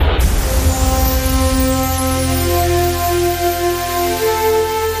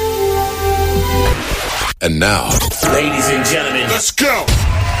And now, ladies and gentlemen, let's go!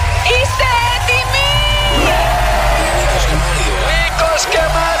 Είστε έτοιμοι? Νίκος και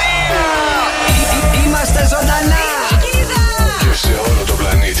Μαρία! Είμαστε ζωντανά! Και σε όλο το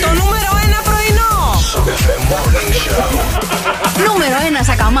πλανήτη. Το νούμερο 1 πρωινό! Sok FM Morning Show. Νούμερο 1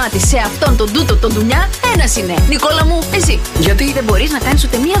 σακαμάτι σε αυτόν τον τούτο τον δουλειά, ένας είναι. Νικόλα μου, εσύ. Γιατί? Δεν μπορείς να κάνεις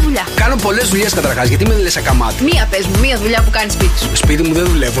ούτε μία δουλειά. Κάνω πολλές δουλειές καταρχάς, γιατί με λες ακαμάτι. Μία πες μου, μία δουλειά που κάνεις σπίτι σου. Σπίτι μου δεν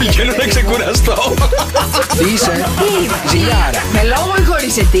δουλεύω. Θέλω να ξεκουραστώ. Τι είσαι? Ζηλιάρα. Με λόγο ή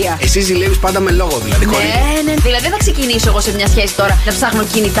χωρίς αιτία? Εσύ ζηλεύεις πάντα με λόγο δηλαδή. Ναι. Δηλαδή δεν θα ξεκινήσω εγώ σε μια σχέση τώρα να ψάχνω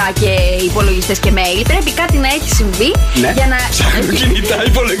κινητά και υπολογιστές και mail. Πρέπει κάτι να έχει συμβεί για να. Ψάχνω κινητά,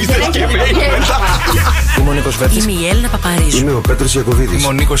 υπολογιστές και mail. Είμαι ο Νίκος Βέρτης. Είμαι η Έλληνα Παπαρίζου. Είμαι ο Πέτρος Ιακωβίδης. Είμαι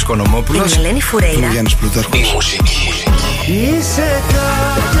ο Νίκος Οικονομόπουλος. Είμαι η Ελένη Φουρέιρα. Είμαι ο Γιάννης Πλούταρχος. Η μουσική. Είσαι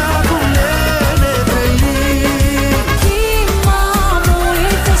κάποια που λένε τρελή. Κύμα μου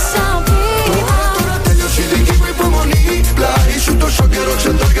ήρθε σαν πίτα. Τώρα τέλειωσε η δική μου υπομονή. Πλάι σου τόσο καιρό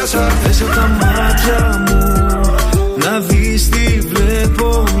ξεντόριασα. Θέσε τα μάτια μου να δεις τι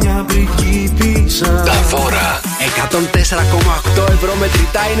βλέπω, μια πριγκίπισσα. Τα δώρα. 104,8 ευρώ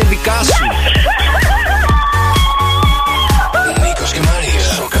μετρητά είναι δικά σου. Νίκος και Μαρία.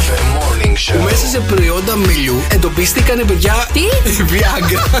 Sok FM Morning Show. Μέσα σε προϊόντα μελιού εντοπίστηκαν παιδιά. Τι?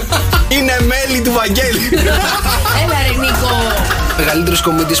 Viagra. Είναι μέλι του Βαγγέλη. Έλα ρε Νίκο. Μεγαλύτερος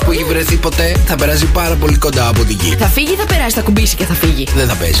κομίτης που έχει βρεθεί ποτέ θα περάσει πάρα πολύ κοντά από την γη. Θα φύγει ή θα περάσει, θα κουμπίσει και θα φύγει? Δεν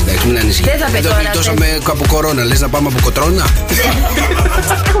θα πέσει, εντάξει, μην ανησυχείς. Δεν θα πέσει τώρα, γλιτώσαμε από κορώνα, λες να πάμε από κοτρώνα.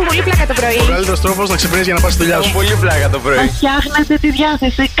 Έχουν πολύ πλάκα το πρωί. Ο καλύτερος τρόπος να ξυπνήσεις για να πας στη δουλειά σου. Πολύ πλάκα το πρωί. Φτιάχνετε τη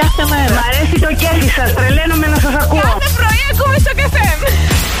διάθεση κάθε μέρα. Μ' αρέσει το κέφι σας. Τρελαίνομαι να σας ακούω. Κάθε πρωί ακούμε στο καφέ.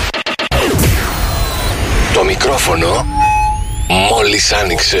 Το μικρόφωνο μόλις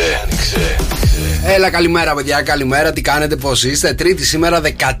άνοιξε. Έλα, καλημέρα, παιδιά, καλημέρα. Τι κάνετε, πώς είστε? Τρίτη σήμερα,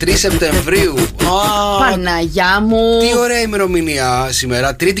 13 Σεπτεμβρίου. Παναγιά μου. Τι ωραία ημερομηνία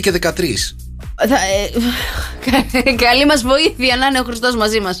σήμερα, Τρίτη και 13. Καλή μας βοήθεια να είναι ο Χριστός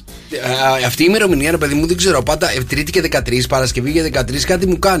μαζί μας. Αυτή η ημερομηνία, ρε παιδί μου, δεν ξέρω. Πάντα Τρίτη και 13, Παρασκευή και 13, κάτι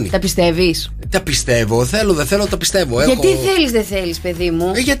μου κάνει. Τα πιστεύεις? Τα πιστεύω. Θέλω, δεν θέλω, τα πιστεύω. Γιατί θέλεις, δεν θέλεις, παιδί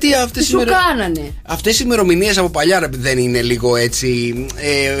μου? Γιατί αυτές σου κάνανε. Αυτές οι ημερομηνίες από παλιά, ρε, δεν είναι λίγο έτσι.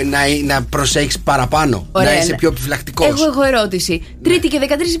 Να προσέχεις παραπάνω. Ωραία, να είσαι ναι. πιο επιφυλακτικός. Έχω ερώτηση. Τρίτη και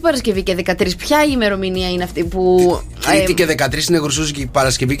 13 ή Παρασκευή και 13, ποια ημερομηνία είναι αυτή που. Τρίτη και 13 είναι γρουσούζικη, και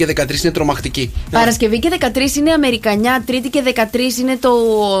Παρασκευή και 13 είναι τρομακτική. Παρασκευή και 13 είναι Αμερικανιά, Τρίτη και 13 είναι το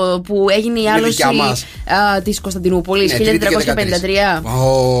που έγινε η άλωση της Κωνσταντινούπολης, 1353.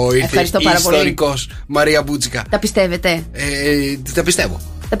 Ευχαριστώ πάρα πολύ. Ιστορικός, Μαρία Μπούτσικα. Τα πιστεύετε? Τα πιστεύω.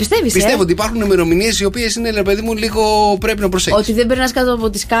 Τα πιστεύεις? Πιστεύω ότι υπάρχουν ημερομηνίες οι οποίες είναι, ρε παιδί μου, λίγο πρέπει να προσέξεις. Ότι δεν περνάς κάτω από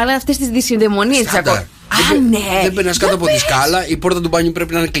τη σκάλα αυτές τις δυσυνδαιμονίες της ακόμα. Ναι. Δεν περνάς κάτω από τη σκάλα. Η πόρτα του μπάνιου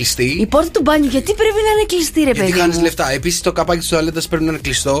πρέπει να είναι κλειστή. Η πόρτα του μπάνιου γιατί πρέπει να είναι κλειστή, ρε παιδί? Γιατί χάνεις λεφτά. Επίσης το καπάκι της τουαλέτας πρέπει να είναι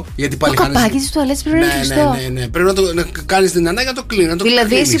κλειστό. Γιατί πάλι το καπάκι της τουαλέτας πρέπει να είναι κλειστό. Ναι. Πρέπει να κάνεις την ανάγκη να το κλείνει.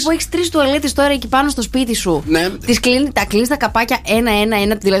 Δηλαδή, εσύ που έχεις 3 τουαλέτες τώρα εκεί πάνω στο σπίτι σου, τα κλείνεις τα καπάκια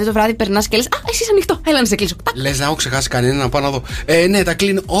ένα-ένα. Δηλαδή το βράδυ περνάς και λες α, εσύ είσαι ανοιχτό. Έλα να σε κλείσω. Λες να έχω ξεχάσει κανένα να πάω να δω. Ναι, τα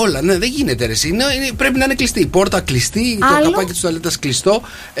κλείνω όλα. Ναι, δεν γίνεται ρε. Πρέπει να είναι κλειστή. Η πόρτα κλειστή, το καπάκι της τουαλέτας κλειστό.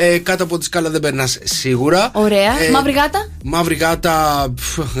 Κάτω από τη σκάλα δεν περνάς σίγουρα. Ωραία. Μαύρη γάτα. Μαύρη γάτα.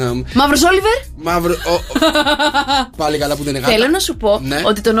 Μαύρος Όλιβερ. Πάλι καλά που δεν είναι γάτα. Θέλω να σου πω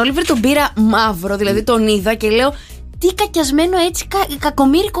ότι τον Όλιβερ τον πήρα μαύρο, δηλαδή τον είδα και λέω τι κακιασμένο έτσι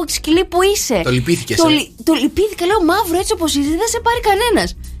κακομοίρικο σκυλί που είσαι. Το λυπήθηκες. Το λυπήθηκα, λέω μαύρο έτσι όπως είσαι, δεν θα σε πάρει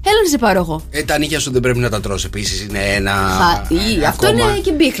κανένας. Έλα να σε πάρω εγώ. Τα νύχια σου δεν πρέπει να τα τρως επίσης. Είναι ένα. Αυτό είναι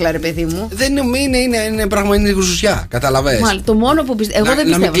και μπίχλα, ρε παιδί μου. Δεν είναι πράγμα, είναι γρουσουσιά. Καταλαβες. Μάλιστα, το μόνο που πιστεύω. Εγώ δεν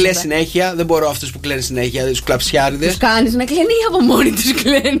πιστεύω. Να μην κλαις συνέχεια. Δεν μπορώ αυτούς που κλαίνουν συνέχεια, τους κλαψιάριδες. Τους κάνεις να κλαίνουν ή από μόνοι τους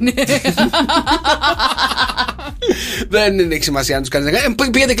κλαίνουν? Δεν έχει σημασία να τους κάνεις να κλαίνουν.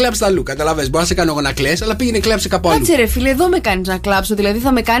 Πήγαινε κλάψε αλλού. Καταλαβες. Μπορεί να σε κάνω εγώ να κλαις, αλλά πήγαινε κλάψε κάπου αλλού. Κάτσε ρε φίλε, εδώ με κάνεις να κλάψω. Δηλαδή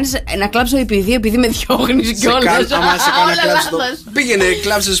θα με κάνεις να κλάψω επειδή με διώχνεις κιόλας. Πήγαινε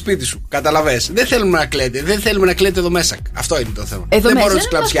κλάψε στο σπίτι σου. Καταλαβες. Δεν θέλουμε να κλαίτε. Δεν θέλουμε να κλαίτε εδώ μέσα. Αυτό είναι το θέμα. Εδώ δεν μέσα μπορώ να τους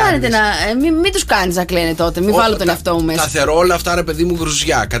κλαψιάριδες. Μην τους κάνεις να κλαίνε τότε. Μην βάλω τον εαυτό μου μέσα. Τα θεωρώ όλα αυτά, ρε παιδί μου,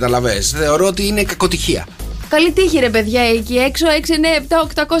 γρουσιά. Καταλαβες. Θεωρώ ότι είναι κακοτυχία. Καλή τύχη, ρε παιδιά, εκεί έξω.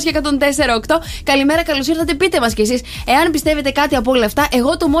 697-800-1048. Καλημέρα, καλώς ήρθατε. Πείτε μας κι εσείς, εάν πιστεύετε κάτι από όλα αυτά.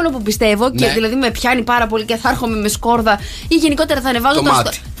 Εγώ το μόνο που πιστεύω, και δηλαδή με πιάνει πάρα πολύ και θα έρχομαι με σκόρδα ή γενικότερα θα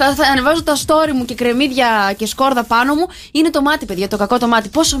ανεβάζω τα story μου και κρεμμύδια και σκόρδα πάνω μου, είναι το μάτι, παιδιά. Το κακό το μάτι.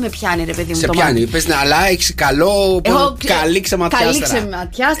 Πόσο με πιάνει, ρε παιδί μου. Σε πιάνει. Πες ναι, αλλά έχει καλό. Καλή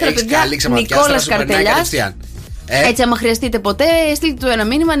ξεματιάστρα, παιδιά. Νικόλας Καρτελιάς. Έτσι, άμα χρειαστείτε ποτέ, στείλτε του ένα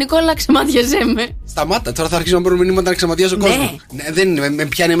μήνυμα. Νικόλα, ξεμάτιαζέ με. Σταμάτα, τώρα θα αρχίσω να παίρνω μηνύματα να ξαματιάζω κόσμο. Ναι, δεν είναι, με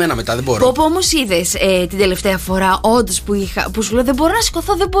πιάνει εμένα μετά, δεν μπορώ. Πω όμως είδες την τελευταία φορά, όντως που σου λέω δεν μπορώ να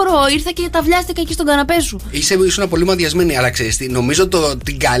σηκωθώ, δεν μπορώ. Ήρθα και τα βλιάστηκα εκεί στον καναπέ σου. Ήσουν πολύ μαδιασμένη, αλλά ξέρεις τι, νομίζω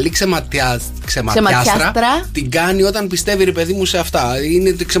την καλή ξεματιάστρα την κάνει όταν πιστεύει ρε παιδί μου σε αυτά.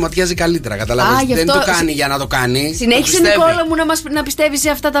 Ξεματιάζει καλύτερα, καταλαβαίνεις. Δεν το κάνει για να το κάνει. Συνέχισε Νικόλα μου να πιστεύει σε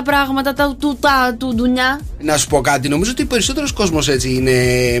αυτά τα πράγματα, του ντουνιά. Να σου πω κάτι, νομίζω ότι περισσότερος κόσμος έτσι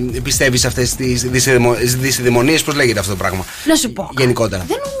πιστεύει σε αυτές τις δυσιδαιμονίες, πώς λέγεται αυτό το πράγμα. Να σου πω. Γενικότερα.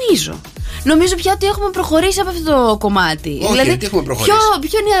 Δεν νομίζω. Νομίζω πια ότι έχουμε προχωρήσει από αυτό το κομμάτι. Όχι, δηλαδή, τι έχουμε προχωρήσει.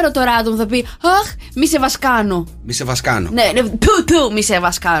 Ποιο νεαρό τώρα μου θα πει αχ, μη σε βασκάνω. Μη σε βασκάνω. Ναι, μη σε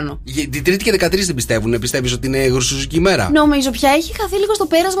βασκάνω. Την Τρίτη και 13 δεν πιστεύουν. Πιστεύεις ότι είναι γρουσουζική ημέρα? Νομίζω πια έχει χαθεί λίγο στο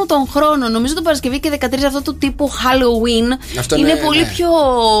πέρασμα των χρόνων. Νομίζω το Παρασκευή και 13 αυτό του τύπου Halloween αυτό είναι πολύ πιο.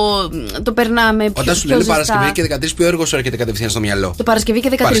 Το περνάμε πιο. Όταν σου λένε Παρασκευή και 13, ποιο έργο σου έρχεται κατευθείαν στο μυαλό? Το Παρασκευή και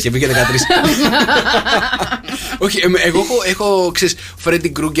 13. Παρασκευή και 13. Όχι, εγώ έχω Φρέντι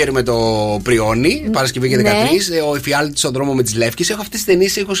Κρούγκερ με το Πριόνι, Παρασκευή και 13, ο Εφιάλτης στον δρόμο με τις Λεύκες. Έχω αυτές τις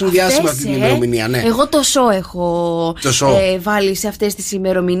ταινίες, έχω συνδυάσει με αυτή την ημερομηνία. Ναι. Εγώ το σο έχω βάλει σε αυτές τις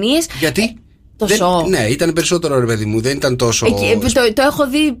ημερομηνίες. Γιατί? Ναι, ήταν περισσότερο ρε παιδί μου, δεν ήταν τόσο. Το έχω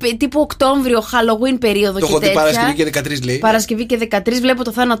δει τύπου Οκτώβριο, Halloween περίοδο το και έχω τέτοια. δει Παρασκευή και 13 λέει. Παρασκευή και 13, βλέπω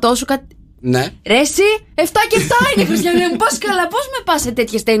το θάνατό σου. Ναι. Ρε εσύ, 7 και 7 είναι Χριστιανέ μου. Πώς καλά, πώς με πας σε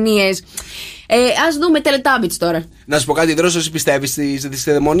τέτοιες ταινίες. Ας δούμε Teletubbies τώρα. Να σου πω κάτι, Δρόσο, εσύ πιστεύεις στις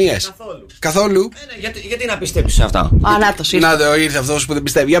δαιμονίες? Καθόλου. Γιατί να πιστέψεις σε αυτά? Ανάτος ήρθε. Να ήρθε αυτός που δεν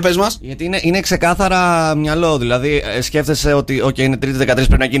πιστεύει. Για πες μας. Γιατί είναι ξεκάθαρα μυαλό. Δηλαδή σκέφτεσαι ότι είναι Τρίτη 13,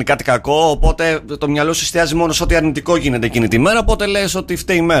 πρέπει να γίνει κάτι κακό. Οπότε το μυαλό σου εστιάζει μόνο σε ό,τι αρνητικό γίνεται εκείνη τη μέρα. Οπότε λες ότι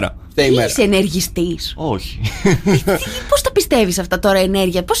φταίει η μέρα. Είσαι ενεργιστής? Όχι. Πώς τα πιστεύεις αυτά τώρα,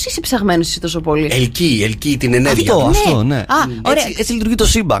 ενέργεια? Πώς είσαι ψαγμένος εσύ τόσο πολύ? Ελκύει την ενέργεια. Αυτό, ναι. Έτσι λειτουργεί το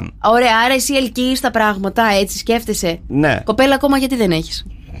σύμπαν. Ωραία, άρα εσύ ελκύεις τα πράγματα, έτσι σκέφτεσαι. Ναι. Κοπέλα ακόμα γιατί δεν έχεις?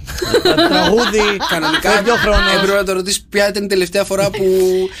 Τραγούδι, κανονικά. Έπρεπε να το ρωτήσει ποια ήταν η τελευταία φορά που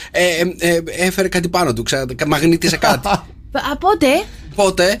έφερε κάτι πάνω του, μαγνήτησε κάτι.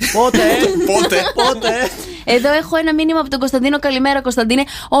 Πότε. Εδώ έχω ένα μήνυμα από τον Κωνσταντίνο. Καλημέρα, Κωνσταντίνε.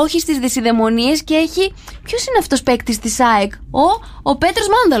 Όχι στις δυσιδαιμονίες και έχει. Ποιος είναι αυτός παίκτης της ΑΕΚ? Ο Πέτρος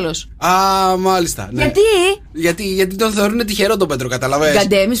Μάνταλος. Α, μάλιστα. Ναι. Γιατί τον θεωρούν τυχερό τον Πέτρο, καταλαβαίνεις.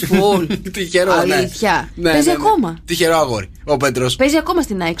 Γκαντέμις φουλ. Τυχερό, αλήθεια. Ναι. Παίζει ακόμα. Τυχερό αγόρι. Ο Πέτρος. Παίζει ακόμα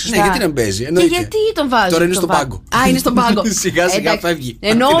στην ΑΕΚ, σωστά. Ναι, γιατί δεν παίζει? Και γιατί τον βάζει? Τώρα είναι στον πάγκο. Α, είναι στον πάγκο. Σιγά φεύγει.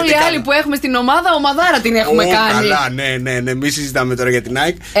 Ενώ όλοι οι άλλοι που έχουμε στην ομάδα, ομαδάρα την έχουμε κάνει. Καλά, ναι. Μην συζητάμε τώρα για την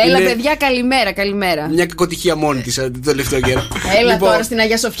ΑΕΚ. Έλα, παιδιά, καλημέρα. Μια κακοτυχία μόνη τη το τελευταίο καιρό. Έλα τώρα στην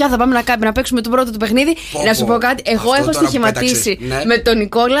Αγία Σοφιά, θα πάμε να παίξουμε το πρώτο του παιχνίδι. Να σου πω κάτι, εγώ έχω στοιχηματίσει με τον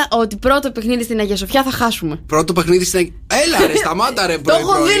Νικόλα ότι πρώτο παιχνίδι στην Αγία Σοφιά θα χάσουμε. Πρώτο παιχνίδι στην Αγία Σοφιά. Έλα, ρε, σταμάτα, ρε, πρωί. Το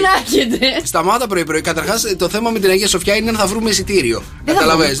έχω δει να έχετε. Σταμάτα πρωί. Καταρχάς, το θέμα με την Αγία Σοφιά είναι αν θα βρούμε εισιτήριο.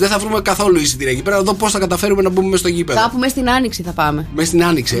 Καταλαβαίνεις, δεν θα βρούμε καθόλου εισιτήριο εκεί πέρα. Να δω πώς θα καταφέρουμε να μπούμε μες στο γήπεδο. Κάπου μες στην Άνοιξη θα πάμε. Μες στην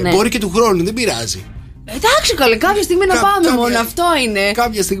Άνοιξη. Μπορεί και του χρόνου, δεν πειράζει. Εντάξει, καλέ, κάποια στιγμή να πάμε μόνο. Αυτό είναι.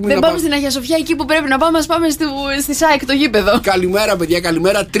 Κάποια στιγμή δεν να πάμε στην Αγία Σοφιά εκεί που πρέπει να πάμε. Ας πάμε στη ΣΑΕΚ το γήπεδο. Καλημέρα, παιδιά,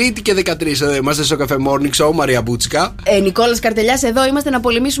 καλημέρα. Τρίτη και 13 εδώ είμαστε στο Sok FM Morning Show. Μαρία Μπούτσικα. Νικόλας Καρτελιάς εδώ είμαστε να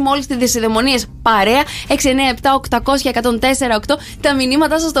πολεμήσουμε όλες τις δυσιδαιμονίες. Παρέα 697-800-1048. Τα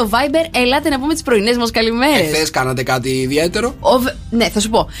μηνύματά σας στο Viber. Ελάτε να πούμε τις πρωινές μας καλημέρες. Χθες κάνατε κάτι ιδιαίτερο? Ναι, θα σου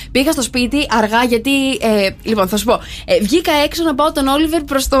πω. Πήγα στο σπίτι αργά γιατί. Λοιπόν, θα σου πω. Βγήκα έξω να πάω τον Όλιβερ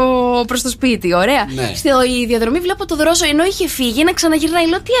προς το σπίτι. Ωραία. Ναι. Στη διαδρομή βλέπω το Δρόσο ενώ είχε φύγει να ξαναγυρνάει.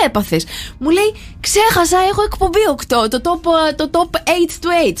 Λέω, τι έπαθες? Μου λέει, ξέχασα, έχω εκπομπή 8. Το top 8 to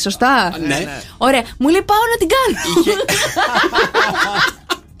 8, σωστά? Ναι. Ωραία. Μου λέει, πάω να την κάνω.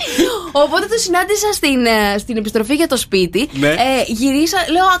 Οπότε το συνάντησα στην επιστροφή για το σπίτι. Ναι. Γυρίσα,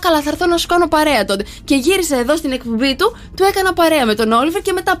 λέω, καλά, θα έρθω να σου κάνω παρέα τότε. Και γύρισε εδώ στην εκπομπή του έκανα παρέα με τον Όλιβερ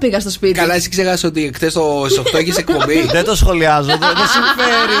και μετά πήγα στο σπίτι. Καλά, εσύ ξέχασες ότι χθες στις 8 έχεις εκπομπή. Δεν το σχολιάζω, δεν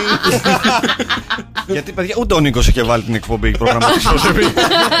συμφέρει. Γιατί, παιδιά, ούτε ο Νίκος είχε βάλει την εκπομπή προγραμματισμένη.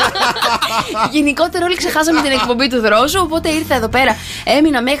 Γενικότερα όλοι ξεχάσαμε την εκπομπή του Δρόσου. Οπότε ήρθα εδώ πέρα,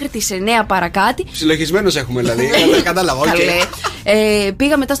 έμεινα μέχρι τις 9 παρακάτι. Συλλογισμένος έχουμε δηλαδή. Κατάλαβα,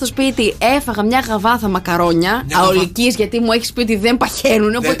 πήγα μετά στο σπίτι, έφαγα μια γαβάθα μακαρόνια αολικής, γιατί μου έχει πει ότι δεν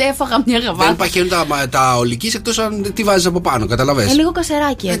παχαίνουν. Οπότε έφαγα μια γαβάθα. Δεν παχαίνουν τα αολικής εκτός αν τι βάζεις από πάνω, καταλαβαίνεις. Λίγο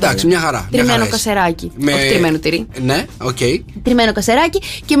κασεράκι. Εντάξει, μια χαρά. Τριμμένο κασεράκι. Όχι τριμμένο τυρί. Ναι, οκ. Τριμμένο κασεράκι.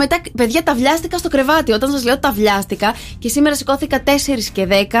 Και μετά, παιδιά, τα βιάστηκα στο κρεβάτι. Όταν σας λέω τα βιάστηκα, και σήμερα σηκώθηκα 4 και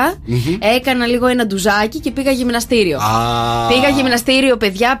 10. Έκανα λίγο ένα ντουζάκι και πήγα γυμναστήριο. Πήγα γυμναστήριο,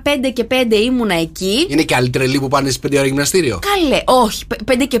 παιδιά, 5 και 5 ήμουνα εκεί. Είναι και άλλοι τρελοί που πάνε στις 5 ώρα γυμναστήριο. Φίλε, όχι.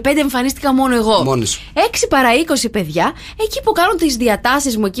 5 και 5 εμφανίστηκα μόνο εγώ. Μόνη σου. 6 παρά 20 παιδιά, εκεί που κάνω τις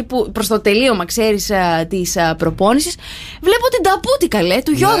διατάσεις μου, εκεί που προς το τελείωμα, ξέρεις, της προπόνησης, βλέπω την ταπούτη καλέ,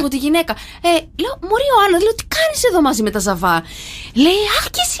 του Γιώργου, τη γυναίκα. Λέω, μωρή Ιωάννα, λέω, τι κάνεις εδώ μαζί με τα Ζαβά? Λέει, αχ,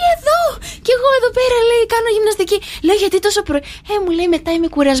 και εσύ εδώ! Και εγώ εδώ πέρα, λέει, κάνω γυμναστική. Λέω, γιατί τόσο πρωί? Μου λέει, μετά είμαι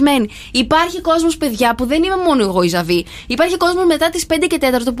κουρασμένη. Υπάρχει κόσμος, παιδιά, που δεν είμαι μόνο εγώ η Ζαβή. Υπάρχει κόσμος μετά τις 5 και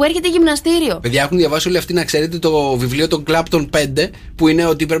 4 που έρχεται γυμναστήριο. Παιδιά, έχουν διαβάσει όλοι αυτοί, να ξέρετε, το βιβλίο των Clapton 5, που είναι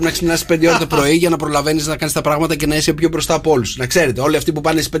ότι πρέπει να ξυπνάς 5 ώρα το πρωί για να προλαβαίνεις να κάνεις τα πράγματα και να είσαι πιο μπροστά από όλους. Να ξέρετε, όλοι αυτοί που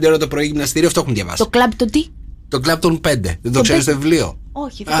πάνε στις 5 ώρα το πρωί γυμναστήριο, αυτό έχουν διαβάσει. Το Clapton τι? Το Clapton 5. Δεν το ξέρεις το βιβλίο?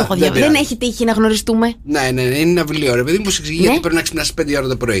 Όχι, δεν το έχω διαβάσει. Δεν έχει τύχει να γνωριστούμε. Ναι, είναι ένα βιβλίο, ρε παιδί μου, που σου εξηγεί γιατί πρέπει να ξυπνάς 5 ώρα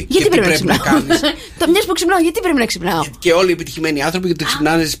το πρωί. Γιατί πρέπει να κάνεις. Το μοιάζει που ξυπνάω, γιατί πρέπει να ξυπνάω. Και όλοι οι επιτυχημένοι άνθρωποι γιατί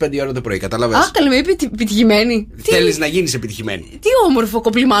ξυπνάνε στις 5 ώρα το πρωί, καταλαβαίνεις. Αχ, καλέ, με επιτυχημένη. Θέλεις να γίνεις επιτυχημένη. Τι όμορφο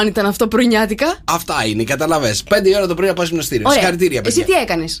κομπλιμάν ήταν αυτό πρωινιάτικα. Αυτά είναι, καταλαβαίνεις. 5 ώρα το πρωί να πας γυμναστήριο. Συγχαρητήρια, παιδιά. Εσύ τι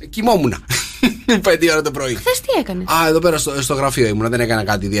έκανες? Κοιμόμουν. 5 ώρα το πρωί. Χθες τι έκανες? Εδώ πέρα στο γραφείο ήμουνα, δεν έκανα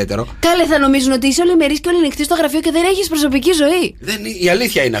κάτι ιδιαίτερο. Καλέ, θα νομίζουν ότι είσαι όλη και όλη νυχτή στο γραφείο και δεν έχεις προσωπική ζωή. Η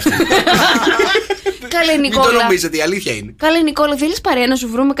αλήθεια είναι αυτή. Καλέ, Νικόλα. Μην το νομίζετε, η αλήθεια είναι. Καλέ, Νικόλα, θέλεις παρέα να σου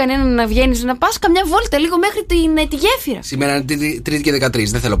βρούμε κανέναν να βγαίνεις, να πας καμιά βόλτα λίγο μέχρι τη γέφυρα? Σήμερα είναι Τρίτη και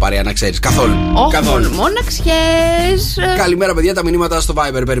 13, δεν θέλω παρέα να ξέρεις. Καθόλου. Καθόλου. Μοναξιές. Καλημέρα, παιδιά, τα μηνύματα στο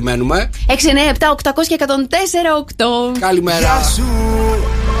Viber περιμένουμε. 697-800-1048. Καλημέρα.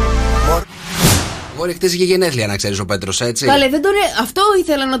 Μπορεί χτες είχε γενέθλια, να ξέρεις, ο Πέτρος, έτσι. Καλέ, αυτό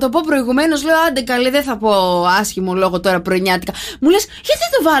ήθελα να το πω προηγουμένως. Λέω, άντε καλέ, δεν θα πω άσχημο λόγο τώρα πρωινιάτικα. Μου λες, γιατί δεν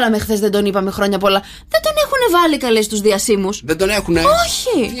το βάλαμε χθες, δεν τον είπαμε χρόνια πολλά? Δεν τον έχουν βάλει καλέ στους διασύμους. Δεν τον έχουνε.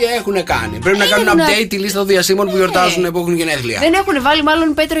 Όχι. Τι έχουνε κάνει? Πρέπει να κάνουν update τη λίστα των διασύμων που γιορτάζουν, που έχουν γενέθλια. Δεν έχουν βάλει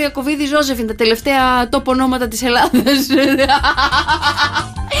μάλλον Πέτρο Ιακωβίδη Ζώζεφιν, τα τελευταία top ονόματα της Ελλάδας.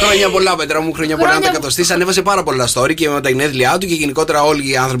 Χρόνια πολλά, Πέτρα μου, χρόνια πολλά να τα κατοστείς. Ανέβασε πάρα πολλά story και με τα γενέθλιά του και γενικότερα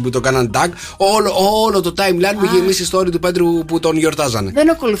όλοι οι άνθρωποι που το κάναν tag. Όλο το timeline μου γεμίσει story του Πέτρου που τον γιορτάζανε.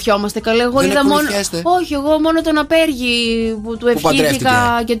 Δεν ακολουθιόμαστε καλέ. Εγώ είδα μόνο. Όχι, εγώ μόνο τον απέργη που του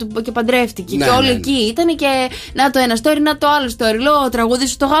ευχήθηκα και παντρεύτηκε. Ναι, και όλοι εκεί ήταν και να το ένα story, να το άλλο story. Λέω,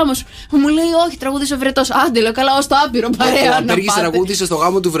 τραγούδισε στο γάμο σου? Μου λέει, όχι, τραγούδισε ο Βρετός. Άντε, λέω, καλά, ως το άπειρο παρέα. Ο Απέργης τραγούδισε στο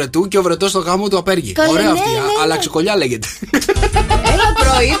γάμο του Βρετού και ο Βρετός στο γάμο του Απέργη. Ωραία αυτή, αλλαξικολιά λέγεται. Έλα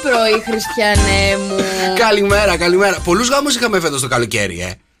πρωί, Χριστιανέ μου. Καλημέρα. Πολλούς γάμους είχαμε φέτος το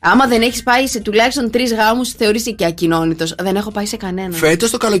καλοκαίρι, Άμα δεν έχεις πάει σε τουλάχιστον 3 γάμους, θεωρείσαι και ακοινώνητος. Δεν έχω πάει σε κανένα.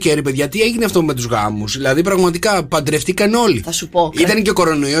 Φέτος το καλοκαίρι, παιδιά, τι έγινε αυτό με τους γάμους? Δηλαδή, πραγματικά παντρευτήκαν όλοι. Θα σου πω. Ήταν και ο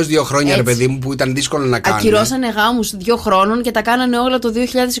κορονοϊός 2 χρόνια, ρε παιδί μου, που ήταν δύσκολο να κάνουν. Ακυρώσανε γάμους 2 χρόνων και τα κάνανε όλα το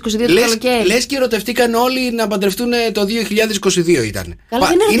 2022 το καλοκαίρι. Λες και ερωτευτήκαν όλοι να παντρευτούν το 2022 ήταν. Καλά,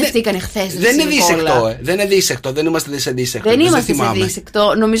 δεν ερωτευτήκανε χθες. Δεν είναι δίσεκτο, Δεν είναι δίσεκτο, δεν είμαστε σε δίσεκτο. Δεν είμαστε σε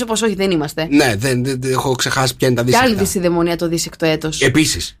δίσεκτο. Νομίζω πως όχι, δεν είμαστε. Ναι, δεν έχω ξεχάσει ποια είναι τα δίσεκτα. Και άλλη δυσιδαιμονία το δίσεκτο έτος.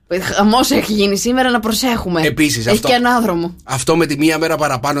 Επίσης. Χαμός έχει γίνει σήμερα, να προσέχουμε. Επίσης, έχει και ανάδρομο. Αυτό με τη μία μέρα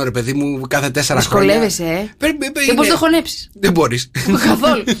παραπάνω, ρε παιδί μου, κάθε 4 χρόνια. Δυσκολεύεσαι, Δεν μπορείς να το χωνέψεις. Δεν μπορείς.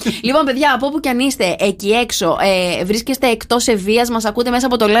 Καθόλου. Λοιπόν, παιδιά, από όπου κι αν είστε εκεί έξω, βρίσκεστε εκτός ευβίας, μας ακούτε μέσα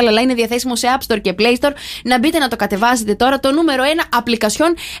από το LalaLa, είναι διαθέσιμο σε App Store και Play Store. Να μπείτε να το κατεβάσετε τώρα. Το νούμερο 1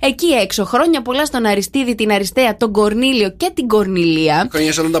 απλικασιόν εκεί έξω. Χρόνια πολλά στον Αριστίδη, την Αριστεία, τον Κορνήλιο και την Κορνηλία.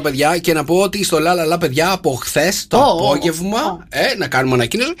 Χρόνια σε όλα τα παιδιά και να πω ότι στο LalaLa, παιδιά, από χθες το απόγευμα, να κάνουμε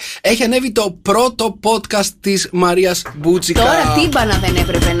ανακοίνωση. Έχει ανέβει το πρώτο podcast της Μαρίας Μπούτσικα. Τώρα τύμπανα δεν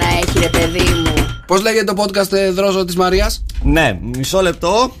έπρεπε να έχει, ρε παιδί μου. Πώς λέγεται το podcast, Δρόσο, της Μαρίας? Ναι, μισό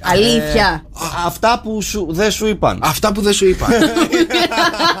λεπτό. Αλήθεια. Αυτά που δεν σου είπαν. Αυτά που δεν σου είπαν.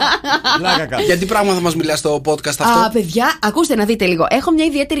 Γιατί πράγμα θα μας μιλάς στο podcast αυτό? Παιδιά, ακούστε να δείτε λίγο. Έχω μια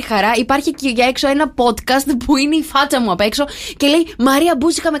ιδιαίτερη χαρά. Υπάρχει εκεί για έξω ένα podcast που είναι η φάτσα μου απ' έξω και λέει Μαρία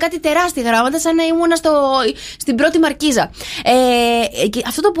Μπούτσικα με κάτι τεράστια γράμματα, σαν να ήμουν στην πρώτη μαρκίζα.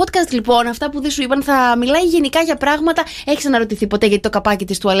 Αυτό το podcast λοιπόν, αυτά που δεν σου είπαν, θα μιλάει γενικά για πράγματα. Έχεις αναρωτηθεί ποτέ γιατί το καπάκι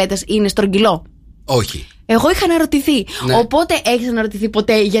της τουαλέτας είναι στρογγυλό? Όχι. Εγώ είχα αναρωτηθεί. Ναι. Οπότε έχεις αναρωτηθεί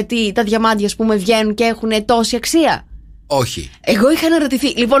ποτέ γιατί τα διαμάντια, ας πούμε, βγαίνουν και έχουν τόση αξία? Όχι. Εγώ είχα αναρωτηθεί.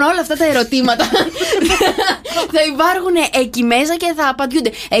 Λοιπόν, όλα αυτά τα ερωτήματα θα υπάρχουν εκεί μέσα και θα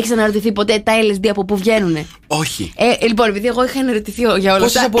απαντιούνται. Έχεις αναρωτηθεί ποτέ τα LSD από πού βγαίνουνε? Όχι. Λοιπόν, επειδή εγώ είχα αναρωτηθεί για όλα αυτά.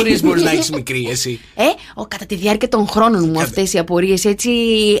 Πόσες απορίες μπορείς να έχεις μικρή, εσύ? Κατά τη διάρκεια των χρόνων μου αυτές οι απορίες έτσι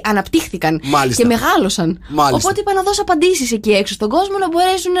αναπτύχθηκαν. Μάλιστα. Και μεγάλωσαν. Μάλιστα. Οπότε είπα να δώσω απαντήσεις εκεί έξω στον κόσμο, να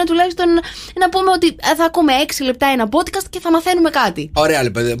μπορέσουν τουλάχιστον να πούμε ότι θα ακούμε 6 λεπτά ένα podcast και θα μαθαίνουμε κάτι. Ωραία,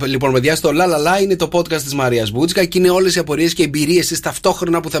 λοιπόν, παιδιά, στο LalaLa είναι το podcast της Μαρίας Μπούτσικα και είναι όλες οι απορίες και εμπειρίες εσείς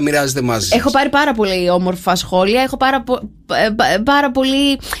ταυτόχρονα που θα μοιράζετε μαζί σας. Έχω πάρει πάρα πολύ όμορφα σχόλια. Έχω πάρα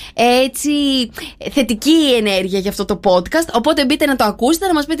πολύ έτσι θετική ενέργεια για αυτό το podcast. Οπότε μπείτε να το ακούσετε,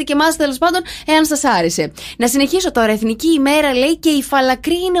 να μας πείτε και εμάς τέλος πάντων εάν σας άρεσε. Να συνεχίσω τώρα. Εθνική ημέρα λέει και οι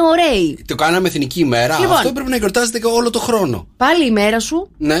φαλακροί είναι ωραίοι. Το κάναμε εθνική ημέρα. Λοιπόν, αυτό πρέπει να γιορτάζεται και όλο το χρόνο. Πάλι η ημέρα σου.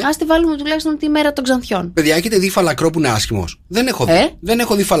 Ναι. Ας τη βάλουμε τουλάχιστον τη μέρα των Ξανθιών. Παιδιά, έχετε δει φαλακρό που είναι άσχημος? Δεν έχω δει. Δεν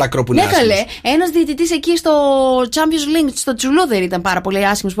έχω δει φαλακρό που είναι άσχημος. Ναι, καλέ. Ένας διαιτητής εκεί στο Champions League, στο Τσουλούδερ, ήταν πάρα πολύ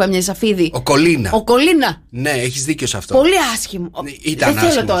άσχημος που έμοιαζε σαφίδι. Ο Κολίνα. Ο Κολίνα. Ναι, έχεις δίκιο σε αυτό. Πολύ άσχημο. Ήταν δεν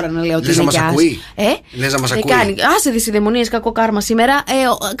θέλω τώρα να λέω ότι είναι μας ακούει. Λες να μας ακούει. Άσε τις ειδαιμονίες, κακό κάρμα σήμερα.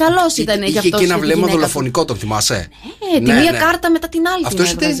 Καλός ήταν γι' αυτό. Είχε και ένα βλέμμα δολοφονικό, τον θυμάσαι? Τη μία κάρτα μετά την άλλη.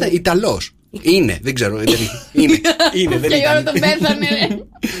 Αυτός ήταν Ιταλός. Είναι, δεν ξέρω. Είναι, δεν είναι. Και η ώρα τον πέθανε.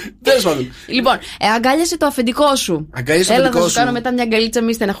 Τέλος πάντων. Λοιπόν, αγκάλιασε το αφεντικό σου. Έλα, θα σου κάνω μετά μια αγκαλίτσα,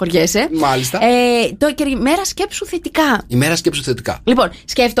 μη στεναχωριέσαι. Μάλιστα. Και η μέρα σκέψου θετικά. Η μέρα σκέψου θετικά. Λοιπόν,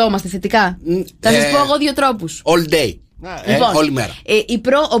 σκεφτόμαστε θετικά. Θα σας πω εγώ 2 τρόπους. All day. Λοιπόν, όλη μέρα.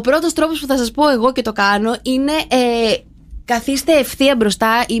 Ο πρώτος τρόπος που θα σας πω εγώ και το κάνω είναι. Καθίστε ευθεία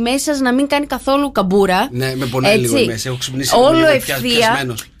μπροστά, η μέση σας να μην κάνει καθόλου καμπούρα. Ναι, με πονάει λίγο η μέση. Έχω ξυπνήσει όλο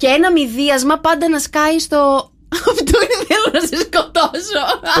ευθεία. Και ένα μηδίασμα πάντα να σκάει στο. Αυτό είναι θέλω να σε σκοτώσω.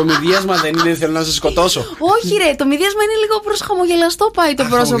 Το μηδίασμα δεν είναι θέλω να σε σκοτώσω. Όχι, ρε, το μηδίασμα είναι λίγο προς χαμογελαστό πάει το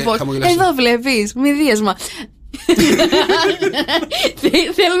πρόσωπο. Εδώ βλέπεις, μηδίασμα.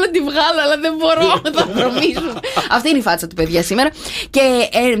 Θέλω να τη βγάλω, αλλά δεν μπορώ να τα προμίσω. Αυτή είναι η φάτσα του, παιδιά, σήμερα. Και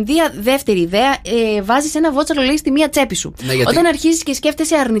δεύτερη ιδέα, βάζεις ένα βότσαλο, λέει, στη μία τσέπη σου. Όταν αρχίζεις και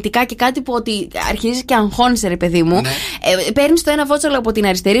σκέφτεσαι αρνητικά και κάτι που ότι αρχίζεις και αγχώνεσαι, ρε παιδί μου, παίρνεις το ένα βότσαλο από την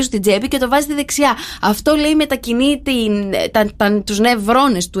αριστερή σου την τσέπη και το βάζεις στη δεξιά. Αυτό, λέει, μετακινεί τους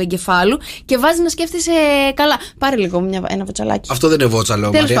νευρώνες του εγκεφάλου και βάζει να σκέφτεσαι καλά. Πάρε λίγο ένα βοτσαλάκι. Αυτό δεν είναι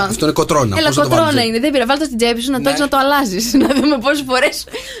βότσαλο, Μαρία. Αυτό είναι κοτρόνα. Έλα, κοτρόνα είναι. Δεν πειράζει. Βάλτε στην τσέπη σου να το έχεις να το αλλάζεις. Να δούμε πόσες φορές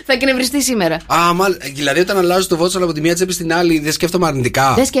θα εκνευριστεί σήμερα. Δηλαδή, όταν αλλάζω το βότσαλο από τη μία τσέπη στην άλλη, δεν σκέφτομαι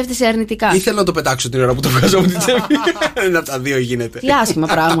αρνητικά. Δεν σκέφτεσαι αρνητικά. Ή θέλω να το πετάξω την ώρα που το βγάζω από την τσέπη. Ένα από τα δύο γίνεται. Τι άσχημα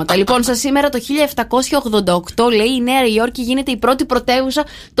πράγματα. Λοιπόν, σας σήμερα το 1788, λέει, η Νέα Υόρκη γίνεται η πρώτη πρωτεύουσα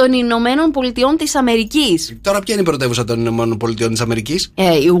των Ηνωμένων Πολιτειών της Αμερικής. Τώρα, ποια είναι η πρωτεύουσα των Ηνωμένων Πολιτειών της Αμερικής?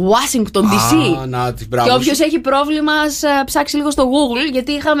 Η Ουάσιγκτον DC. Και όποιος έχει πρόβλημα, ψάξει λίγο στο Google,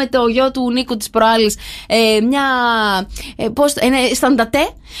 γιατί είχαμε το γιο του Νίκου της προάλλης μια. Σταντατέ.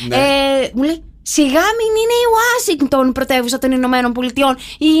 Μου λέει. Σιγά μην είναι η Ουάσιγκτον πρωτεύουσα των Ηνωμένων Πολιτειών.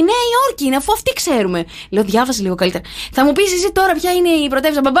 Η Νέα Υόρκη είναι, αφού αυτή ξέρουμε. Λέω, διάβασε λίγο καλύτερα. Θα μου πεις εσύ τώρα ποια είναι η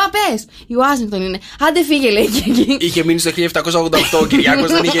πρωτεύουσα. Μπαμπά, πες. Η Ουάσιγκτον είναι. Άντε φύγε, λέει. Είχε μείνει στο 1788 ο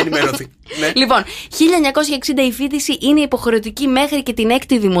Κυριάκος, δεν είχε ενημερωθεί. Ναι. Λοιπόν, 1960 η φοιτηση είναι υποχρεωτική μέχρι και την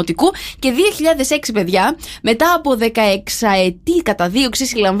 6η Δημοτικού και 2006, παιδιά, μετά από 16ετή καταδίωξη,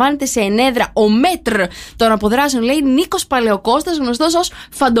 συλλαμβάνεται σε ενέδρα ο μέτρ των αποδράσεων, λέει, Νίκος Παλαιοκώστας, γνωστός ως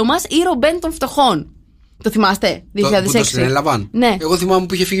Φαντομάς ή Ρομπέν των φτωχών. Το θυμάστε, 2006? Το συνέλαβαν. Ναι. Εγώ θυμάμαι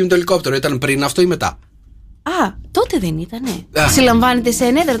που είχε φύγει με το ελικόπτερο. Ήταν πριν αυτό ή μετά? Τότε δεν ήτανε. Συλλαμβάνεται σε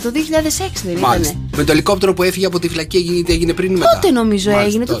ενέδρα το 2006, δεν ήτανε? Με το ελικόπτερο που έφυγε από τη φυλακή έγινε πριν ή μετά? Τότε νομίζω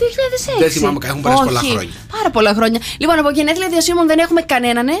έγινε, το 2006. Δεν θυμάμαι, έχουν περάσει πολλά χρόνια. Πάρα πολλά χρόνια. Λοιπόν, από γενέθλια διασύμων δεν έχουμε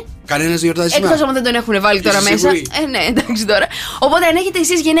κανέναν, Κανένας γιορτάζει σήμερα. Εκτός αν δεν τον έχουν βάλει τώρα μέσα. Ναι, εντάξει τώρα. Οπότε αν έχετε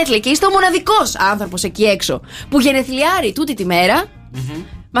εσείς γενέθλια και είστε ο μοναδικός άνθρωπος εκεί έξω που γενεθλιάρει τούτη τη μέρα.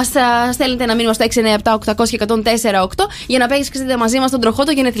 Μας στέλνετε ένα μήνυμα στο 697-800-1048 για να παίξετε μαζί μας τον τροχό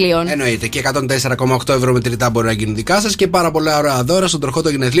των γενεθλίων. Εννοείται. Και 104,8 ευρώ μετρητά μπορεί να γίνουν δικά σας και πάρα πολλά ωραία δώρα στον τροχό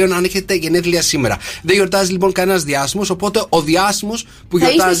των γενεθλίων αν έχετε γενέθλια σήμερα. Δεν γιορτάζει λοιπόν κανένας διάσημος, οπότε ο διάσημος που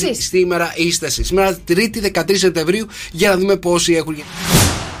γιορτάζει σήμερα είστε εσείς. Σήμερα 3η 13 Σεπτεμβρίου για να δούμε πόσοι έχουν.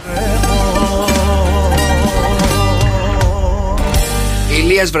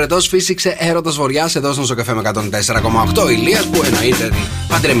 Ηλίας Βρετός φύσηξε έρωτας βοριάς εδώ στον Sok FM 104,8. Ηλίας που εννοείται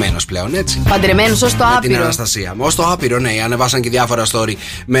παντρεμένος πλέον, έτσι. Παντρεμένος ως το άπειρο. Με την Αναστασία. Ως το άπειρο, ναι. Ανεβάσαν και διάφορα story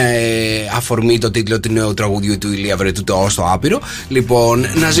με αφορμή το τίτλο του νέου τραγουδιού του Ηλία Βρετού, το Ως το άπειρο. Λοιπόν,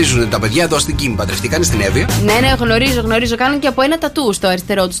 να ζήσουν τα παιδιά εδώ στην Κίμη. Παντρευτήκαν στην Εύβοια. Ναι, γνωρίζω. Κάνουν και από ένα τατού στο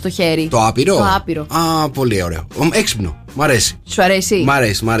αριστερό του στο χέρι. Το άπειρο. Το άπειρο. Πολύ ωραίο. Έξυπνο. Μ' αρέσει. Σου αρέσει? Μ'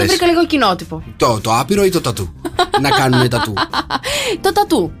 αρέσει. Το βρήκα λίγο κοινότυπο. Το άπειρο ή το τατού? Να κάνουμε τατού. Το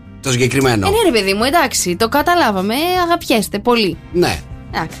τατού. Το συγκεκριμένο. Ναι, ρε παιδί μου, εντάξει, το καταλάβαμε. Αγαπιέστε πολύ. Ναι.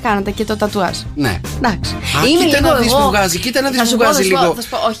 Εντάξει, κάνατε και το τατουάζ. Ναι. Εντάξει. Κοίτα να δεις που βγάζει, κοίτα να δεις που βγάζει λίγο.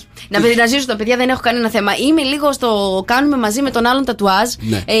 Όχι. Να ζήσω τα παιδιά, δεν έχω κανένα θέμα. Είμαι λίγο στο κάνουμε μαζί με τον άλλον τατουάζ.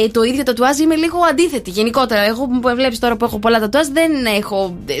 Ναι. Το ίδιο τατουάζ είμαι λίγο αντίθετη. Γενικότερα, εγώ που βλέπεις τώρα που έχω πολλά τατουάζ, δεν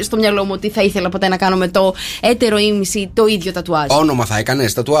έχω στο μυαλό μου ότι θα ήθελα ποτέ να κάνω με το έτερο ήμιση το ίδιο τατουάζ. Όνομα θα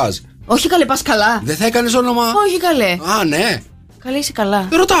έκανες τατουάζ? Όχι καλέ, πας καλά. Δεν θα έκανες όνομα? Όχι καλέ. Ναι. Καλή, είσαι καλά.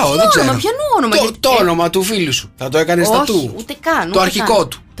 Ρωτάω, δεν ξέρω. Ποιανού όνομα? Το όνομα του φίλου σου. Θα το έκανε τατού? Ούτε καν. Το αρχικό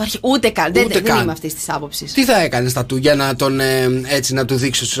του. Ούτε καν. Δεν είμαι αυτή τη άποψη. Τι θα έκανε τατού για να τον έτσι να του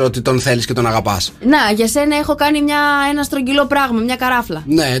δείξει ότι τον θέλει και τον αγαπάς? Να, για σένα έχω κάνει ένα στρογγυλό πράγμα, μια καράφλα.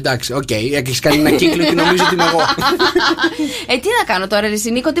 Ναι, εντάξει, οκ. Έχει κάνει ένα κύκλο και νομίζω ότι είμαι εγώ. Τι να κάνω τώρα, ρε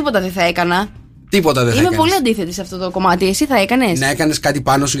Νίκο, τίποτα δεν θα έκανα. Τίποτα δεν θα έκανες. Είμαι πολύ αντίθετη σε αυτό το κομμάτι. Εσύ θα έκανες? Να έκανες κάτι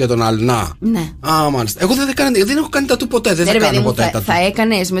πάνω σου για τον άλλο, να. Ναι. Α, μάλιστα. Εγώ δεν έχω κάνει τατού ποτέ. Δεν θα κάνω ποτέ τατού. Θα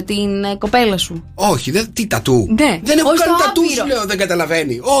έκανες με την κοπέλα σου? Όχι, τι τατού? Ναι. Δεν έχω κάνει τατού, σου λέω, δεν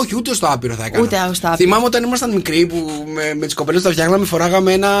καταλαβαίνει. Όχι, ούτε στο άπειρο θα έκανα. Ούτε στο άπειρο. Θυμάμαι όταν ήμασταν μικροί που με τις κοπέλες τα φτιάχναμε,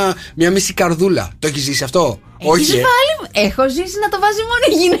 φοράγαμε μια μισή καρδούλα. Το έχεις ζήσει αυτό? Όχι. Έχω ζήσει να το βάζει μόνο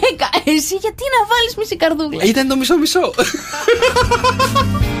η γυναίκα. Εσύ γιατί να βάλεις μισή καρδούλα? Ήταν το μισό-μισό.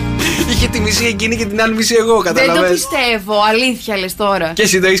 Είχε τη μισή εκείνη και την άλλη μισή εγώ, καταλαβαίνεις. Δεν το πιστεύω, αλήθεια λες τώρα. Και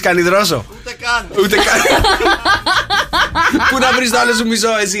εσύ το έχεις κάνει δρόσο? Ούτε καν. Πού να βρεις το άλλο σου μισό,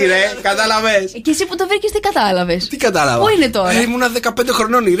 εσύ ρε, κατάλαβες? Και εσύ που το βρήκες, τι κατάλαβες? Τι κατάλαβα? Πού είναι τώρα? Ήμουνα 15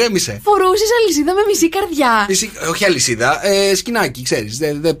 χρονών, ηρέμησε. Φορούσες αλυσίδα με μισή καρδιά? Όχι αλυσίδα, σκινάκι, ξέρεις.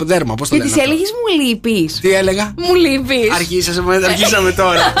 Δέρμα, πώς το λένε? Και της έλεγες μου λείπεις? Τι έλεγα? Μου λείπεις. Αρχίσαμε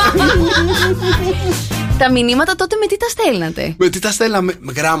τώρα. Τα μηνύματα τότε με τι τα στέλνατε? Με τι τα στέλναμε?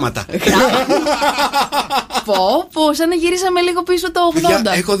 Με γράμματα. Πω, σαν να γυρίσαμε λίγο πίσω το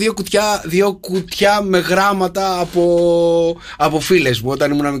 80. Έχω δύο κουτιά με γράμματα από φίλες μου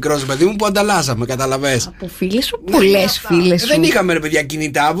όταν ήμουν μικρός παιδί μου που ανταλλάζαμε, καταλαβες. Από φίλες σου? Πολλές φίλες σου. Δεν είχαμε ρε παιδιά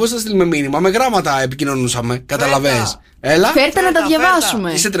κινητά, πώς θα στείλουμε μήνυμα? Με γράμματα επικοινωνούσαμε, καταλαβες. Έλα. Φέρτε να τα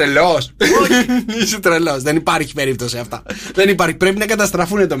διαβάσουμε. Είσαι τρελός? Είσαι τρελός. Δεν υπάρχει περίπτωση αυτά. Δεν υπάρχει. Πρέπει να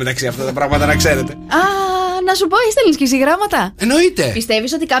καταστραφούν εντωμεταξύ αυτά τα πράγματα, να ξέρετε. Να σου πω, έστελνες και εσύ γράμματα? Εννοείται.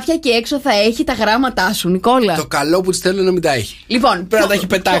 Πιστεύεις ότι κάποια εκεί έξω θα έχει τα γράμματά σου, Νικόλα? Το καλό που της θέλω να μην τα έχει. Λοιπόν, πρέπει να τα έχει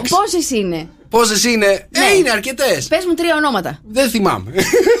πετάξει. Πόσες είναι? Πόσες είναι? Ναι. Είναι αρκετές. Πες μου 3 ονόματα. Δεν θυμάμαι.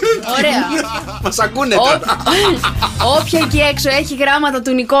 Ωραία. Μας ακούνε τώρα. Όποια εκεί έξω έχει γράμματα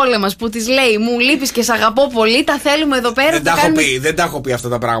του Νικόλα μας που της λέει μου λείπεις και σ' αγαπώ πολύ, τα θέλουμε εδώ πέρα. Δεν τα έχω πει αυτά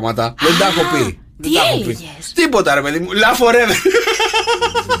τα πράγματα. Δεν τα έχω πει. Τι έλεγες? Τίποτα ρε παιδί μου. Love forever.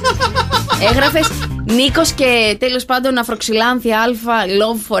 Έγραφες Νίκος και τέλος πάντων Αφροξυλάνθη Αλφα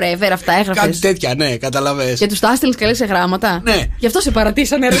Love forever. Αυτά έγραφες? Κάτι τέτοια, ναι, καταλαβες. Και τους τα έστειλες καλές σε γράμματα? Ναι. Γι' αυτό σε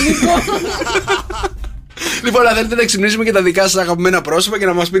παρατήσανε ρε Νίκο. Λοιπόν, αν θέλετε να ξυπνήσουμε και τα δικά σας αγαπημένα πρόσωπα και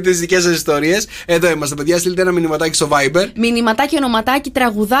να μας πείτε τις δικές σας ιστορίες, εδώ είμαστε, παιδιά. Στείλτε ένα μηνυματάκι στο Viber. Μηνυματάκι, ονοματάκι,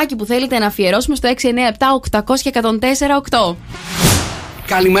 τραγουδάκι που θέλετε να αφιερώσουμε στο 697-800-1048.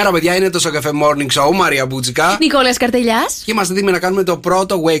 Καλημέρα, παιδιά. Είναι το Sok FM Morning Show. Μαρία Μπούτσικα. Νικόλας Καρτελιάς. Και είμαστε έτοιμοι να κάνουμε το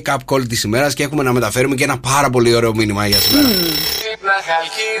πρώτο wake up call της ημέρας και έχουμε να μεταφέρουμε και ένα πάρα πολύ ωραίο μήνυμα για σήμερα.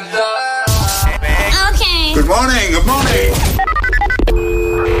 Okay. Good morning, good morning.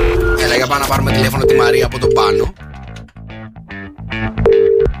 Έλα, για πάμε να πάρουμε τηλέφωνο τη Μαρία από τον πάνω.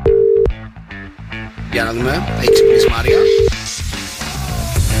 Για να δούμε. Θα έχει ξυπνήσει η Μαρία.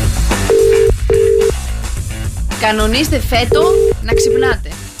 Κανονίστε φέτο να ξυπνάτε.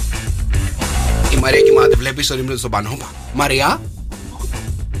 Η Μαρία κοιμάται, βλέπεις το ρήμνο στον πάνω. Μαρία.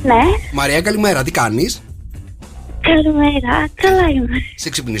 Ναι. Μαρία, καλημέρα, τι κάνεις? Καλημέρα, καλά είμαι. Σε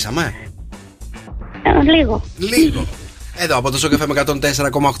ξυπνήσαμε? Λίγο. Εδώ από το Sok FM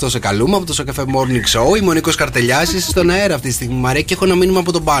 104,8 σε καλούμε. Από το Sok FM Morning Show. Είμαι ο Νίκος Καρτελιάς. Είσαι στον αέρα αυτή τη στιγμή, Μαρία, και έχω ένα μήνυμα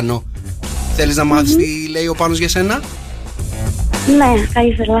από τον πάνω. Θέλεις να μάθεις τι λέει ο Πάνος για σένα? Ναι, θα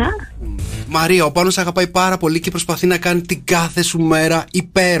ήθελα. Μαρία, ο Πάνος αγαπάει πάρα πολύ και προσπαθεί να κάνει την κάθε σου μέρα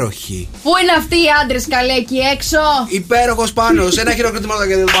υπέροχη. Πού είναι αυτοί οι άντρες καλέ εκεί έξω? Υπέροχος Πάνος. Ένα χειροκροτήμα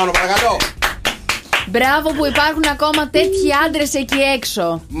για τον Πάνο, παρακαλώ. Μπράβο που υπάρχουν ακόμα τέτοιοι άντρες εκεί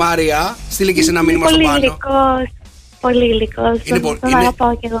έξω. Μαρία, στείλε και εσύ ένα μήνυμα στον Πάνο. Πολύ γλυκός. Τον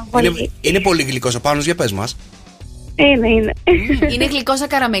αγαπάω και εγώ πολύ. Είναι πολύ γλυκός ο Πάνος, για πες μας. Είναι. Είναι γλυκός σαν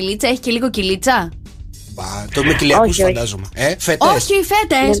καραμελίτσα, έχει και λίγο κυλίτσα? Το με κοιλιακούς φαντάζομαι. Φέτες. Όχι,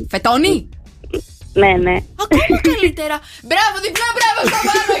 φέτες. Φετώνει. Ναι. Ακόμα καλύτερα. Μπράβο, διπλά μπράβο στο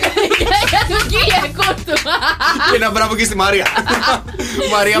Πάνο για τον κοιλιακό του. Και ένα μπράβο και στη Μαρία.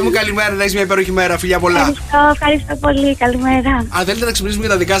 Μαρία μου, καλημέρα, να έχεις μια υπέροχη μέρα. Φιλιά πολλά. Ευχαριστώ πολύ. Καλημέρα. Αν θέλετε να ξυπνήσουμε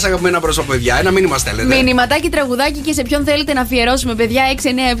για τα δικά σας αγαπημένα πρόσωπα, παιδιά, ένα μήνυμα στέλνετε. Μηνυματάκι, τραγουδάκι και σε ποιον θέλετε να αφιερώσουμε, παιδιά.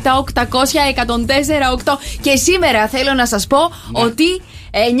 697-800-1048. Και σήμερα θέλω να σας πω ότι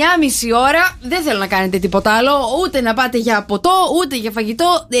 9.30 ώρα. Δεν θέλω να κάνετε τίποτα άλλο. Ούτε να πάτε για ποτό, ούτε για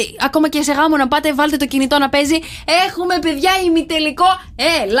φαγητό. Ακόμα και σε γάμο να πάτε, βάλτε το κινητό να παίζει. Έχουμε, παιδιά, ημιτελικό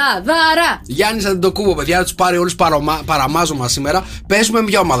Ελλαδάρα. Γιάννη Αντιτοκούμπο, παιδιά, να του πάρει όλου παραμάζωμα σήμερα. Παίζουμε με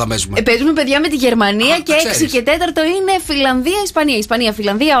ποια ομάδα παίζουμε? Παίζουμε, παιδιά, με τη Γερμανία και 6 και 4 είναι Φιλανδία-Ισπανία.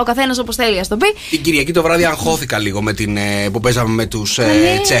 Ισπανία-Φιλανδία, ο καθένα όπως θέλει, ας το πει. Την Κυριακή το βράδυ αγχώθηκα λίγο με την, που παίζαμε με τους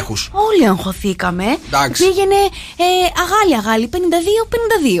Τσέχους. Όλοι αγχωθήκαμε. Πήγαινε αγάλι,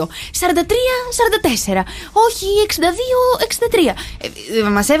 52-52, 43-44, όχι 62-63.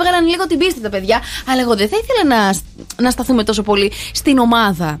 Μας έβγαλαν λίγο την πίστη τα παιδιά, αλλά εγώ δεν θα ήθελα να σταθούμε τόσο πολύ στην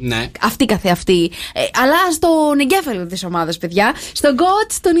ομάδα. Ναι. Αυτή καθεαυτή. Αλλά στον εγκέφαλο της ομάδας, παιδιά. Στον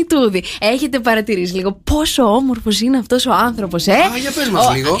coach, τον Ιτούδη. Έχετε παρατηρήσει λίγο πόσο όμορφος είναι αυτός ο άνθρωπος, για πες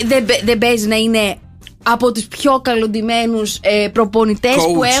μας λίγο. Δεν παίζει να είναι από τους πιο καλοντημένους προπονητές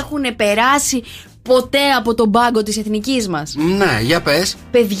που έχουν περάσει ποτέ από τον πάγκο της εθνικής μας. Ναι, για πες.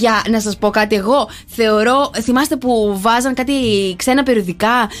 Παιδιά, να σας πω κάτι εγώ. Θυμάστε που βάζαν κάτι ξένα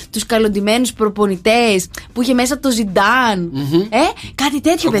περιοδικά, τους καλοντημένους προπονητές, που είχε μέσα το Ζιντάν. Κάτι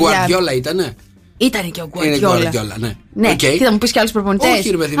τέτοιο, παιδιά. Ο Γκουαρδιόλα ήτανε. Ήτανε και ο Γκουαρδιόλα. Ναι. Και θα μου πεις και άλλους προπονητές. Όχι,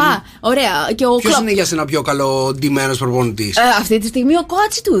 ρε παιδί μου. Ωραία. Ποιος είναι για σένα πιο καλοντημένος προπονητής? Αυτή τη στιγμή ο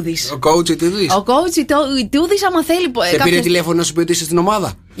coach Ιτούδης. Ο coach Ιτούδης. Ο coach Ιτούδης, άμα θέλει. Σε πήρε τηλέφωνο να σου πει ότι είσαι στην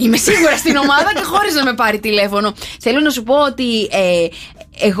ομάδα? Είμαι σίγουρα στην ομάδα και χωρίς να με πάρει τηλέφωνο. Θέλω να σου πω ότι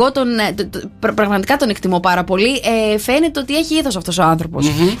εγώ πραγματικά τον εκτιμώ πάρα πολύ. Φαίνεται ότι έχει ήθος αυτός ο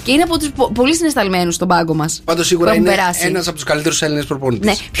άνθρωπος. Και είναι από τους πολύ συναισθαλμένους στον πάγκο μας. Πάντως σίγουρα είναι ένας από τους καλύτερους Έλληνες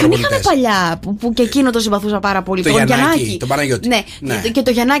προπονητές. Ναι. Ποιον είχαμε παλιά που και εκείνο το συμπαθούσα πάρα πολύ? Το Γιαννάκη, τον Παναγιώτη. Ναι. Και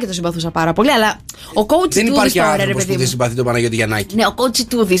το Γιαννάκη το συμπαθούσα πάρα πολύ. Αλλά ο coach δεν υπάρχει άνθρωπος που δεν μου συμπαθεί τον Παναγιώτη Γιαννάκη. Ναι, ο coach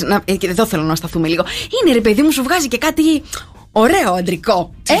Ιτούδης. Εδώ θέλω να σταθούμε λίγο. Είναι, ρε παιδί μου, σου βγάζει και κάτι ωραίο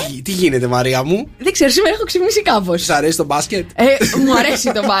αντρικό. Τι γίνεται, Μαρία μου? Δεν ξέρω, σήμερα έχω ξυπνήσει κάπως. Σ' αρέσει το μπάσκετ? Μου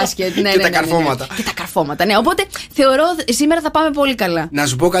αρέσει το μπάσκετ. Ναι, και τα καρφώματα. Και τα καρφώματα, ναι. Οπότε θεωρώ σήμερα θα πάμε πολύ καλά. Να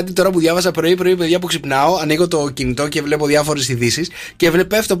σου πω κάτι τώρα που διάβασα πρωί-πρωί, παιδιά, που ξυπνάω. Ανοίγω το κινητό και βλέπω διάφορες ειδήσεις. Και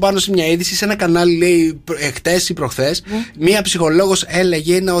πέφτω πάνω σε μια είδηση σε ένα κανάλι, λέει, χτες ή προχθές. Μία ψυχολόγος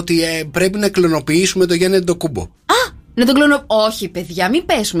έλεγε ότι πρέπει να κλωνοποιήσουμε το Γιάννη Αντιτοκούμπο. Να τον όχι, παιδιά, μην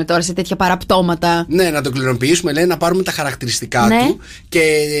πέσουμε τώρα σε τέτοια παραπτώματα. Ναι, να τον κλωνοποιήσουμε, λέει, να πάρουμε τα χαρακτηριστικά του και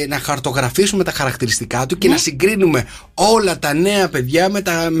να χαρτογραφήσουμε τα χαρακτηριστικά του και να συγκρίνουμε όλα τα νέα παιδιά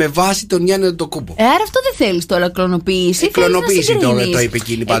με βάση τον Γιάννη Αντιτοκούμπο. Άρα αυτό δεν θέλεις τώρα, κλωνοποίηση. Κλωνοποίηση τώρα το είπε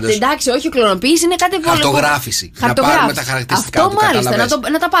εκείνη πάντως. Εντάξει, όχι, κλωνοποίηση είναι κάτι πολύ. Χαρτογράφηση. Να πάρουμε τα χαρακτηριστικά αυτό του. Μάλιστα,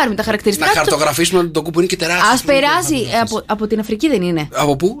 να τα πάρουμε τα χαρακτηριστικά. Να χαρτογραφήσουμε τον Αντιτοκούμπο, είναι και τεράστιο. Ας περάσει από την Αφρική, δεν είναι?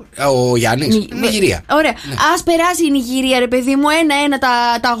 Από πού? Ο Γιάννης. Νιγηρία. Ωραία. Ας περάσει η Νιγηρία, ρε παιδί μου, ένα-ένα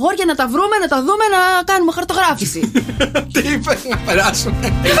τα αγόρια να τα βρούμε, να τα δούμε, να κάνουμε χαρτογράφηση. Τι είπε, να περάσουν?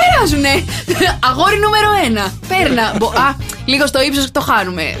 Περάσουνε. Αγόρι νούμερο 1. Παίρνα. Λίγο στο ύψος το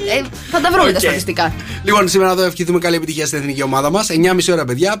χάνουμε. Θα τα βρούμε τα στατιστικά. Λοιπόν, σήμερα εδώ ευχηθούμε καλή επιτυχία στην εθνική ομάδα μας. 9.30 ώρα,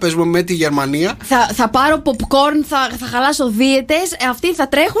 παιδιά. Παίζουμε με τη Γερμανία. Θα πάρω popcorn, θα χαλάσω δίαιτες. Αυτοί θα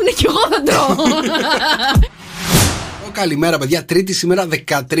τρέχουν και εγώ θα τρώω. Καλημέρα, παιδιά. Τρίτη σήμερα,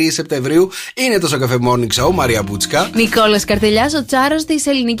 13 Σεπτεμβρίου. Είναι το Sok FM Morning Show. Μαρία Μπούτσκα. Νικόλας Καρτελιάς, ο τσάρος της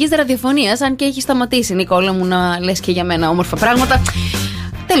ελληνικής ραδιοφωνίας. Αν και έχει σταματήσει, Νικόλα μου, να λες και για μένα όμορφα πράγματα.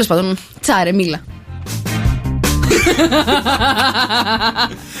 Τέλος πάντων, τσάρε, μίλα.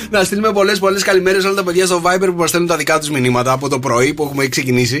 Να στείλουμε πολλές καλημέρες όλα τα παιδιά στο Viber που μας στέλνουν τα δικά τους μηνύματα από το πρωί που έχουμε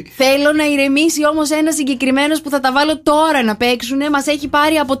ξεκινήσει. Θέλω να ηρεμήσει όμως ένας συγκεκριμένος που θα τα βάλω τώρα να παίξουνε. Μας έχει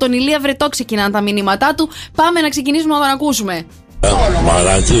πάρει από τον Ηλία Βρετό, ξεκινάνε τα μηνύματά του. Πάμε να ξεκινήσουμε να τον ακούσουμε.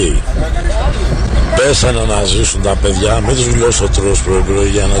 Μαλακή. Πέσανε να ζήσουν τα παιδιά. Μην τους γλώσσω τρως πρωί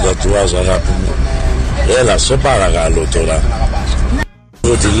για να τατουάζ, αγάπη μου. Έλα, σε παρακαλώ τώρα.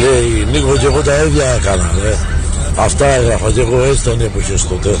 Ότι λέει Νίκο και εγώ τα ίδια έκανα, Αυτά έγραφα και εγώ, έτσι ήταν οι εποχές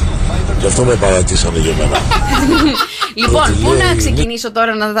τότε. Γι' αυτό με παρατήσανε για μένα. Λοιπόν, πού να ξεκινήσω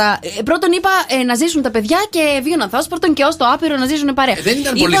τώρα να τα. Πρώτον είπα να ζήσουν τα παιδιά και βίωναν θόσπορτον και ως το άπειρο να ζήσουν παρέα. Δεν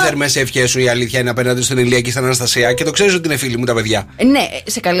ήταν πολύ θερμές οι ευχές σου, η αλήθεια είναι, απέναντι στον Ηλία και στην Αναστασία, και το ξέρεις ότι είναι φίλοι μου τα παιδιά. Ναι,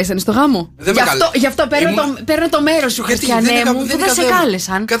 σε καλέσανε στο γάμο. Γι' αυτό παίρνω το μέρος σου, Χριστιανέ μου, που δεν σε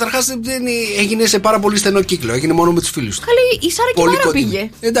κάλεσαν. Καταρχάς δεν έγινε σε πάρα πολύ στενό κύκλο, έγινε μόνο με τους φίλους του. Καλή, η Σάρα και Μάρα πήγε.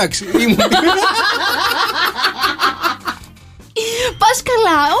 Εντάξει, Πας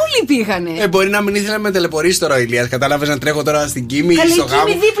καλά, όλοι πήγανε. Μπορεί να μην ήθελα να με τηλεπορήσει τώρα ο Ηλίας. Κατάλαβες να τρέχω τώρα στην Κίμη. Καλή, στο γάμο.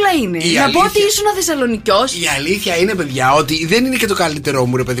 Κίμη δίπλα είναι. Να πω ότι ήσουν Θεσσαλονικιός. Η αλήθεια είναι, παιδιά, ότι δεν είναι και το καλύτερό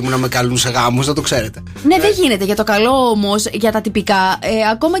μου, ρε παιδί μου, να με καλούν σε γάμους, να το ξέρετε. Ναι, δεν γίνεται. Για το καλό όμως, για τα τυπικά,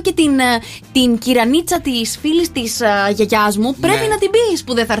 ακόμα και την κυρανίτσα της φίλης της γιαγιάς μου πρέπει να την πεις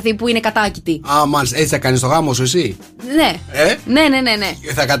που δεν θα έρθει, που είναι κατάκητη. Α, μάλιστα. Έτσι θα κάνεις το γάμο σου, εσύ? Ναι.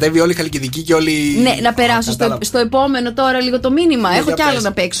 Ναι. Θα κατέβει όλη η Χαλκιδική και όλη. Ναι, να περάσω στο επόμενο τώρα λίγο το μήνυμα. μήνυμα. Έχω κι άλλο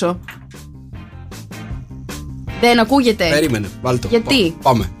να παίξω. Δεν ακούγεται. Περίμενε, βάλτε το. Γιατί?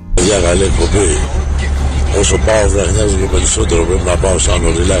 Πάμε. Για καλή εκπομπή. Όσο πάω βραχνιάζω και περισσότερο, πρέπει να πάω σαν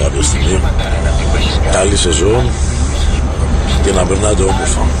ορειλά κάποια στιγμή. Καλή σεζόν και να περνάτε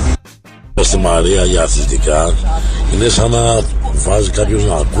όμορφα. Στη Μαρία για αθλητικά είναι σαν να βάζει κάποιος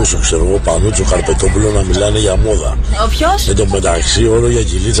να ακούσει, ξέρω εγώ, Πανούτσο Καρπετόπουλο να μιλάνε για μόδα. Ο ποιος? Εν τω μεταξύ όλο για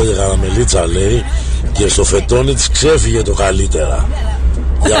κυλίτσα και καραμελίτσα λέει και στο φετόνι της ξέφυγε το καλύτερα.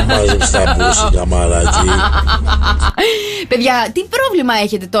 Για μάζεψε τα μπούση, για μαράκι. Παιδιά, τι πρόβλημα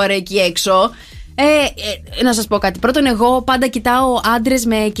έχετε τώρα εκεί έξω? Να σας πω κάτι. Πρώτον, εγώ πάντα κοιτάω άντρες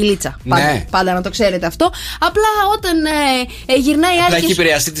με κυλίτσα. Πάντα να το ξέρετε αυτό. Απλά όταν γυρνάει άλλη. Έχει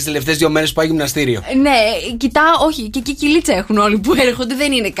επηρεαστεί τις τελευταίες 2 μέρες που πάει γυμναστήριο. Ναι, κοιτάω, όχι, και εκεί κυλίτσα έχουν όλοι που έρχονται.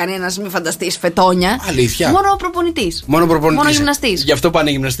 Δεν είναι κανένας, μη φανταστείς, φετόνια. Αλήθεια. Μόνο ο προπονητής. Μόνο γυμναστής. Γι' αυτό πάνε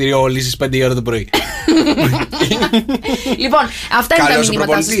γυμναστήριο όλοι στις 5 η ώρα το πρωί. Λοιπόν, αυτά είναι τα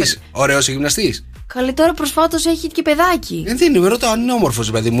μηνύματά σας. Ωραίος γυμναστής. Καλή, τώρα προσφάτως έχει και παιδάκι. Δεν είναι, ρωτάω αν είναι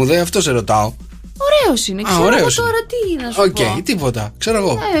όμορφος, παιδί μου, αυτό σε ρωτάω. Ωραίος είναι, ξέρω εγώ τώρα τι να σου πω. Τίποτα, ξέρω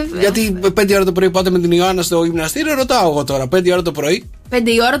εγώ. Γιατί 5 ώρα το πρωί πάτε με την Ιωάννα στο γυμναστήριο, ρωτάω εγώ τώρα. 5 ώρα το πρωί. 5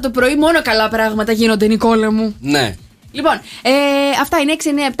 η ώρα το πρωί, μόνο καλά πράγματα γίνονται, Νικόλα μου. Ναι. Λοιπόν, αυτά είναι 6,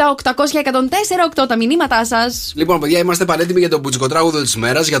 9, 7, 800 και 104, 8 τα μηνύματά σας. Λοιπόν, παιδιά, είμαστε πανέτοιμοι για το μπουτσικό τραγούδι της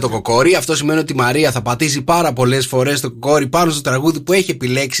μέρας, για το κοκόρι. Αυτό σημαίνει ότι η Μαρία θα πατήσει πάρα πολλές φορές το κοκόρι πάνω στο τραγούδι που έχει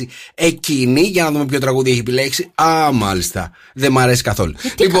επιλέξει εκείνη. Για να δούμε ποιο τραγούδι έχει επιλέξει. Μάλιστα. Δεν μ' αρέσει καθόλου.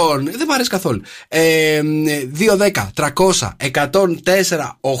 Λοιπόν, δεν μ' αρέσει καθόλου. 2-10, 300,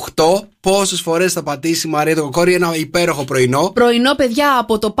 104, 8. Πόσες φορές θα πατήσει η Μαρία το κοκόρι? Ένα υπέροχο πρωινό. Πρωινό, παιδιά,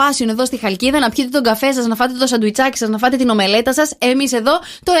 από το Πάσινο εδώ στη Χαλκίδα. Να πιείτε τον καφέ σας, να φάτε το σαντουιτσάκι σας, να φάτε την ομελέτα σας. Εμείς εδώ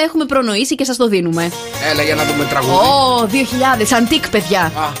το έχουμε προνοήσει και σας το δίνουμε. Έλα για να δούμε τραγούδι. 2000, αντίκ,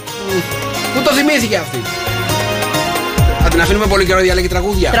 παιδιά. Πού το θυμήθηκε αυτή? Θα την αφήνουμε πολύ καιρό, διαλέγει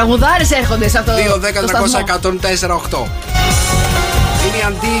τραγούδια. Τραγουδάρες έρχονται σε αυτό. 2-10, 300, 104, 8. Είναι η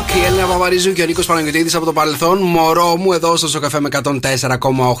Αντίκ, η Έλληνα Παπαρίζου και ο Νίκος Παναγιωτίδης από το παρελθόν. Μωρό μου εδώ στο Sok FM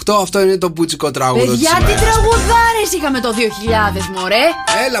 104,8. Αυτό είναι το μπουτσικό τραγούδι. Παιδιά, τι τραγουδάρες είχαμε το 2000, μωρέ.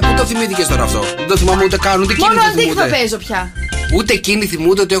 Έλα, πού το θυμήθηκες τώρα αυτό? Δεν το θυμάμαι ούτε καν, ούτε εκείνη. Μόνο Αντίκ θα παίζω πια. Ούτε εκείνοι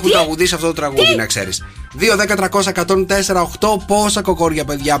θυμούνται ότι έχουν τραγουδίσει αυτό το τραγούδι, να ξέρεις. 2-10, 300, 104, 8. Πόσα κοκόρια,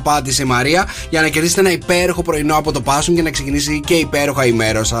 παιδιά, πάτησε η Μαρία για να κερδίσετε ένα υπέροχο πρωινό από το Πάσουν και να ξεκινήσει και υπέροχα η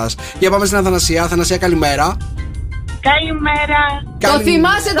μέρα σας. Για πάμε στην Αθανασία. Αθανασία, καλημέρα. Καλημέρα. Το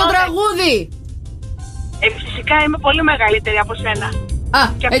θυμάσαι το τραγούδι? Φυσικά είμαι πολύ μεγαλύτερη από σένα.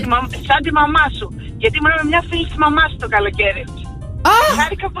 Και σαν τη μαμά σου. Γιατί ήμουν με μια φίλη της μαμάς σου το καλοκαίρι.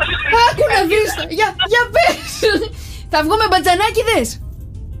 Χάρηκα πολύ. Άκου να δεις. Για πες. Θα βγούμε μπατζανάκηδες?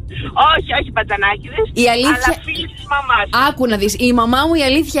 Όχι μπατζανάκηδες. Αλλά φίλη της μαμάς. Άκου να δεις. Η μαμά μου, η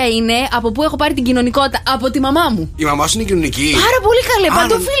αλήθεια είναι, από πού έχω πάρει την κοινωνικότητα? Από τη μαμά μου. Η μαμά σου είναι κοινωνική? Πάρα πολύ καλή.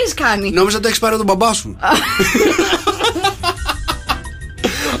 Παντοφίλης κάνει. Νόμιζα το έχεις πάρει τον μπαμπά σου.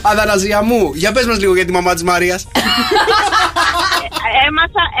 Αθανασία μου, για πες μας λίγο για τη μαμά της Μαρίας.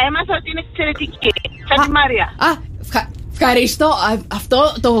 Έμαθα ότι είναι εξαιρετική. Σαν τη Μαρία. Ευχαριστώ.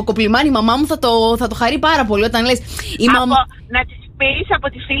 Αυτό το κοπλιμάνι η μαμά μου θα το χαρεί πάρα πολύ όταν λες. Να της πεις από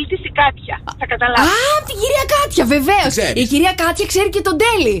τη φίλη της η Κάτια. Θα καταλάβει. Την κυρία Κάτια, βεβαίως. Η κυρία Κάτια ξέρει και τον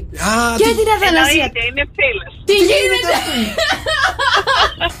Τέλη. Και την Αθανασία. Είναι φίλος. Τι γίνεται?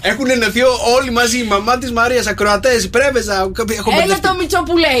 Έχουν ενωθεί όλοι μαζί, η μαμά της Μαρίας, ακροατές, πρέβεζα. Έλα το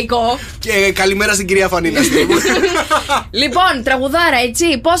Μητσοπουλέικο. Και καλημέρα στην κυρία Φανίνα. Λοιπόν, τραγουδάρα, έτσι.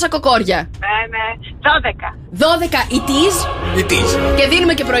 Πόσα κοκόρια? Ναι, 12. 12 ητής. Και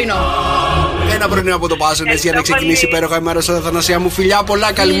δίνουμε και πρωινό. Ένα πρωινό από το Πάσον, έτσι, για να ξεκινήσει υπέροχα η μέρα σας, Αθανασία μου. Φιλιά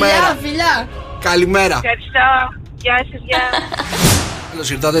πολλά, καλημέρα. Φιλιά. Καλημέρα. Ευχαριστώ. Γεια σας, γεια. Καλώς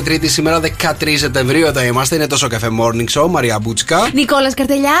ήρθατε, Τρίτη σήμερα 13 Σεπτεμβρίου. Εδώ είμαστε, είναι το Sok FM Morning Show. Μαρία Μπούτσικα. Νικόλας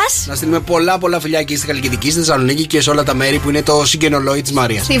Καρτελιάς. Να στείλουμε πολλά φιλιά εκεί στη Χαλκιδική, στη Θεσσαλονίκη και σε όλα τα μέρη που είναι το συγγενολόι της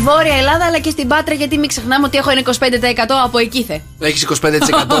Μαρίας. Στη Βόρεια Ελλάδα αλλά και στην Πάτρα, γιατί μην ξεχνάμε ότι έχω ένα 25% από εκεί θε. Έχεις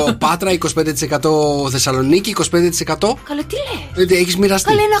 25% Πάτρα, 25% Θεσσαλονίκη, 25%. Καλά, τι λες? Έχεις μοιραστεί.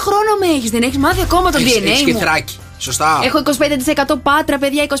 Καλά, ένα χρόνο με έχεις, δεν έχεις μάθει ακόμα το DNA μου. Έχεις και Θράκη. Σωστά. Έχω 25% Πάτρα,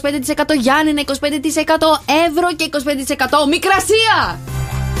 παιδιά, 25% Γιάννενα, 25% Εύρο και 25% Μικρασία.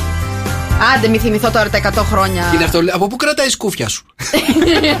 Άντε, μη θυμηθώ τώρα τα 100 χρόνια. Είναι αυτό, από πού κρατάει η σκούφια σου?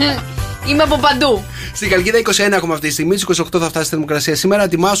 Είμαι από παντού. Στην Καλκίδα 21 έχουμε αυτή τη στιγμή, στις 28 θα φτάσει στη θερμοκρασία σήμερα.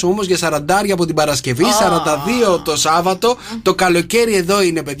 Ετοιμάσου όμως για 40 από την Παρασκευή, 42 το Σάββατο. Το καλοκαίρι εδώ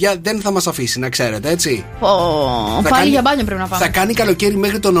είναι, παιδιά, δεν θα μας αφήσει, να ξέρετε, έτσι. Πάλι για μπάνιο πρέπει να πάμε. Θα κάνει καλοκαίρι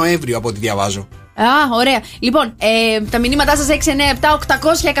μέχρι τον Νοέμβριο, από ό,τι διαβάζω. Ωραία. Λοιπόν, τα μηνύματά σας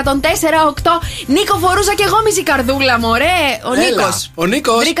 697-800-1048. Νίκο, φορούσα και εγώ μισή καρδούλα μου, ο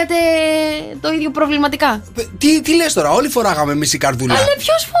Νίκος. Βρήκατε το ίδιο προβληματικά. Τι λες τώρα, όλοι φοράγαμε μισή καρδούλα. Αλλά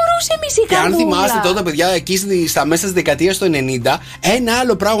ποιος φορούσε μισή καρδούλα? Και αν θυμάστε τότε, παιδιά, εκεί στα μέσα της δεκαετίας του 90, ένα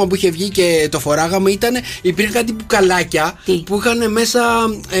άλλο πράγμα που είχε βγει και το φοράγαμε υπήρχαν κάτι μπουκαλάκια που είχαν μέσα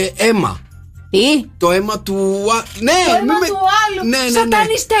αίμα. Τι? Το αίμα του. Ναι, το αίμα του άλλου. Ναι.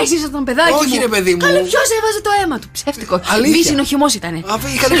 Σατανιστές ήσασταν, παιδάκι. Όχι, ρε παιδί μου. Καλέ, ποιος έβαζε το αίμα του? Ψεύτικο. Βύσσινο χυμός ήτανε.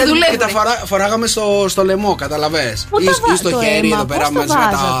 Και τα φοράγαμε στο λαιμό, καταλαβες. Ή στο χέρι εδώ πέρα μέσα με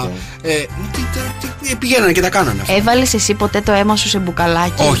τα. Πηγαίνανε και τα κάνανε. Έβαλες εσύ ποτέ το αίμα σου σε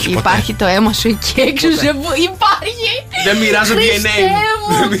μπουκαλάκι? Όχι, ποτέ. Υπάρχει το αίμα σου εκεί έξω υπάρχει. Δεν μοιράζω DNA.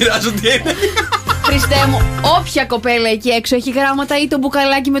 Χριστέ μου, όποια κοπέλα εκεί έξω έχει γράμματα ή το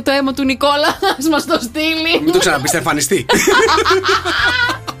μπουκαλάκι με το αίμα του Νικόλα, ας μας το στείλει. Μην το ξαναπείς, θα εμφανιστεί.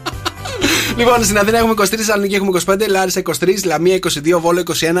 Λοιπόν, στην Αθήνα έχουμε 23, Θεσσαλονίκη έχουμε 25, Λάρισα 23, Λαμία 22, Βόλο 21,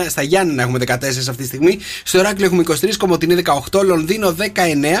 στα Γιάννενα έχουμε 14 αυτή τη στιγμή, στο Ηράκλειο έχουμε 23, Κομοτηνή 18, Λονδίνο 19,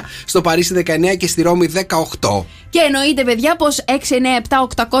 στο Παρίσι 19 και στη Ρώμη 18. Και εννοείται, παιδιά, πως 697-800-1048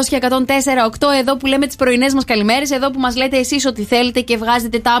 εδώ που λέμε τις πρωινές μας καλημέρες, εδώ που μας λέτε εσείς ότι θέλετε και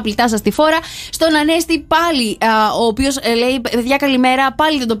βγάζετε τα άπλητά σας στη φόρα. Στον Ανέστη πάλι, ο οποίος λέει: παιδιά, καλημέρα,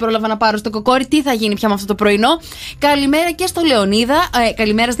 πάλι δεν το πρόλαβα να πάρω στο κοκόρι. Τι θα γίνει πια με αυτό το πρωινό? Καλημέρα και στο Λεωνίδα,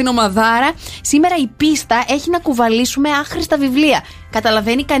 καλημέρα στην ομαδάρα. Σήμερα η πίστα έχει να κουβαλήσουμε άχρηστα βιβλία.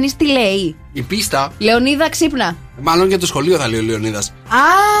 Καταλαβαίνει κανείς τι λέει? Η πίστα. Λεωνίδα, ξύπνα. Μάλλον για το σχολείο θα λέει ο Λεωνίδας.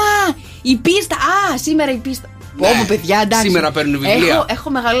 Η πίστα. Σήμερα η πίστα. Ναι, παιδιά, εντάξει. Σήμερα παίρνουν βιβλία. Έχω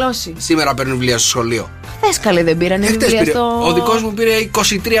μεγαλώσει. Σήμερα παίρνουν βιβλία στο σχολείο. Χθες καλέ δεν πήρανε βιβλία στο. Ο δικός μου πήρε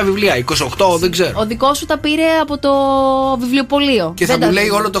 23 βιβλία, 28, δεν ξέρω. Ο δικός σου τα πήρε από το βιβλιοπωλείο. Και θα μου λέει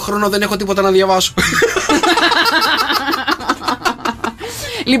όλο το χρόνο δεν έχω τίποτα να διαβάσω.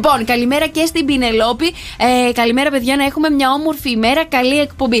 Λοιπόν, καλημέρα και στην Πινελόπη. Καλημέρα, παιδιά, να έχουμε μια όμορφη ημέρα. Καλή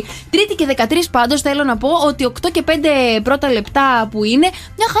εκπομπή. Τρίτη και 13 πάντως θέλω να πω ότι 8 και 5 πρώτα λεπτά που είναι,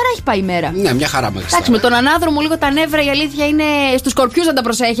 μια χαρά έχει πάει η μέρα. Ναι, μια χαρά μέχρι. Εντάξει, με τον ανάδρομο λίγο τα νεύρα, η αλήθεια είναι στους σκορπιούς να τα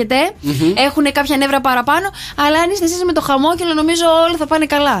προσέχετε. Έχουν κάποια νεύρα παραπάνω. Αλλά αν είστε εσείς με το χαμόγελο, νομίζω όλα θα πάνε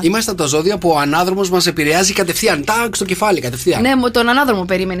καλά. Είμαστε τα ζώδια που ο ανάδρομος μας επηρεάζει κατευθείαν. Τάκ στο κεφάλι, κατευθείαν. Ναι, τον ανάδρομο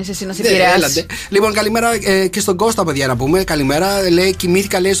περίμενες εσύ να σε επηρεάσει. Λοιπόν, καλημέρα και στον Κώστα, παιδιά, να πούμε. Καλημέρα, λέει,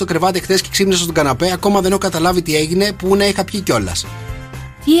 κοιμήθηκα, λέει, στο κρεβάτι χθες και ξύπνησα στον καναπέ. Ακόμα δεν έχω καταλάβει τι έγινε, που να είχα πιει κιόλας.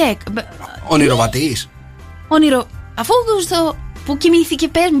 Τι Ονειροβατής. Αφού που κοιμήθηκε,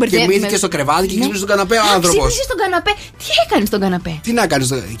 πες μου, μπερδεύει. Κοιμήθηκε στο κρεβάτι και ξύπνησε στον καναπέ ο άνθρωπος. Ξύπνησε στον καναπέ. Τι έκανε στον καναπέ? Τι να κάνει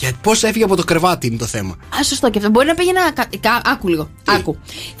πώς έφυγε από το κρεβάτι είναι το θέμα. Σωστό και αυτό. Μπορεί να πήγε να. Άκου λίγο. Άκου.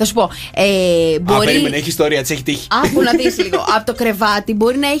 Θα σου πω. Περίμενε, έχει ιστορία, τη έχει τύχει. Άκου να δεις λίγο. Από το κρεβάτι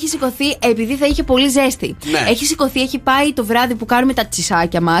μπορεί να έχει σηκωθεί, επειδή θα είχε πολύ ζέστη. Ναι. Έχει σηκωθεί, έχει πάει το βράδυ που κάνουμε τα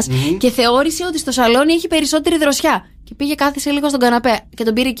τσισάκια μας και θεώρησε ότι στο σαλόνι έχει περισσότερη δροσιά. Και πήγε, κάθισε λίγο στον καναπέ και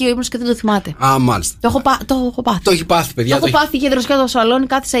τον πήρε εκεί ο ύπνος και δεν το θυμάται. Μάλιστα. Το έχω πάθει. Το έχει πάθει, παιδιά. Το έχω πάθει, είχε δροσιά το σαλόνι,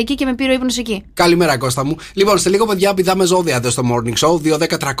 κάθισα εκεί και με πήρε ο ύπνος εκεί. Καλημέρα, Κώστα μου. Λοιπόν, σε λίγο, παιδιά, πηδάμε ζώδια εδώ στο Morning Show.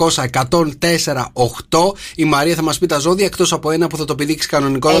 2-10-300-1048. Η Μαρία θα μας πει τα ζώδια, εκτός από ένα που θα το πηδήξει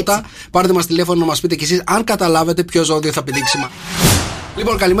κανονικότατα. Πάρτε μας τηλέφωνο να μας πείτε κι εσείς αν καταλάβετε ποιο ζώδιο θα πηδήξει.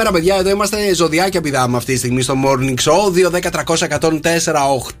 Λοιπόν, καλημέρα, παιδιά. Εδώ είμαστε ζωδιάκια, πηδάμε αυτή τη στιγμή στο Morning Show.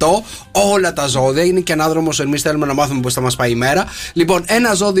 2-10-300-1048. Όλα τα ζώδια είναι και ανάδρομος. Εμείς θέλουμε να μάθουμε πώς θα μας πάει η μέρα. Λοιπόν,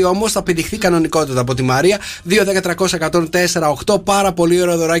 ένα ζώδιο όμως θα πηδηχθεί κανονικότητα από τη Μαρία. 2-10-300-1048. Πάρα πολύ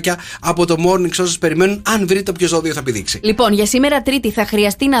ωραία δωράκια από το Morning Show σας περιμένουν, αν βρείτε ποιο ζώδιο θα πηδήξει. Λοιπόν, για σήμερα Τρίτη θα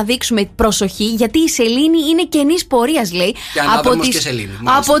χρειαστεί να δείξουμε προσοχή, γιατί η σελήνη είναι κενής πορείας, λέει. Και ανάδρομος και σελήνη.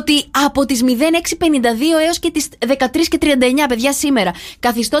 Από τις 06:52 έως και τις 13:39, παιδιά, σήμερα.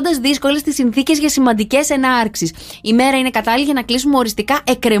 Καθιστώντας δύσκολες τις συνθήκες για σημαντικές ενάρξεις. Η μέρα είναι κατάλληλη για να κλείσουμε οριστικά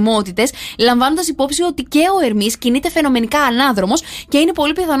εκκρεμότητες, λαμβάνοντας υπόψη ότι και ο Ερμής κινείται φαινομενικά ανάδρομος και είναι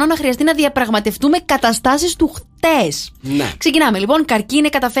πολύ πιθανό να χρειαστεί να διαπραγματευτούμε καταστάσεις του χτες. Ναι. Ξεκινάμε λοιπόν. Καρκίνε,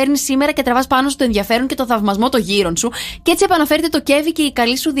 καταφέρνεις σήμερα και τραβάς πάνω στο ενδιαφέρον και το θαυμασμό των γύρων σου, και έτσι επαναφέρεται το κέφι και η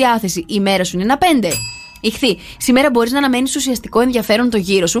καλή σου διάθεση. Η μέρα σου είναι ένα 5. Ιχθύ, σήμερα μπορείς να αναμένεις ουσιαστικό ενδιαφέρον το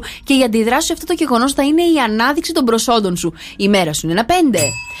γύρο σου και η αντίδραση σε αυτό το γεγονός θα είναι η ανάδειξη των προσόντων σου. Η μέρα σου είναι ένα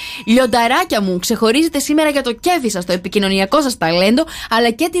 5. Λιονταράκια μου, ξεχωρίζετε σήμερα για το κέφι σας, το επικοινωνιακό σας ταλέντο, αλλά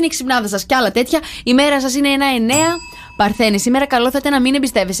και την εξυπνάδα σας και άλλα τέτοια. Η μέρα σας είναι ένα 9. Παρθένη, σήμερα καλό θα ήταν να μην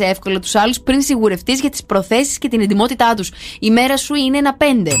εμπιστεύεσαι εύκολα τους άλλους πριν σιγουρευτείς για τις προθέσεις και την εντιμότητά τους. Η μέρα σου είναι ένα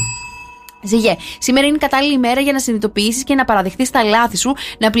 5. Ζυγέ, σήμερα είναι κατάλληλη ημέρα για να συνειδητοποιήσεις και να παραδεχτείς τα λάθη σου,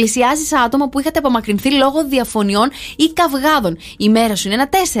 να πλησιάσεις άτομα που είχατε απομακρυνθεί λόγω διαφωνιών ή καυγάδων. Η μέρα σου είναι ένα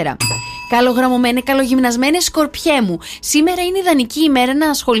 4. Καλογραμμωμένε, καλογυμνασμένε Σκορπιέ μου, σήμερα είναι ιδανική ημέρα να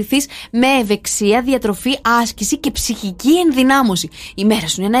ασχοληθείς με ευεξία, διατροφή, άσκηση και ψυχική ενδυνάμωση. Η μέρα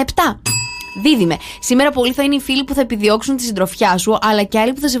σου είναι ένα 7. Δίδυμε, σήμερα πολλοί θα είναι οι φίλοι που θα επιδιώξουν τη συντροφιά σου, αλλά και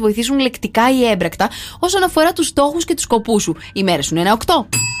άλλοι που θα σε βοηθήσουν λεκτικά ή έμπρακτα όσον αφορά τους στόχους και τους σκοπούς σου. Η μέρα σου είναι ένα 8.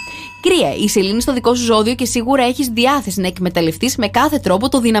 Κρύε, η σελήνη στο δικό σου ζώδιο και σίγουρα έχεις διάθεση να εκμεταλλευτείς με κάθε τρόπο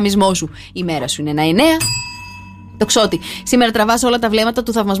το δυναμισμό σου. Η μέρα σου είναι ένα 9. Τοξότη, σήμερα τραβάς όλα τα βλέμματα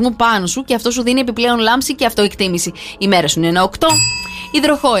του θαυμασμού πάνω σου και αυτό σου δίνει επιπλέον λάμψη και αυτοεκτίμηση. Η μέρα σου είναι ένα 8.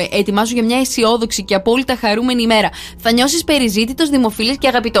 Υδροχόε, ετοιμάσου για μια αισιόδοξη και απόλυτα χαρούμενη ημέρα. Θα νιώσεις περιζήτητος, δημοφιλής και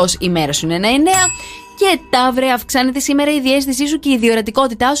αγαπητός. Η μέρα σου είναι ένα 9. Και Ταύρε, αυξάνεται σήμερα η διαίσθησή σου και η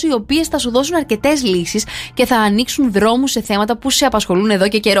διορατικότητά σου, οι οποίες θα σου δώσουν αρκετές λύσεις και θα ανοίξουν δρόμους σε θέματα που σε απασχολούν εδώ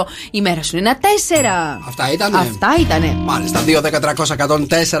και καιρό. Η μέρα σου είναι ένα 4. Αυτά ήτανε. Μάλιστα.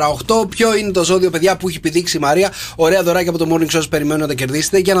 2-10-300-104-8. Ποιο είναι το ζώδιο, παιδιά, που έχει πηδήξει η Μαρία? Ωραία δωράκια από το Morning Show περιμένω να τα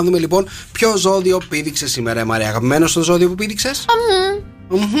κερδίσετε. Για να δούμε λοιπόν ποιο ζώδιο πήδηξε σήμερα η Μαρία. Αγαπημένο στο ζώδιο που πήδηξες?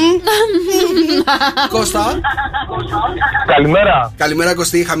 Κώστα. Καλημέρα. Καλημέρα,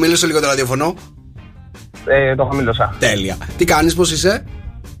 Κωστή. Χαμήλωσε λίγο το ραδιοφωνό. Το χαμήλωσα. Τέλεια. Τι κάνεις, πώς είσαι?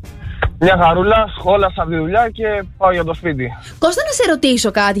 Μια χαρούλα, σχόλασα από τη δουλειά και πάω για το σπίτι. Κώστα, να σε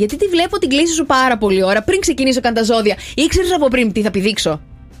ρωτήσω κάτι, γιατί τη βλέπω την κλίση σου πάρα πολύ ώρα. Πριν ξεκινήσω καν τα ζώδια, ήξερες από πριν τι θα πηδήξω?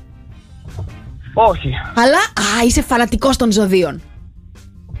 Όχι. Αλλά, είσαι φανατικός των ζωδίων.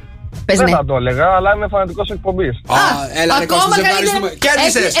 Πες δεν ναι. θα το έλεγα, αλλά είμαι φανατικός εκπομπής. Έλα ρε Κώστα, σε ευχαριστούμε.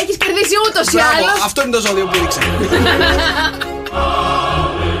 Κέρδισες. Έχεις κερδίσει ούτως ή άλλως. Αυτό είναι το ζώδιο που πήδηξε.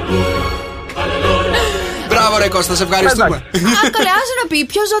 Μπράβο ρε Κώστα, σε ευχαριστούμε. Καλέ, άσε να πει,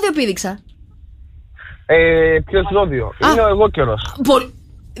 ποιο ζώδιο πήδηξα? Ποιο ζώδιο? Είναι ο εγώ καιρός.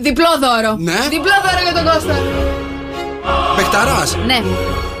 Διπλό δώρο. Ναι. Διπλό δώρο για τον Κώστα. Παιχταράς. Ναι.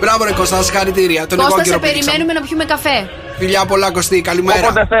 Μπράβο ρε Κώστα, συγχαρητήρια. Κώστα, σε περιμένουμε να πιούμε καφέ. Φιλιά πολλά, Κωστή, καλημέρα.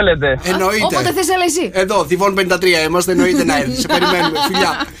 Όποτε θέλετε. Εννοείται. Όποτε θες, έλα εσύ. Εδώ, Διβών 53 είμαστε, εννοείται να έρθει. Σε περιμένουμε,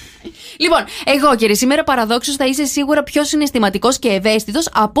 φιλιά. Λοιπόν, εγώ κύριε, σήμερα παραδόξως θα είσαι σίγουρα πιο συναισθηματικός και ευαίσθητος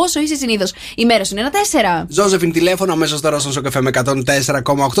από όσο είσαι συνήθως. Η μέρα σου είναι ένα 4. Ζώζεφιν, τηλέφωνο αμέσως τώρα στο Sok FM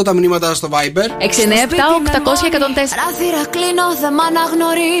 104,8. Τα μηνύματα στο Viber 697-800-104. Παράθυρα κλείνω, δεν μ'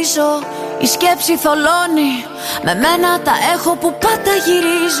 αναγνωρίζω. Η σκέψη θολώνει. Με μένα τα έχω που πάντα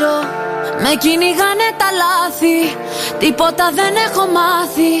γυρίζω. Με κυνηγάνε τα λάθη. Τίποτα δεν έχω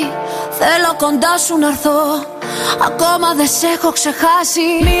μάθει. Θέλω κοντά σου να έρθω. Ακόμα δεν σε έχω ξεχάσει.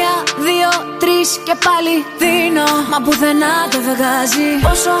 1, 2, 3 και πάλι δίνω. Μα πουθενά δεν βγάζει.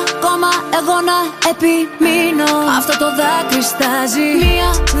 Πόσο ακόμα εγώ να επιμείνω? Αυτό το δάκρυ στάζει.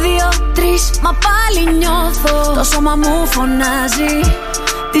 1, 2, 3 μα πάλι νιώθω. Το σώμα μου φωνάζει.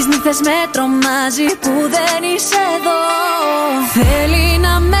 Τις νύχτες με τρομάζει που δεν είσαι εδώ. Θέλει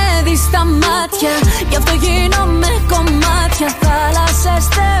να με δει στα μάτια, γι' αυτό γίνομαι κομμάτια. Θάλασσες,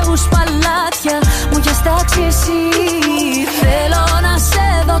 θεούς, παλάτια, μου έχεις τάξει εσύ. Θέλω να σε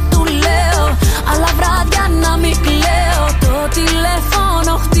δω, του λέω, αλλά βράδια να μην κλαίω. Το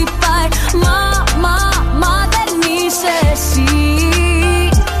τηλέφωνο χτυπάει, μα δεν είσαι εσύ.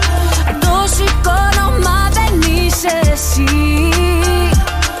 Το σηκώνω, μα δεν είσαι εσύ.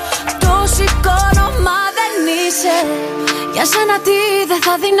 Σηκώνω, μα δεν είσαι. Για σένα τι δεν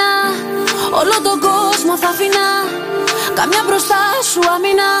θα δεινά. Όλο τον κόσμο θα αφήνα. Καμιά μπροστά σου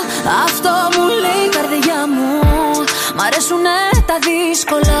αμήνα. Αυτό μου λέει η καρδιά μου. Μ' αρέσουνε τα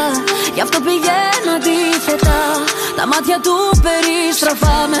δύσκολα. Γι' αυτό πηγαίνω αντίθετα. Τα μάτια του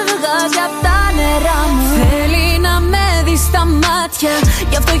περιστροφά με βγάζει απ' τα νερά μου. Θέλει να με δει στα μάτια,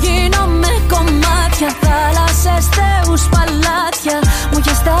 γι' αυτό γίνομαι κομμάτια. Θάλασσες, θεούς, παλάτια, μου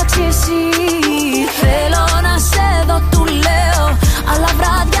έχεις τάξει εσύ. Θέλω να σε δω, του λέω, αλλά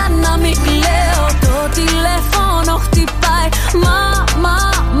βράδια να μην κλαίω. Το τηλέφωνο χτυπάει,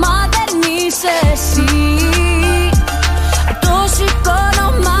 μα δεν είσαι εσύ. Το σηκώνω,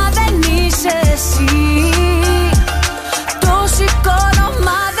 μα δεν είσαι εσύ. Το σηκώνω,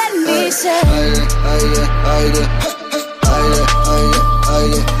 μα δεν είσαι.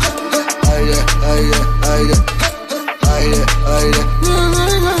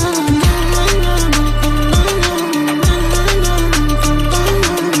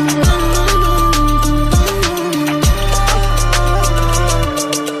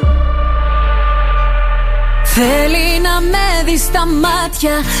 Θέλει να με δει στα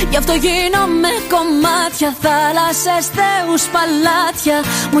μάτια, γι' αυτό γίνομαι κομμάτια. Θάλασσες, θεούς, παλάτια,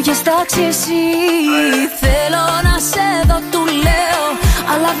 μου έχεις τάξει εσύ. Θέλω να σε δω, του λέω,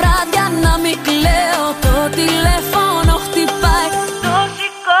 αλλά βράδια να μην κλαίω. Το τηλέφωνο χτυπάει, το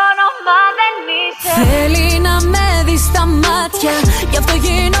σηκώνω, μα δεν είσαι. Θέλει να με δει στα μάτια, γι' αυτό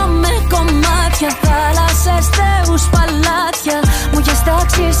γίνομαι κομμάτια. Θάλασσες, θεούς, παλάτια, μου έχεις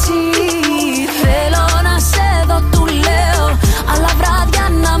τάξει εσύ. Θέλω να σε δω, του λέω, αλλά βράδια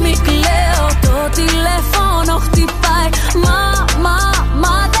να μην κλαίω. Το τηλέφωνο χτυπάει,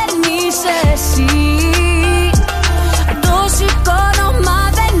 μα δεν είσαι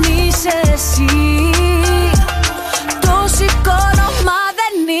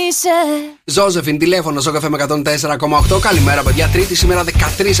ξύπνησε. Ζώζεφιν, τηλέφωνο Sok FM 104,8. Καλημέρα, παιδιά. Τρίτη σήμερα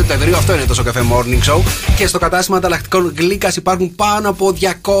 13 Σεπτεμβρίου. Αυτό είναι το Sok FM Morning Show. Και στο κατάστημα ανταλλακτικών Γλύκας υπάρχουν πάνω από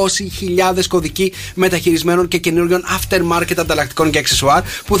 200.000 κωδικοί μεταχειρισμένων και καινούριων aftermarket ανταλλακτικών και αξεσουάρ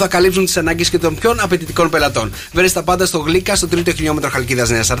που θα καλύψουν τις ανάγκες και των πιο απαιτητικών πελατών. Βρες τα πάντα στο Γλύκα, στο 3ο χιλιόμετρο Χαλκίδας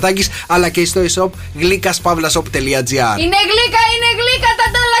Νέας Σαρτάκης, αλλά και στο e-shop glykaspavlashop.gr. Είναι γλύκα τα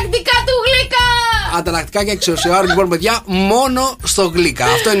ανταλλακτικά του Γλύκα! Ανταλλακτικά και αξεσουάρ, λοιπόν, παιδιά, μόνο στο Γλύκα.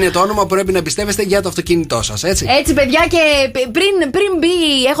 Αυτό είναι το όνομα που πρέπει να εμπιστεύεστε για το αυτοκίνητό σας, έτσι. Έτσι, παιδιά, και πριν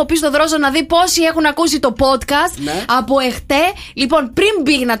μπει, έχω πει στο Δρόσο να δει πόσοι έχουν ακούσει το podcast από εχτέ. Λοιπόν, πριν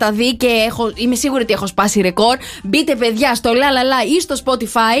μπει να τα δει και είμαι σίγουρη ότι έχω σπάσει ρεκόρ, μπείτε, παιδιά, στο Λαλαλα ή στο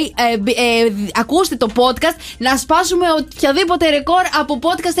Spotify, ακούστε το podcast, να σπάσουμε οποιαδήποτε ρεκόρ από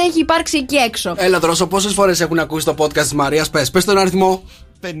podcast έχει υπάρξει εκεί έξω. Έλα, Δρόσο, πόσες φορές έχουν ακούσει το podcast της Μαρίας? Πες τον αριθμό.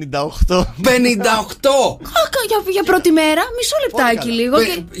 58. 58! Για πρώτη μέρα, μισό λεπτάκι λίγο.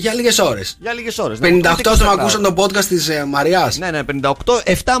 Για λίγες ώρες. 58 άτομα ακούσαν το podcast της Μαριάς. Ναι, 58.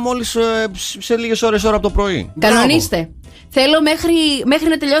 7 μόλις σε λίγες ώρες ώρα από το πρωί. Κανονίστε. Θέλω μέχρι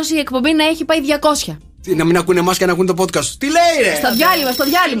να τελειώσει η εκπομπή να έχει πάει 200. Να μην ακούνε εμάς και να ακούνε το podcast. Τι λέει, ρε! Στο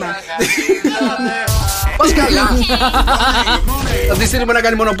διάλειμμα. Πας καλά. Θα τη στείλουμε να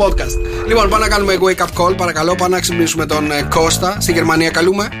κάνει μόνο podcast. Λοιπόν, πάμε να κάνουμε wake up call, παρακαλώ. Πάμε να ξυπνήσουμε τον Κώστα. Στη Γερμανία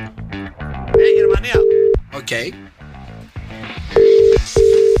καλούμε. Γερμανία. Οκ.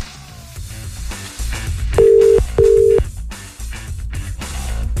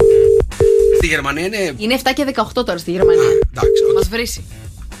 Στη Γερμανία είναι 7 και 18 τώρα στη Γερμανία. Εντάξει, μας βρίσει.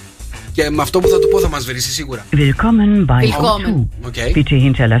 Και με αυτό που θα του πω θα μας βρίσει σίγουρα. Willkommen bei O2. Bitte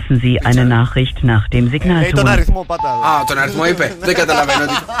hinterlassen Sie eine Nachricht nach dem Signalton. Τον αριθμό πάτα. Τον αριθμό είπε. Δεν καταλαβαίνω.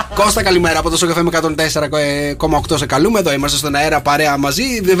 Κώστα, καλημέρα από το Sok FM 104,8. Σε καλούμε. Εδώ είμαστε στον αέρα παρέα μαζί.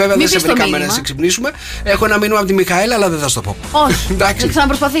 Βέβαια δεν σε βρήκαμε να σε ξυπνήσουμε. Έχω ένα μήνυμα από τη Μιχαέλα, αλλά δεν θα σου το πω. Όχι. Θα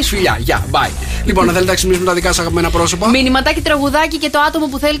ξαναπροσπαθήσουμε. Φιλιά, γεια, bye. Λοιπόν, αν θέλετε να ξυπνήσουμε τα δικά σας αγαπημένα πρόσωπα. Μηνυματάκι, τραγουδάκι και το άτομο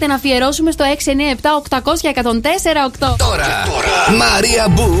που θέλετε να αφιερώσουμε στο 697-800-1048. Τώρα, Μαρία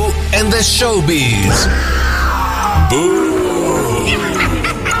Μπου and the Showbiz.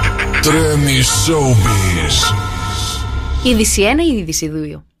 Τρέμει Showbiz. Είδηση 1 ή είδηση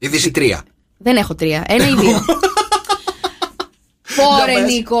 2? Είδηση 3. Δεν έχω 3. 1 ή 2. Πόρε,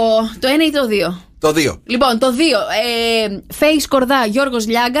 Νίκο. Το 1 ή το 2? Το 2. Λοιπόν, το 2. Face Κορδά, Γιώργος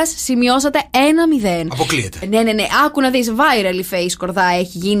Λιάγκας, σημειώσατε 1-0. Αποκλείεται. Ναι. Άκου να δεις, viral η Face Κορδά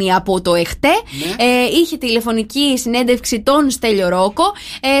έχει γίνει από το εχτέ. Είχε τηλεφωνική συνέντευξη τον Στέλιο Ρόκο.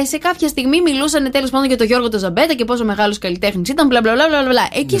 Σε κάποια στιγμή μιλούσαν τέλος πάντων για τον Γιώργο τον Ζαμπέτα και πόσο μεγάλος καλλιτέχνης ήταν. Μπλα.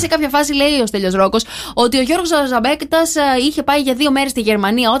 Εκεί σε κάποια φάση λέει ο Στέλιος Ρόκος ότι ο Γιώργος Ζαμπέτας είχε πάει για 2 μέρες στη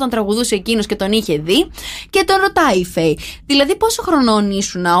Γερμανία όταν τραγουδούσε εκείνος και τον είχε δει. Και τον ρωτάει η Φέη, δηλαδή πόσο χρονών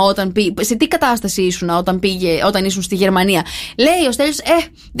ήσουν όταν σε τι κατάσταση ήσουν όταν ήσουν στη Γερμανία? Λέει ο Στέλιος,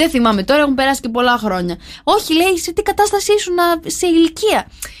 δεν θυμάμαι τώρα, έχουν περάσει και πολλά χρόνια. Όχι, λέει, σε τι κατάσταση ήσουν σε ηλικία?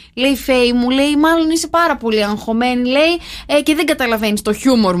 Λέει, Φέη μου, λέει, μάλλον είσαι πάρα πολύ αγχωμένη, λέει, και δεν καταλαβαίνεις το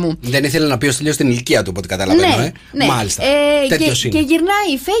χιούμορ μου. Δεν ήθελε να πει ο Στέλιος την ηλικία του, από ό,τι καταλαβαίνω. Ναι. Μάλιστα. Και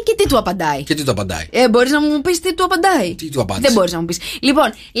γυρνάει η Φέη και τι του απαντάει? Μπορείς να μου πεις τι του απαντάει? Τι του απάντησε? Δεν μπορείς να μου πεις.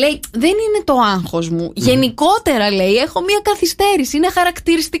 Λοιπόν, λέει, δεν είναι το άγχος μου. Γενικότερα, λέει, έχω μία καθυστέρηση. Είναι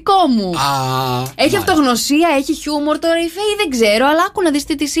χαρακτηριστικό μου. Έχει αυτογνωσία, έχει χιούμορ τώρα η Φέη, δεν ξέρω, αλλά άκου να δεις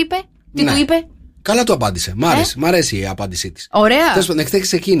τι της είπε. Τι του είπε. Καλά του απάντησε. Μ' αρέσει η απάντησή της. Ωραία. Χθες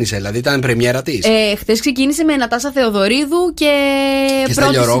ξεκίνησε, δηλαδή ήταν πρεμιέρα της. Χθες ξεκίνησε με Νατάσα Θεοδωρίδου και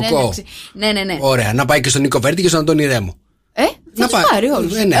πρώτη συνέντευξη. Ναι. Ωραία. Να πάει και στον Νίκο Βέρτη και στον Αντώνη Ρέμο. Θα τους πάρει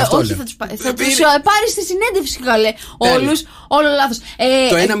όλους. Όχι, θα τους πάρει στη συνέντευξη, καλέ. Όλους, όλο λάθος.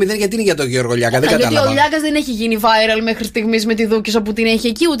 Το 1-0 γιατί είναι για τον Γιώργο Λιάκα, δεν κατάλαβα. Γιατί ο Λιάκας δεν έχει γίνει viral μέχρι στιγμής με τη Δούκισσα που την έχει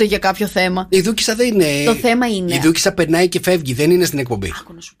εκεί, ούτε για κάποιο θέμα. Η Δούκισσα δεν είναι. Το θέμα είναι. Η Δούκισσα περνάει και φεύγει, δεν είναι στην εκπομπή.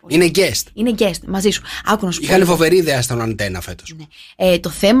 Είναι guest. Είναι guest, μαζί σου. Άκου να σου πω. Είχαν φοβερή ιδέα στον Αντένα φέτος. Το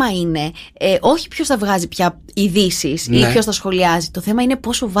θέμα είναι όχι ποιος θα βγάζει πια ειδήσεις ή ποιος θα σχολιάζει. Το θέμα είναι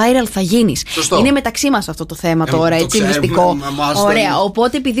πόσο viral θα γίνεις. Είναι μεταξύ μας αυτό το θέμα τώρα, έτσι μυστικό. Ωραία,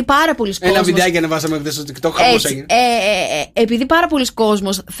 οπότε επειδή πάρα πολλοί κόσμος. Ένα βιντεάκι ανεβάσαμε χθες στο TikTok, χαμός έγινε. Επειδή πάρα πολλοί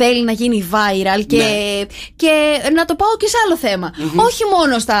κόσμος θέλει να γίνει viral και να το πάω και σε άλλο θέμα. Όχι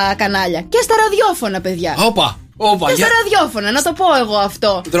μόνο στα κανάλια, και στα ραδιόφωνα, παιδιά. Και στα ραδιόφωνα, να το πω εγώ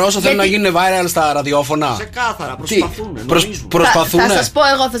αυτό. Δρόσο θέλουν να γίνουν viral στα ραδιόφωνα. Ξεκάθαρα, προσπαθούν. Προσπαθούν.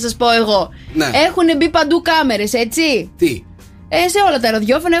 Θα σας πω εγώ. Έχουν μπει παντού κάμερες, έτσι. Τι? Σε όλα τα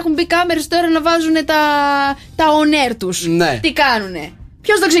ραδιόφωνα έχουν μπει κάμερες τώρα να βάζουν τα on air τους. Ναι. Τι κάνουνε?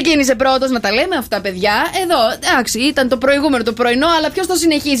 Ποιος το ξεκίνησε πρώτος, να τα λέμε αυτά, παιδιά. Εδώ, εντάξει, ήταν το προηγούμενο, το πρωινό, αλλά ποιος το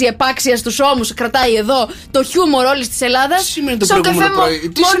συνεχίζει επάξια στους ώμους, κρατάει εδώ το χιούμορ όλης της Ελλάδας. Τι σημαίνει το προηγούμενο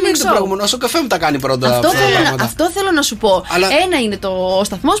πρωί? Τι σημαίνει το προηγούμενο? Στο καφέ μου τα κάνει πρώτα. Αυτό θέλω να σου πω. Αλλά... Ένα είναι ο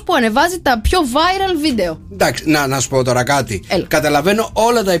σταθμός που ανεβάζει τα πιο viral βίντεο. Εντάξει, να σου πω τώρα κάτι. Καταλαβαίνω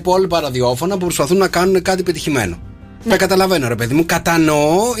όλα τα υπόλοιπα ραδιόφωνα που προσπαθούν να κάνουν κάτι πετυχημένο. Τα καταλαβαίνω, ρε παιδί μου.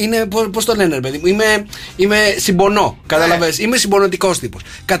 Κατανοώ, είναι. Πώς το λένε, ρε παιδί μου. Συμπονώ. Καταλαβαίνεις. Είμαι συμπονωτικός τύπος.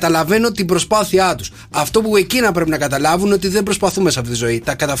 Καταλαβαίνω την προσπάθειά τους. Αυτό που εκείνα πρέπει να καταλάβουν είναι ότι δεν προσπαθούμε σε αυτή τη ζωή.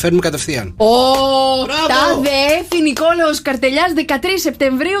 Τα καταφέρνουμε κατευθείαν. Τάδε Νικόλαος Καρτελιάς, 13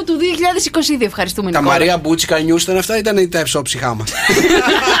 Σεπτεμβρίου του 2022. Ευχαριστούμε, Νικόλα. Τα Μαρία Μπούτσικα νιούς ήταν αυτά, ήταν τα ευσόψυχά μας.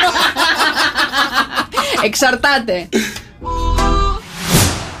 Εξαρτάται.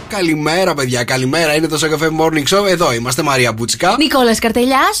 Καλημέρα, παιδιά, καλημέρα. Είναι το Sok FM Morning Show. Εδώ είμαστε, Μαρία Μπούτσικα. Νικόλας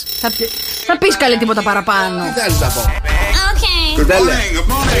Καρτελιάς. Θα πεις καλή τίποτα παραπάνω. Τι θέλεις να πω?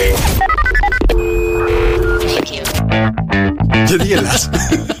 Γιατί γελάς?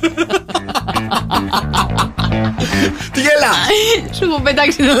 Τι γελάς? Σου έχω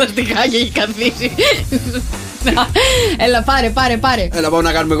πετάξει το δαστικά και έχει καθίσει. Έλα, πάρε. Έλα, πάω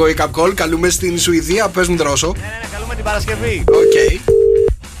να κάνουμε wake up call. Καλούμε στην Σουηδία. Πες μου δρόσο. Ναι, καλούμε την Παρασκευή. Οκ.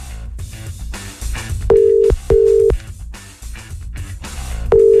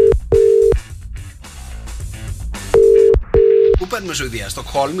 Πού παίρνουμε Σουηδία,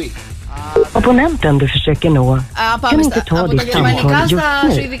 Στοκχόλμη? Abonnenten du försöker nå kan inte ta ditt samtal just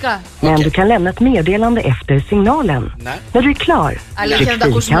nu. Men du kan lämna ett meddelande efter signalen. När du är klar, tryck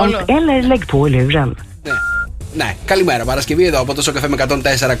fyrkant eller lägg på luren. Ναι, καλημέρα. Παρασκευή εδώ από το Sok FM με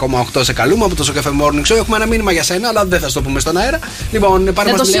 104,8 σε καλούμε. Από το Sok FM Morning Show έχουμε ένα μήνυμα για σένα, αλλά δεν θα στο πούμε στον αέρα. Λοιπόν,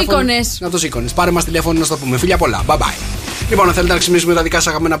 πάρε μας τηλέφωνο. Να το σήκωνες. Πάρε μας τηλέφωνο να στο πούμε. Φιλιά πολλά. Bye bye. Λοιπόν, αν θέλετε να ξυπνήσουμε τα δικά σας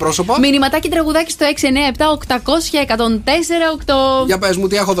αγαπημένα πρόσωπα. Μηνυματάκι τραγουδάκι στο 697-800-1048. Για πες μου,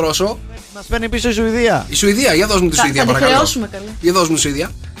 τι έχω δρόσο. Μας παίρνει πίσω η Σουηδία. Η Σουηδία, για δώσ' μου τη Σουηδία, παρακαλώ. Θα τη χρεώσουμε καλά. Για δώσ' μου τη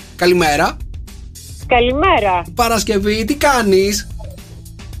Σουηδία. Καλημέρα. Καλημέρα. Παρασκευή, τι κάνεις?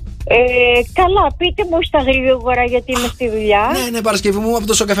 Καλά, πείτε μου στα γρήγορα γιατί είμαι στη δουλειά. Ναι, Παρασκευή μου, από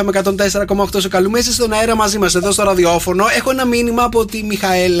το Sok FM με 104,8 σε καλούμε. Είσαι στον αέρα μαζί μας εδώ στο ραδιόφωνο. Έχω ένα μήνυμα από τη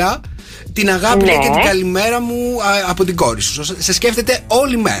Μιχαέλα. Την αγάπη και την καλημέρα μου από την κόρη σου. Σε σκέφτεται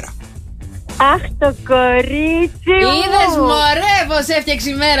όλη μέρα. Αχ, το κορίτσι μου. Είδες μωρέ πως έφτιαξε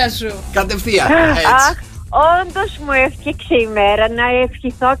η μέρα σου. Κατευθείαν. Αχ, όντως μου έφτιαξε η μέρα. Να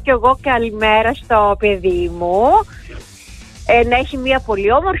ευχηθώ κι εγώ καλημέρα στο παιδί μου. Να έχει μια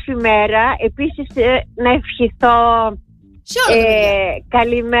πολύ όμορφη μέρα. Επίσης να ευχηθώ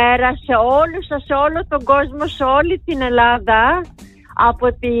καλημέρα σε όλους σας, σε όλο τον κόσμο, σε όλη την Ελλάδα. Από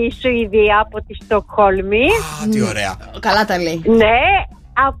τη Σουηδία, από τη Στοκχόλμη. Τι ωραία. Καλά τα λέει. Ναι,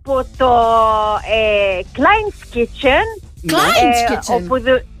 από το Klein's Kitchen.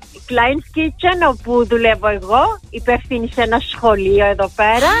 Klein's Kitchen, όπου δουλεύω εγώ, υπεύθυνη σε ένα σχολείο εδώ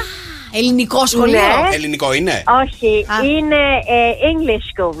πέρα. Ελληνικό σχολείο. Ναι. Ελληνικό είναι? Όχι, είναι English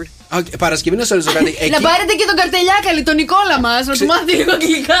School. Παρασκευή να σε ρωτήσω κάτι. Να πάρετε και τον Καρτελιάκαλη, τον Νικόλα μας, να του μάθει λίγο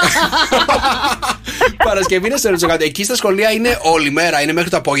αγγλικά. Παρασκευή να σε ρωτήσω κάτι. Εκεί στα σχολεία είναι όλη μέρα, είναι μέχρι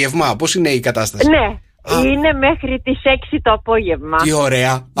το απόγευμα? Πώς είναι η κατάσταση? Ναι. Είναι μέχρι τις 6 το απόγευμα. Τι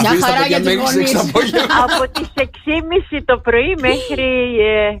ωραία. Μια χαρά για τις γονείς. Από τις 6.30 το πρωί μέχρι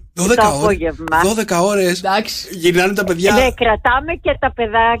το απόγευμα. 12 ώρες. Γυρνάνε τα παιδιά. Ναι, κρατάμε και τα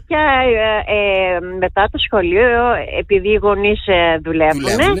παιδάκια μετά το σχολείο, επειδή οι γονείς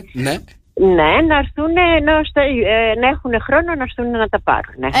δουλεύουν. Ναι. Ναι, να έρθουν να έχουν χρόνο να έρθουν να τα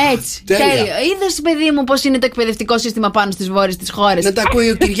πάρουν. Έτσι. Τέλειο. Είδες, παιδί μου, πώς είναι το εκπαιδευτικό σύστημα πάνω στις βόρειες της χώρας. Να τα ακούει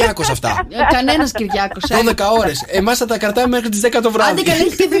ο Κυριάκος αυτά. Κανένας Κυριάκος. 12 ώρες. Εμάς θα τα κρατάμε μέχρι τις 10 το βράδυ. Άντε,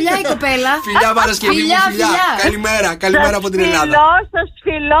 καλή και δουλειά η κοπέλα. Φιλιά, Παρασκευή μου, φιλιά. Καλημέρα από την Ελλάδα. Σας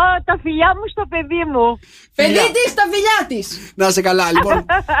φιλώ τα φιλιά μου στο παιδί μου. Παιδί της, τα φιλιά της. Να είσαι καλά, λοιπόν.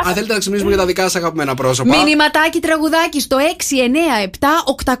 Αν θέλετε να ξυπνήσουμε για τα δικά σας αγαπημένα πρόσωπα. Μηνυματάκι τραγουδάκι στο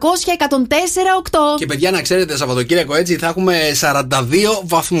 697-800-1048. Και παιδιά, να ξέρετε, Σαββατοκύριακο έτσι θα έχουμε 42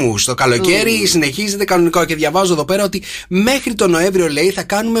 βαθμούς. Το καλοκαίρι συνεχίζεται κανονικό και διαβάζω εδώ πέρα ότι μέχρι τον Νοέμβριο, λέει, θα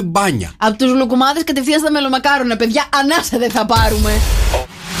κάνουμε μπάνια. Από τους λουκουμάδες κατευθείαν στα μελομακάρονα, παιδιά, ανάσα δεν θα πάρουμε.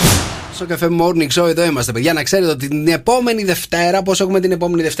 Sok FM Morning Show, εδώ είμαστε, παιδιά. Να ξέρετε ότι την επόμενη Δευτέρα, πώς έχουμε την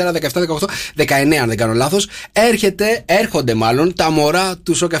επόμενη Δευτέρα, 17, 18, 19, αν δεν κάνω λάθος, έρχονται μάλλον τα μωρά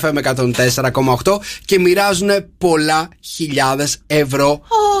του Sok FM 104,8 και μοιράζουν πολλά χιλιάδες ευρώ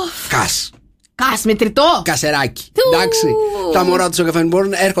cash. Κας μετρητό. Κασεράκι. Εντάξει. Τα μωρά του Sok FM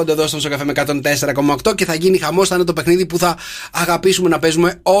έρχονται εδώ στο Sok FM 104,8 και θα γίνει χαμός. Θα είναι το παιχνίδι που θα αγαπήσουμε να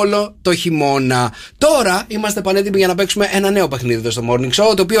παίζουμε όλο το χειμώνα. Τώρα είμαστε πανέτοιμοι για να παίξουμε ένα νέο παιχνίδι εδώ στο Morning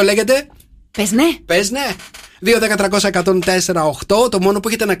Show, το οποίο λέγεται. Πες ναι. Πες ναι. 2-10-300-104-8. Το μόνο που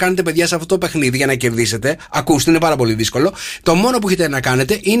έχετε να κάνετε, παιδιά, σε αυτό το παιχνίδι για να κερδίσετε, ακούστε, είναι πάρα πολύ δύσκολο. Το μόνο που έχετε να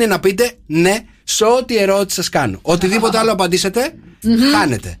κάνετε είναι να πείτε ναι σε ό,τι ερώτηση σας κάνω. Οτιδήποτε άλλο απαντήσετε,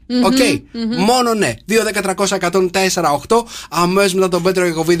 χάνετε. Οκ. Μόνο ναι. 2-10-300-104-8. Αμέσως μετά τον Πέτρο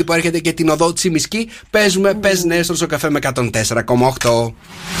Γεκοβίδη που έρχεται και την οδό Τσιμισκή, παίζουμε πες ναι στο Σοκ FM με 104,8.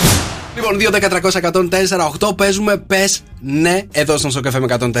 Λοιπόν, 2-10-300-104-8. Παίζουμε πες ναι εδώ στον Sok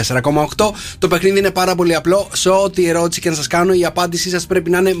FM 104,8. Το παιχνίδι είναι πάρα πολύ απλό. Σε ό,τι ερώτηση και να σας κάνω, η απάντησή σας πρέπει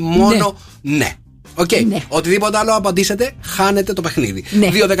να είναι μόνο ναι. Okay. Ναι. Οτιδήποτε άλλο απαντήσετε, χάνετε το παιχνίδι. Ναι.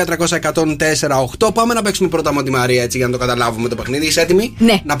 2-10-300-104-8. Πάμε να παίξουμε πρώτα με τη Μαρία, έτσι για να το καταλάβουμε το παιχνίδι. Είσαι έτοιμη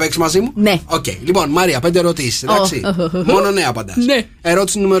να παίξεις μαζί μου? Ναι. Okay. Λοιπόν, Μαρία, 5 ερωτήσεις. Εντάξει. Μόνο ναι απαντάς. Ναι.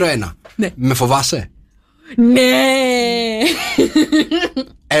 Ερώτηση νούμερο 1. Ναι. Με φοβάσαι? Ναι.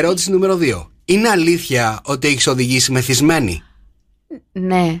 Ερώτηση νούμερο 2. Είναι αλήθεια ότι έχεις οδηγήσει μεθυσμένη?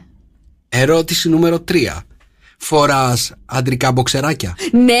 Ναι. Ερώτηση νούμερο 3. Φοράς αντρικά μποξεράκια?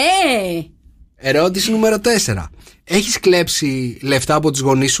 Ναι. Ερώτηση νούμερο 4. Έχεις κλέψει λεφτά από τους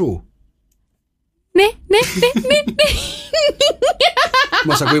γονείς σου? Ναι.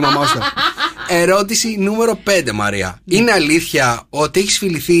 Μας ακούει η μαμά σου. Ερώτηση νούμερο 5, Μαρία. Είναι αλήθεια ότι έχεις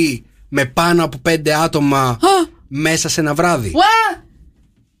φιληθεί με πάνω από 5 άτομα μέσα σε ένα βράδυ?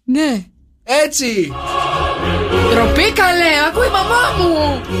 Ναι. Έτσι. Τροπή καλέ, ακούει η μαμά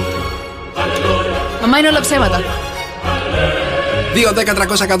μου. Μαμά, είναι όλα ψέματα.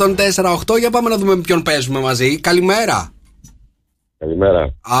 2-10-300-104-8. Για πάμε να δούμε με ποιον παίζουμε μαζί. Καλημέρα.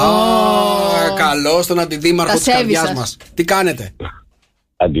 Καλημέρα. Καλώς τον αντιδήμαρχο της καρδιάς μας. Τι κάνετε?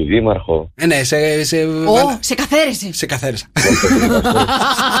 Αντιδήμαρχο? Ναι, σε καθαίρεσε. Σε καθαίρεσα.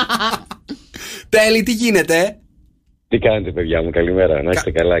 Τέλει, τι γίνεται? Τι κάνετε, παιδιά μου, καλημέρα. Να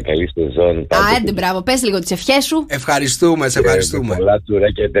είστε καλά, καλή σεζόν. Άντε, μπράβο, πες λίγο τις ευχές σου. Ευχαριστούμε, σε ευχαριστούμε. Πολλά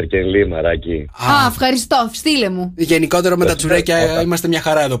τσουρέκια, τερκενλί, μαράκι. Ευχαριστώ, στείλε μου. Γενικότερα με τα τσουρέκια είμαστε μια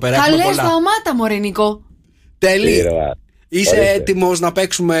χαρά εδώ πέρα. Καλέ, σταμάτα, μωρέ Νίκο. Τέλει, είσαι έτοιμος να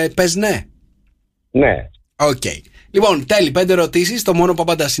παίξουμε πες ναι? Ναι. Οκ. Λοιπόν, Τέλει, 5 ερωτήσεις. Το μόνο που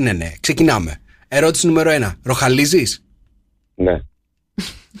απαντάς είναι ναι. Ξεκινάμε. Ερώτηση νούμερο 1. Ροχαλίζεις? Ναι.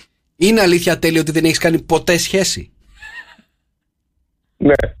 Είναι αλήθεια, Τέλει, ότι δεν έχεις κάνει ποτέ σχέση?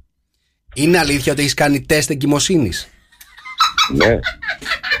 Ναι. Είναι αλήθεια ότι έχεις κάνει τεστ εγκυμοσύνης? Ναι.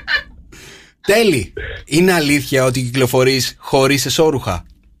 Τέλει, είναι αλήθεια ότι κυκλοφορείς χωρίς εσώρουχα?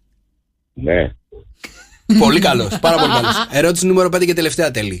 Ναι. Πολύ καλός, πάρα πολύ καλός. Ερώτηση νούμερο 5 και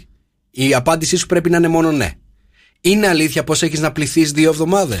τελευταία, Τέλει. Η απάντησή σου πρέπει να είναι μόνο ναι. Είναι αλήθεια πως έχεις να πληθείς 2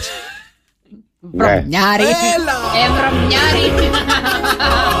 εβδομάδες? Ναι. Βρωμιάρι. Βρωμιάρι.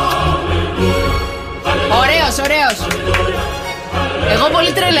 Ωραίος. Εγώ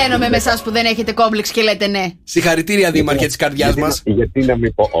πολύ τρελαίνομαι με εσάς που δεν έχετε κόμπλεξ και λέτε ναι. Συγχαρητήρια, δήμαρχε της καρδιάς μας. Γιατί να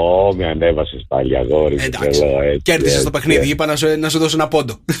μην πω, με ανέβασες πάλι, αγόρι. Εντάξει, κέρδισες το παιχνίδι, είπα να σου δώσω ένα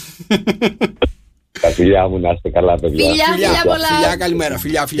πόντο. Τα φιλιά μου, να είστε καλά, παιδιά. Φιλιά πολλά. Φιλιά, καλημέρα.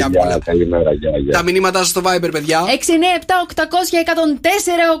 Φιλιά πολλά. Καλημέρα, γεια. Τα μηνύματά σας στο Viber, παιδιά.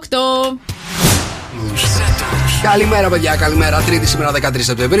 697-800-1048. Καλημέρα, παιδιά, καλημέρα. Τρίτη σήμερα 13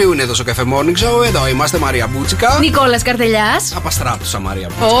 Σεπτεμβρίου είναι το Sok FM Morning Show. Εδώ είμαστε, Μαρία Μπούτσικα. Νικόλας Καρτελιάς. Απαστράτουσα, Μαρία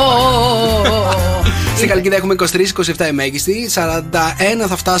Μπούτσικα. Στην Καλκίδα έχουμε 23-27 η μέγιστη. 41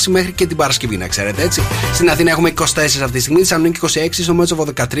 θα φτάσει μέχρι και την Παρασκευή, να ξέρετε, έτσι. Στην Αθήνα έχουμε 24 αυτή τη στιγμή. Θεσσαλονίκη 26, στο Μέτσοβο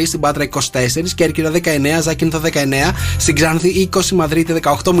 13, στην Πάτρα 24, Κέρκυρα 19, Ζάκυνθο 19, στην Ξάνθη 20, Μαδρίτη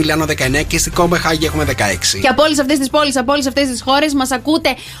 18, Μιλάνο 19 και στην Κόμπεχάγη έχουμε 16. Και από όλες αυτές τις πόλεις, από όλες αυτές τις χώρες μας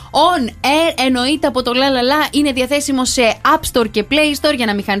ακούτε on air, εννοείται από το λαλαλα. Είναι διαθέσιμο σε App Store και Play Store για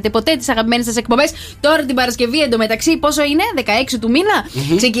να μην χάνετε ποτέ τις αγαπημένες σας εκπομπές. Τώρα την Παρασκευή εντωμεταξύ, πόσο είναι, 16 του μήνα.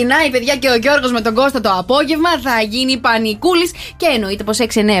 Ξεκινάει, παιδιά, και ο Γιώργος με τον Κώστα το απόγευμα. Θα γίνει πανικούλης. Και εννοείται πως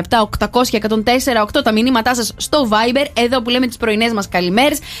 697-800-1048 τα μηνύματά σας στο Viber. Εδώ που λέμε τις πρωινές μας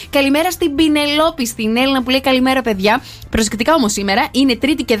καλημέρες. Καλημέρα στην Πινελόπη, στην Έλληνα που λέει καλημέρα, παιδιά. Προσεκτικά όμως σήμερα, είναι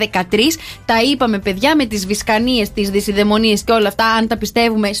Τρίτη και 13. Τα είπαμε, παιδιά, με τις βισκανίες, τις δυσιδαιμονίες και όλα αυτά. Αν τα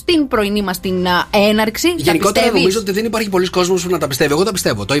πιστεύουμε στην πρωινή μας την έναρξη. Γενικότερα νομίζω ότι δεν υπάρχει πολλοί κόσμος που να τα πιστεύει. Εγώ τα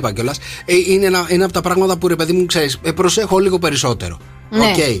πιστεύω, το είπα κιόλας. Είναι ένα από τα πράγματα που, ρε παιδί μου, ξέρεις, προσέχω λίγο περισσότερο.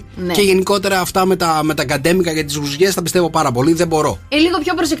 Ναι, okay. Ναι. Και γενικότερα αυτά με τα καντέμικα και τις γουζιές τα πιστεύω πάρα πολύ, δεν μπορώ. Λίγο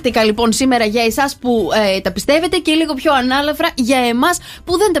πιο προσεκτικά λοιπόν σήμερα για εσάς που τα πιστεύετε και λίγο πιο ανάλαφρα για εμάς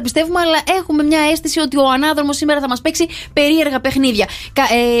που δεν τα πιστεύουμε, αλλά έχουμε μια αίσθηση ότι ο ανάδρομος σήμερα θα μας παίξει περίεργα παιχνίδια.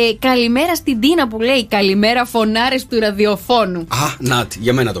 Καλημέρα στην Τίνα που λέει καλημέρα φωνάρες του ραδιοφώνου. Α, νάτι,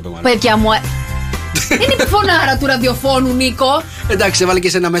 για μένα το πεμάνε. Παιδιά μου. Είναι η φωνάρα του ραδιοφώνου, Νίκο. Εντάξει, έβαλε και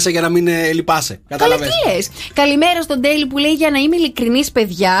εσένα μέσα για να μην λυπάσαι. Κατάλαβες. Καλά, τι λες. Καλημέρα στον Τέλη που λέει: για να είμαι ειλικρινής,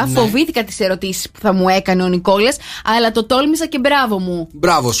 παιδιά, φοβήθηκα τις ερωτήσεις που θα μου έκανε ο Νικόλας, αλλά το τόλμησα και μπράβο μου.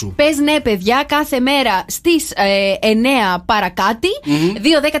 Μπράβο σου. Πες ναι, παιδιά, κάθε μέρα στις 9 παρακάτι.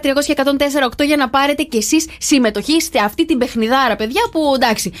 2-10-300-104-8 για να πάρετε κι εσείς συμμετοχή σε αυτή την παιχνιδάρα, παιδιά, που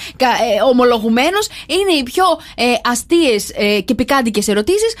εντάξει, ομολογουμένως είναι οι πιο αστείες και πικάντικες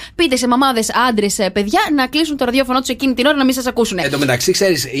ερωτήσεις. Πείτε σε μαμάδες, άντρες, παιδιά, να κλείσουν το ραδιόφωνο τους εκείνη την ώρα να μην σας ακούσουν. Εν τω μεταξύ,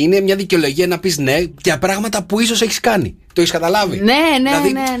 ξέρεις, είναι μια δικαιολογία να πεις ναι για πράγματα που ίσως έχεις κάνει. Το έχεις καταλάβει. Ναι.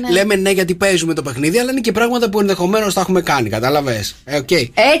 Δηλαδή, λέμε ναι γιατί παίζουμε το παιχνίδι, αλλά είναι και πράγματα που ενδεχομένως τα έχουμε κάνει. Κατάλαβες. Okay.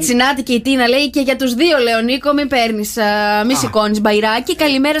 Έτσι, νάτι και η Τίνα λέει και για τους δύο, Λεωνίκο, μην παίρνεις, μη σηκώνεις μπαϊράκι.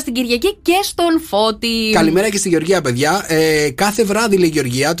 Καλημέρα στην Κυριακή και στον Φώτη. Καλημέρα και στη Γεωργία, παιδιά. Κάθε βράδυ, λέει η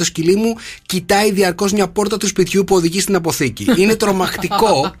Γεωργία, το σκυλί μου κοιτάει διαρκώς μια πόρτα του σπιτιού που οδηγεί στην αποθήκη. Είναι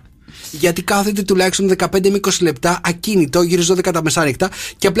τρομακτικό. Γιατί κάθεται τουλάχιστον 15 με 20 λεπτά ακίνητο γύρω στις 12 τα μεσάνυχτα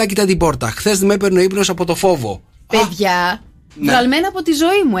και απλά κοιτά την πόρτα. Χθες με έπαιρνε ο ύπνος από το φόβο. Παιδιά, βγαλμένα από τη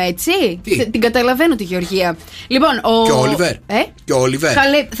ζωή μου, έτσι. Την καταλαβαίνω τη Γεωργία. Λοιπόν, Και ο Όλιβερ. Και ο Όλιβερ.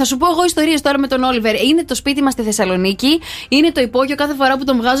 Καλέ, θα σου πω εγώ ιστορίες τώρα με τον Όλιβερ. Είναι το σπίτι μας στη Θεσσαλονίκη. Είναι το υπόγειο. Κάθε φορά που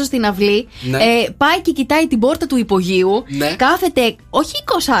τον βγάζω στην αυλή, πάει και κοιτάει την πόρτα του υπογείου. Κάθεται, όχι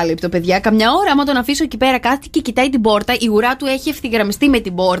 20 λεπτό, παιδιά. Καμιά ώρα, άμα τον αφήσω εκεί πέρα, κάθεται και κοιτάει την πόρτα. Η ουρά του έχει ευθυγραμμιστεί με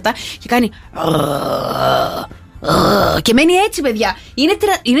την πόρτα και κάνει. Και μένει έτσι, παιδιά.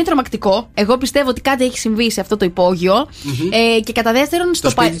 Είναι τρομακτικό. Εγώ πιστεύω ότι κάτι έχει συμβεί σε αυτό το υπόγειο. Και κατά δεύτερον, στο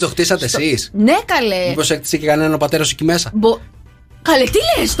σπίτι το χτίσατε εσείς? Ναι, καλέ. Μήπως έκτισε και κανέναν ο πατέρας εκεί μέσα? Καλέ,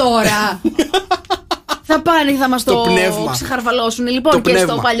 τι λες τώρα? Θα πάνε, θα μας το ξεχαρβαλώσουν. Λοιπόν, και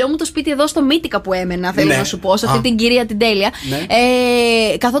στο παλιό μου το σπίτι εδώ στο Μύτικα που έμενα, θέλω να σου πω, σε αυτή την κυρία την τέλεια,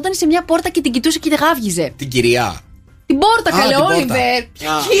 καθόταν σε μια πόρτα και την κοιτούσε και γάβγιζε. Την κυρία? Την πόρτα, καλέ, Όλιβερ.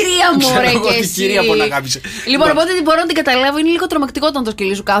 Κυρία μου, ρε, και εσύ. Κυρία που αγάπησε. Λοιπόν, οπότε μπορώ να την καταλάβω. Είναι λίγο τρομακτικό όταν το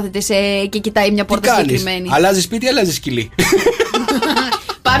σκυλί σου κάθεται και κοιτάει μια πόρτα συγκεκριμένη. Αλλάζει σπίτι, αλλάζει σκυλί.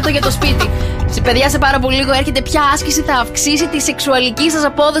 Πάρ' το για το σπίτι. Παιδιά, σε πάρα πολύ λίγο έρχεται ποια άσκηση θα αυξήσει τη σεξουαλική σας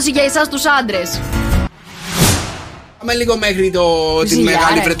απόδοση για εσάς τους άντρες. Πάμε λίγο μέχρι την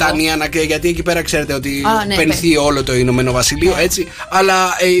Μεγάλη Βρετανία, γιατί εκεί πέρα ξέρετε ότι πενθεί όλο το Ηνωμένο Βασίλειο, έτσι. Αλλά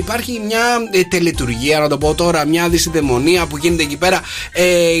υπάρχει μια τελετουργία, να το πω τώρα, μια δυσυδαιμονία που γίνεται εκεί πέρα.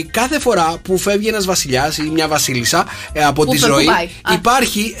 Κάθε φορά που φεύγει ένας βασιλιάς ή μια βασίλισσα από τη ζωή,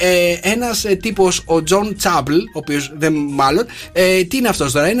 υπάρχει ένας τύπος, ο Τζον Τσάμπλ, ο οποίος δεν μάλλον. Τι είναι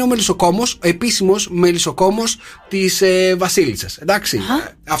αυτός τώρα? Είναι ο μελισσοκόμος, επίσημος μελισσοκόμος της βασίλισσας. Εντάξει.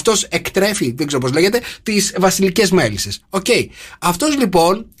 Αυτός εκτρέφει, δεν ξέρω πώς λέγεται, τις βασιλικές μέλισσες. Αυτός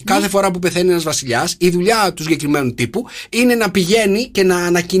λοιπόν, κάθε φορά που πεθαίνει ένας βασιλιάς, η δουλειά του συγκεκριμένου τύπου είναι να πηγαίνει και να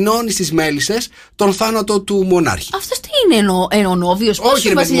ανακοινώνει στις μέλισσες τον θάνατο του μονάρχη. Αυτός τι είναι, ο νόβιος? Όχι,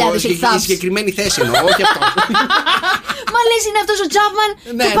 ρε παιδί μου, η συγκεκριμένη θέση εννοώ, όχι αυτό. Μα λες είναι αυτός ο Τσάπμαν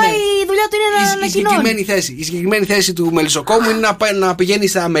και πάει, η δουλειά του είναι να ανακοινώνει. Η συγκεκριμένη θέση του μελισσοκόμου είναι να πηγαίνει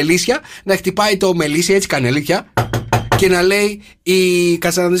στα μελίσια, να χτυπάει το μελίσια, έτσι κάνει αλήθεια. Και να λέει,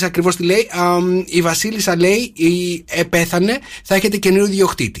 κάτσε να δεις ακριβώς τι λέει, η βασίλισσα λέει, πέθανε, θα έχετε καινούριο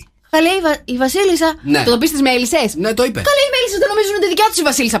διοκτήτη. Λέει η βασίλισσα. Ναι. Το πει στις μέλισσες? Ναι, το είπε. Καλέ, οι μέλισσες δεν νομίζουν ότι δικιά τους η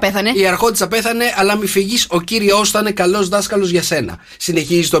βασίλισσα πέθανε. Η αρχόντισσα πέθανε, αλλά μη φύγεις, ο κύριος θα είναι καλός δάσκαλος για σένα.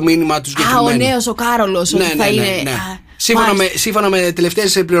 Συνεχίζει το μήνυμα του συγκεκριμένου. Ο νέος ο Κάρολος, ότι θα είναι. Σύμφωνα με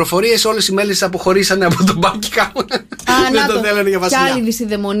τελευταίες πληροφορίες, όλες οι μέλισσες αποχωρήσανε από τον Buckingham. Δεν τον θέλανε για βασιλιά. Κι άλλη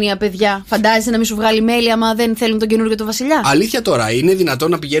δυσυδαιμονία, παιδιά. Φαντάζεσαι να μην σου βγάλει μέλη άμα δεν θέλουν τον καινούργιο του βασιλιά? Αλήθεια τώρα, είναι δυνατόν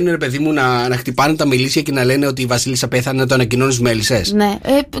να πηγαίνουν, ρε παιδί μου, να χτυπάνε τα μελίσια και να λένε ότι η βασίλισσα πέθανε, να το ανακοινώνουν στις μέλισσες? Ναι,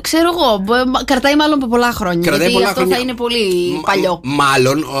 ξέρω εγώ. Κρατάει μάλλον από πολλά χρόνια. Γιατί αυτό θα είναι πολύ παλιό.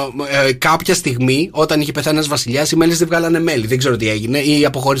 Μάλλον κάποια στιγμή, όταν είχε πεθάνει ένας βασιλιάς, οι μέλισσες δεν βγάλανε μέλη. Δεν ξέρω τι έγινε, ή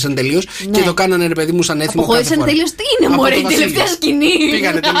αποχώρησαν τελείως και το κάνανε, ρε παιδί μου, σαν έθιμο. Αποχώρησαν τελείως, τι είναι? Μωρέ, η τελευταία σκηνή.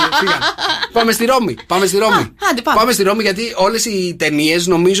 Πήγανε. Πάμε στη Ρώμη. Πάμε στη Ρώμη, γιατί όλες οι ταινίες,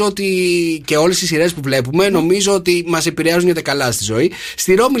 νομίζω ότι και όλες οι σειρές που βλέπουμε, νομίζω ότι μας επηρεάζουν για τα καλά στη ζωή.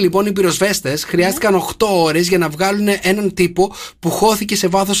 Στη Ρώμη, λοιπόν, οι πυροσβέστες χρειάστηκαν 8 ώρες για να βγάλουν έναν τύπο που χώθηκε σε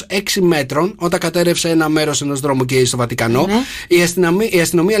βάθος 6 μέτρων όταν κατέρευσε ένα μέρος ενός δρόμου και στο Βατικανό. Η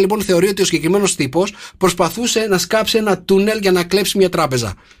αστυνομία, λοιπόν, θεωρεί ότι ο συγκεκριμένος τύπος προσπαθούσε να σκάψει ένα τούνελ για να κλέψει μια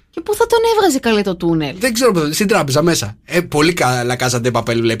τράπεζα. Και πού θα τον έβγαζε καλέ το τούνελ? Δεν ξέρω, στην τράπεζα μέσα. Πολύ καλά κάσαντε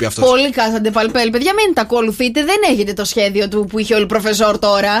παπέλ, βλέπει αυτός. Πολύ κάσαντε παπέλ. Παιδιά, μην τα ακολουθείτε. Δεν έχετε το σχέδιο του που είχε ο προφεσόρ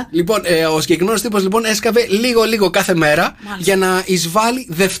τώρα. Λοιπόν, ο συγκεκριμένος τύπος λοιπόν έσκαβε λίγο κάθε μέρα για να εισβάλλει.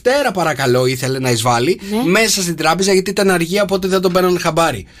 Δευτέρα, παρακαλώ, ήθελε να εισβάλλει μέσα στην τράπεζα, γιατί ήταν αργία, οπότε δεν τον παίρνανε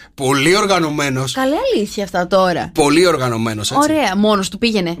χαμπάρι. Πολύ οργανωμένος. Καλή αλήθεια αυτά τώρα. Πολύ οργανωμένος, έτσι. Ωραία, μόνος του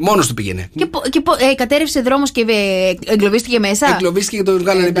πήγαινε. Μόνος του πήγαινε. Και κατέρευσε δρόμος και εγκλωβίστηκε μέσα. Εγκλωβίστηκε και τον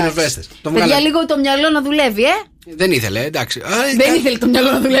βγάλανε πίσω. πυροσβέστες. Παιδιά, λίγο το μυαλό να δουλεύει, Δεν ήθελε, εντάξει. Δεν ήθελε το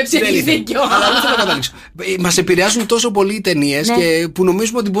μυαλό να δουλέψει, έχει δίκιο. Αλλά δεν θέλω να καταλήξω. Μας επηρεάζουν τόσο πολύ οι ταινίες και που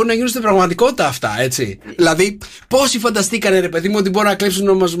νομίζουμε ότι μπορούν να γίνουν στην πραγματικότητα αυτά, έτσι. Δηλαδή, πόσοι φανταστήκανε, ρε παιδί μου, ότι μπορούν να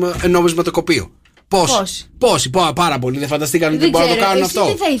κλέψουν νομισματοκοπείο? Πόσοι, πάρα πολλοί δεν φανταστήκανε ότι μπορούν να το κάνουν αυτό.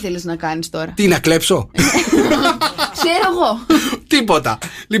 Τι θα ήθελες να κάνεις τώρα? Τι, να κλέψω? Ξέρω εγώ. Τίποτα.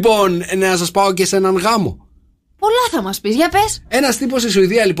 Λοιπόν, να σας πάω και σε έναν γάμο. Πολλά θα μας πεις, για πες. Ένας τύπος στη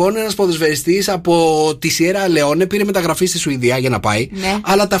Σουηδία, λοιπόν, ένας ποδοσφαιριστής από τη Σιέρα Λεόνε πήρε μεταγραφή στη Σουηδία για να πάει. Ναι.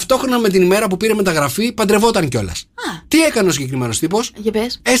 Αλλά ταυτόχρονα με την ημέρα που πήρε μεταγραφή παντρευόταν κιόλας. Τι έκανε ο συγκεκριμένος τύπος? Για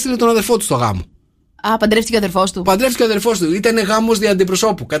πες. Έστειλε τον αδερφό του στο γάμο. Παντρεύτηκε ο αδερφός του. Παντρεύτηκε ο αδερφός του. Ήταν γάμος δια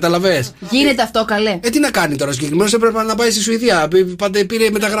αντιπροσώπου, καταλαβες. Γίνεται αυτό, καλέ. Τι να κάνει τώρα, ο συγκεκριμένος έπρεπε να πάει στη Σουηδία. Πήρε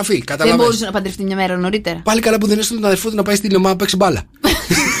μεταγραφή, καταλαβες. Δεν μπορούσε να παντρευτεί μια μέρα νωρίτερα. Πάλι καλά που δεν έστειλε τον αδερφό του να πάει στη Λεμά να παίξει μπάλα.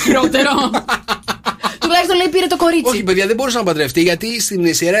 Χειρότερο. Τουλάχιστον λέει πήρε το κορίτσι. Όχι, παιδιά, δεν μπορούσε να παντρευτεί γιατί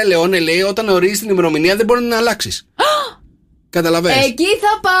στην Σιέρα Λεόνε λέει όταν ορίζει την ημερομηνία δεν μπορεί να αλλάξει. Καταλαβες. Εκεί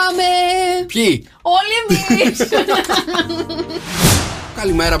θα πάμε. Ποιοι? Όλοι εμείς.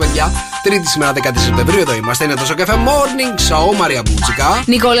 Καλημέρα, παιδιά. Τρίτη σήμερα 13 Σεπτεμβρίου εδώ είμαστε. Είναι το Sok FM Morning Show. Μαρία Μπούτσικα.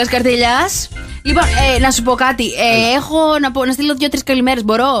 Νικόλας Καρτελιάς. Λοιπόν, να σου πω κάτι. Έχω να στείλω 2-3 καλημέρες.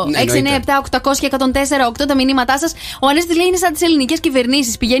 Μπορώ? 6, 9, 7, 800 104, 8 τα μηνύματά σας. Ο Ανέστης λέει είναι σαν τις ελληνικές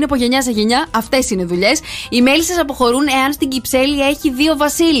κυβερνήσεις. Πηγαίνει από γενιά σε γενιά. Αυτές είναι δουλειές. Οι μέλισσες αποχωρούν εάν στην Κυψέλη έχει 2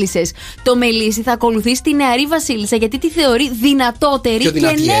 βασίλισσες. Το Μελίσι θα ακολουθήσει τη νεαρή βασίλισσα γιατί τη θεωρεί δυνατότερη και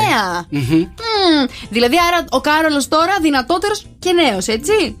νέα. Δηλαδή, άρα ο Κάρολος τώρα δυνατότερος και νέος,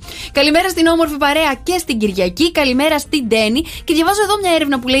 έτσι. Καλημέρα στην όμορφη παρέα και στην Κυριακή. Καλημέρα στην Ντένι. Και διαβάζω εδώ μια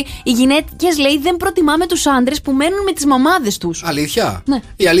έρευνα που λέει οι γυναίκες, λέει, δεν προτιμάμε τους άντρες που μένουν με τις μαμάδες τους. Αλήθεια? Ναι.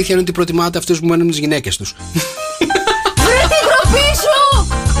 Η αλήθεια είναι ότι προτιμάτε αυτούς που μένουν με τις γυναίκες τους. Βρε την γροπή σου!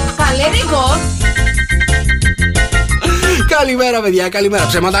 Καλέ, Νίκο. Καλημέρα, παιδιά, καλημέρα.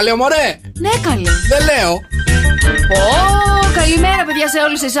 Ψέματα λέω, μωρέ? Ναι, καλέ. Δεν λέω. Καλημέρα, παιδιά, σε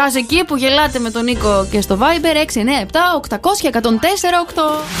όλους εσάς εκεί που γελάτε με τον Νίκο και στο Viber 6, 9, 7, 800 104, 8.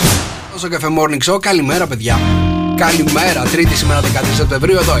 Το Sok FM Morning Show, καλημέρα, παιδιά. Καλημέρα, Τρίτη σήμερα 13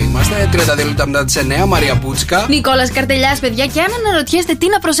 Σεπτεμβρίου, εδώ είμαστε. 32 λεπτά μετά τις 9, Μαρία Μπούτσικα. Νικόλας Καρτελιάς, παιδιά, και αν αναρωτιέστε τι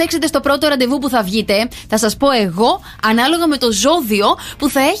να προσέξετε στο πρώτο ραντεβού που θα βγείτε, θα σας πω εγώ, ανάλογα με το ζώδιο που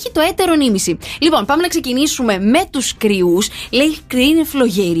θα έχει το έτερο νήμιση. Λοιπόν, πάμε να ξεκινήσουμε με τους κρυούς. Λέει, οι κρυοί είναι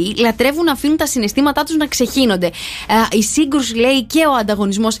φλογεροί, λατρεύουν να αφήνουν τα συναισθήματά τους να ξεχύνονται. Η σύγκρουση, λέει, και ο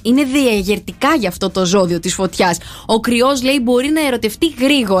ανταγωνισμός είναι διαγερτικά για αυτό το ζώδιο της φωτιάς. Ο κρυός, λέει, μπορεί να ερωτευτεί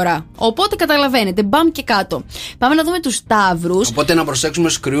γρήγορα. Οπότε καταλαβαίνετε, μπαμ και κάτω. Πάμε να δούμε τους Ταύρους. Οπότε να προσέξουμε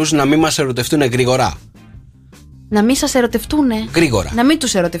στους κρυούς να μην μας ερωτευτούν γρήγορα. Να μην σας ερωτευτούνε. Γρήγορα. Να μην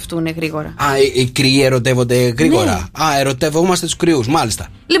τους ερωτευτούνε γρήγορα. Οι κρυοί ερωτεύονται γρήγορα. Ναι. Ερωτευόμαστε τους κρυούς, μάλιστα.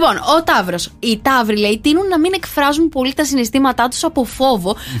 Λοιπόν, ο Ταύρος. Οι Ταύροι, λέει, τείνουν να μην εκφράζουν πολύ τα συναισθήματά τους από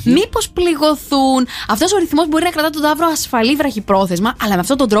φόβο, μήπως πληγωθούν. Αυτός ο ρυθμός μπορεί να κρατά τον Ταύρο ασφαλή βραχυπρόθεσμα, αλλά με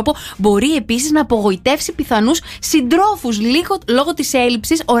αυτόν τον τρόπο μπορεί επίσης να απογοητεύσει πιθανούς συντρόφους λόγω της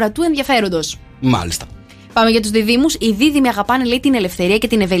έλλειψης ορατού ενδιαφέροντος. Μάλιστα. Πάμε για τους διδύμους. Οι δίδυμοι αγαπάνε, λέει, την ελευθερία και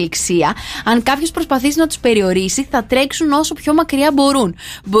την ευελιξία. Αν κάποιος προσπαθήσει να τους περιορίσει, θα τρέξουν όσο πιο μακριά μπορούν.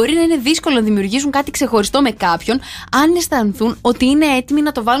 Μπορεί να είναι δύσκολο να δημιουργήσουν κάτι ξεχωριστό με κάποιον, αν αισθανθούν ότι είναι έτοιμοι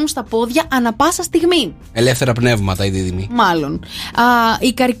να το βάλουν στα πόδια ανα πάσα στιγμή. Ελεύθερα πνεύματα οι δίδυμοι. Μάλλον.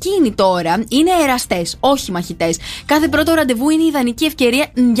 Οι καρκίνοι τώρα είναι εραστές, όχι μαχητές. Κάθε πρώτο ραντεβού είναι η ιδανική ευκαιρία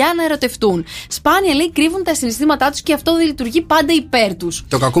για να ερωτευτούν. Σπάνια, λέει, κρύβουν τα συναισθήματά τους και αυτό δεν λειτουργεί πάντα υπέρ τους.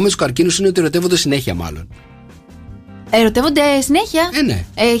 Το κακό με τους καρκίνους είναι ότι ερωτεύονται συνέχεια, μάλλον. Ερωτεύονται συνέχεια. Ναι.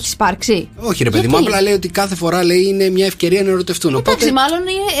 Έχεις υπάρξει? Όχι, ρε παιδί μου, απλά λέει ότι κάθε φορά, λέει, είναι μια ευκαιρία να ερωτευτούν. Εντάξει, μάλλον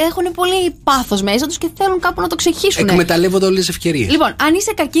έχουν πολύ πάθος μέσα τους και θέλουν κάπου να το ξεχύσουν. Εκμεταλλεύονται όλες τις ευκαιρίες. Λοιπόν, αν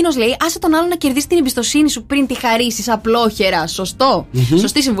είσαι καρκίνος, λέει, άσε τον άλλον να κερδίσει την εμπιστοσύνη σου πριν τη χαρίσεις απλόχερα. Σωστό.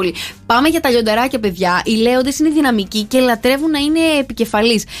 Σωστή συμβουλή. Πάμε για τα λιονταράκια, παιδιά. Οι λέοντες είναι δυναμικοί και λατρεύουν να είναι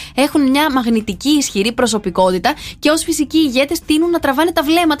επικεφαλείς. Έχουν μια μαγνητική ισχυρή προσωπικότητα και ως φυσικοί ηγέτες τείνουν να τραβάνε τα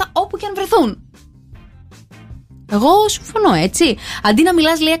βλέμματα όπου και αν βρεθούν. Εγώ συμφωνώ, έτσι. Αντί να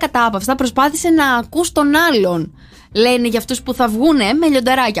μιλάς, λέει, ακατάπαυστα, προσπάθησε να ακούς τον άλλον. Λένε για αυτούς που θα βγουνε με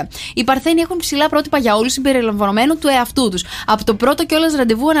λιονταράκια. Οι Παρθένοι έχουν ψηλά πρότυπα για όλους, συμπεριλαμβανομένου του εαυτού τους. Από το πρώτο κιόλας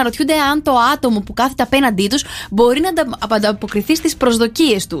ραντεβού αναρωτιούνται αν το άτομο που κάθεται απέναντί τους μπορεί να ανταποκριθεί στις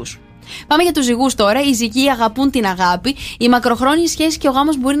προσδοκίες τους. Πάμε για τους ζυγούς τώρα. Οι ζυγοί αγαπούν την αγάπη. Οι μακροχρόνιες σχέσεις και ο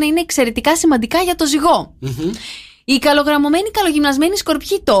γάμος μπορεί να είναι εξαιρετικά σημαντικά για το ζυγό. Οι καλογραμμωμένοι, καλογυμνασμένοι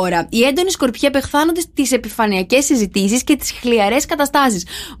σκορπιοί τώρα. Οι έντονοι σκορπιοί απεχθάνονται στις επιφανειακές συζητήσεις και τις χλιαρές καταστάσεις.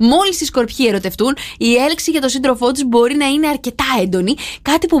 Μόλις οι σκορπιοί ερωτευτούν, η έλξη για τον σύντροφό τους μπορεί να είναι αρκετά έντονη,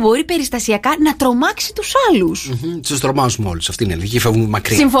 κάτι που μπορεί περιστασιακά να τρομάξει τους άλλους. Τους τρομάζουμε όλους. Αυτή είναι η λογική, φεύγουμε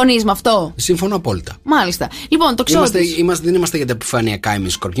μακριά. Συμφωνείς με αυτό? Συμφωνώ απόλυτα. Μάλιστα. Λοιπόν, τοξότης. Δεν είμαστε για τα επιφανειακά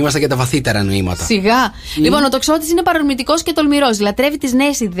εμείς σκορπιοί, είμαστε για τα βαθύτερα νοήματα. Σιγά. Λοιπόν, ο τοξότης είναι παρορμητικός και τολμηρός. Λατρεύει τις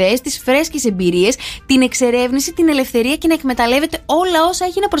νέες ιδέες, τις φρέσκες εμπειρίες, την εξερεύνηση, την ελευθερία και να εκμεταλλεύεται όλα όσα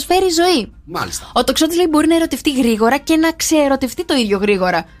έχει να προσφέρει η ζωή. Μάλιστα. Ο τοξότης λέει μπορεί να ερωτευτεί γρήγορα και να ξεερωτευτεί το ίδιο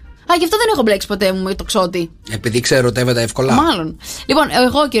γρήγορα. Γι' αυτό δεν έχω μπλέξει ποτέ μου με τοξότη. Επειδή ξεερωτεύεται εύκολα. Μάλλον. Λοιπόν,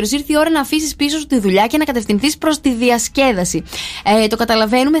 εγώ καιρό ήρθε η ώρα να αφήσεις πίσω σου τη δουλειά και να κατευθυνθείς προς τη διασκέδαση. Το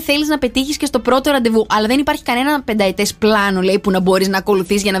καταλαβαίνουμε, θέλεις να πετύχεις και στο πρώτο ραντεβού. Αλλά δεν υπάρχει κανένα πενταετές πλάνο, λέει, που να μπορείς να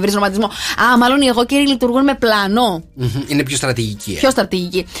ακολουθείς για να βρεις ρομαντισμό. Μάλλον οι εγώ καιροί λειτουργούν με πλάνο. Είναι πιο στρατηγική. Πιο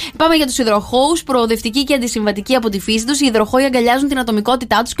στρατηγική. Πάμε για τους υδροχόους, προοδευτικοί και αντισυμβατικοί από τη φύση τους. Οι υδροχόοι αγκαλιάζουν την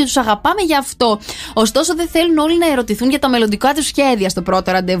ατομικότητά τους και τους αγαπάμε γι' αυτό. Ωστόσο, δεν θέλουν όλοι να ερωτηθούν για τα μελλοντικά τους σχέδια στο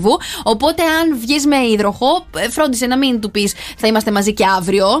πρώτο ραντεβού. Οπότε, αν βγεις με υδροχό, φρόντισε να μην του πεις θα είμαστε μαζί και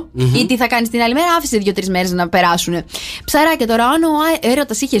αύριο, ή τι θα κάνεις την άλλη μέρα, άφησε 2-3 μέρες να περάσουν. Ψαράκια τώρα, αν ο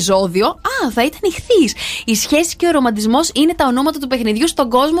έρωτας είχε ζώδιο, θα ήταν ηχθής. Η σχέση και ο ρομαντισμός είναι τα ονόματα του παιχνιδιού στον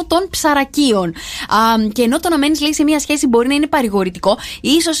κόσμο των ψαρακίων. Και ενώ το να μένεις, λέει, σε μια σχέση μπορεί να είναι παρηγορητικό,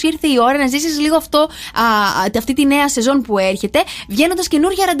 ίσως ήρθε η ώρα να ζήσεις λίγο αυτή τη νέα σεζόν που έρχεται, βγαίνοντας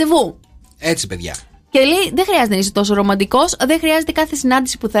καινούργια ραντεβού. Έτσι, παιδιά. Και λέει, δεν χρειάζεται να είσαι τόσο ρομαντικός, δεν χρειάζεται κάθε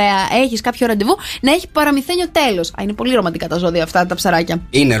συνάντηση που θα έχεις κάποιο ραντεβού να έχει παραμυθένιο τέλος. Είναι πολύ ρομαντικά τα ζώδια αυτά, τα ψαράκια.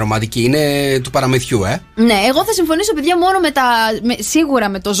 Είναι ρομαντική, είναι του παραμυθιού, Ναι, εγώ θα συμφωνήσω, παιδιά, μόνο σίγουρα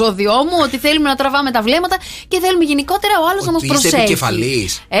με το ζώδιό μου, ότι θέλουμε να τραβάμε τα βλέμματα και θέλουμε γενικότερα ο άλλος να μας προσέχει. Είστε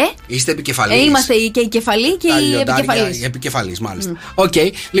επικεφαλής. Είστε επικεφαλής. Είμαστε και οι κεφαλοί και οι επικεφαλείς. Επικεφαλής, μάλιστα. Οκ.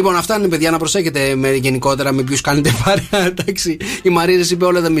 Λοιπόν, αυτά είναι, παιδιά, να προσέχετε γενικότερα με ποιους κάνετε παρέα. Εντάξει. Η Μαρία είπε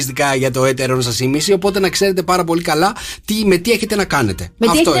όλα τα μυστικά για το έτερο σας ήμιση. Οπότε να ξέρετε πάρα πολύ καλά με τι έχετε να κάνετε. Με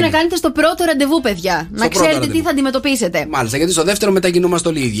τι έχετε να κάνετε στο πρώτο ραντεβού, παιδιά. Να ξέρετε τι θα αντιμετωπίσετε. Μάλιστα, γιατί στο δεύτερο μετακινούμαστε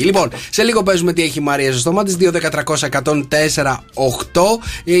όλοι οι ίδιοι. Λοιπόν, σε λίγο παίζουμε τι έχει η Μαρία στο στόμα της. 2-10-300-104-8.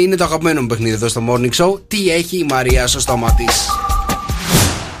 Είναι το αγαπημένο μου παιχνίδι εδώ στο Morning Show. Τι έχει η Μαρία στο στόμα της.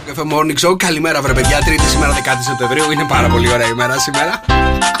 Sok FM Morning Show. Καλημέρα, βρε παιδιά. Τρίτη σήμερα 10 Σεπτεμβρίου. Είναι πάρα πολύ ωραία ημέρα σήμερα.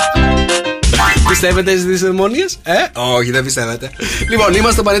 Πιστεύετε στις δαιμόνιες? Όχι, δεν πιστεύετε. Λοιπόν,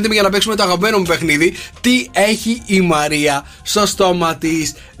 είμαστε πανέτοιμοι για να παίξουμε το αγαπημένο μου παιχνίδι. Τι έχει η Μαρία στο στόμα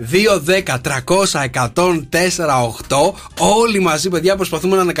της. 2-10-300-104-8. Όλοι μαζί, παιδιά,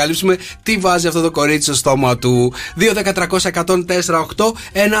 προσπαθούμε να ανακαλύψουμε τι βάζει αυτό το κορίτσι στο στόμα του. 2-10-300-104-8.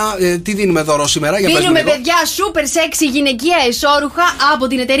 Τι δίνουμε δώρο σήμερα? Δίνουμε, παιδιά, super sexy γυναικεία εσώρουχα από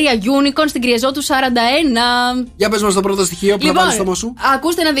την εταιρεία Unicorn στην Κρυεζότου 41. Για πες μας το πρώτο στοιχείο που θα βάλεις στο στόμα σου.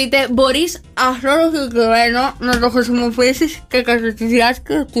 Ακούστε να δείτε, μπορείς αυτό το συγκεκριμένο να το χρησιμοποιήσεις και κατά τη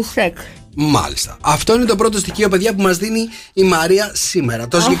διάρκεια του σεξ. Μάλιστα. Αυτό είναι το πρώτο στοιχείο, παιδιά, που μας δίνει η Μαρία σήμερα.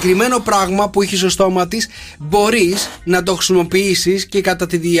 Το συγκεκριμένο πράγμα που έχει στο στόμα της μπορείς να το χρησιμοποιήσεις και κατά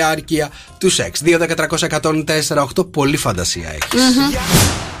τη διάρκεια του σεξ. 2-10-300-104-8. Πολύ φαντασία έχεις.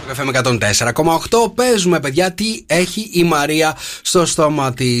 FM 104,8. Παίζουμε, παιδιά, τι έχει η Μαρία στο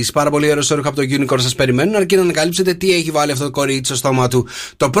στόμα της. Πάρα πολύ ωραίο όρουχο από το Unicorn σας περιμένουν, αρκεί να ανακαλύψετε τι έχει βάλει αυτό το κορίτσι στο στόμα του.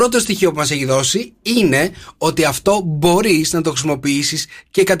 Το πρώτο στοιχείο που μας έχει δώσει είναι ότι αυτό μπορείς να το χρησιμοποιήσεις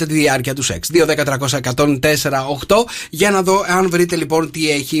και κατά τη διάρκεια του σεξ. 2-10-300-104-8. Για να δω αν βρείτε λοιπόν τι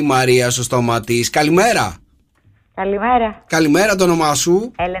έχει η Μαρία στο στόμα της. Καλημέρα. Καλημέρα. Καλημέρα, το όνομά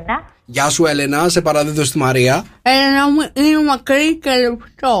σου? Έλενα. Γεια σου, Έλενα, σε παραδίδω στη Μαρία. Έλενα μου, είναι μακρύ και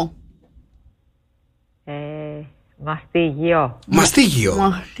λεπτό. Μαστίγιο.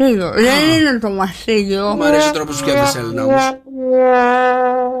 Μαστίγιο. Δεν είναι το μαστίγιο. Μ' αρέσει ο τρόπος που σκέφτεσαι, Έλενα, όμως.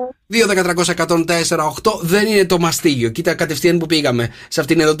 2-10-300-104-8. Δεν είναι το μαστίγιο. Κοίτα κατευθείαν που πήγαμε σε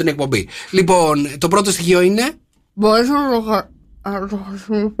αυτήν εδώ την εκπομπή. Λοιπόν, το πρώτο στοιχείο είναι. Μπορείς να το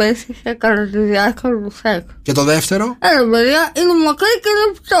χρησιμοποιήσεις κατά τη διάρκεια του σεξ. Και το δεύτερο? Παιδιά, είναι μακρύ και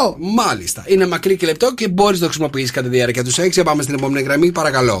λεπτό. Μάλιστα. Είναι μακρύ και λεπτό και μπορείς να το χρησιμοποιήσεις κατά τη διάρκεια του σεξ. Πάμε στην επόμενη γραμμή,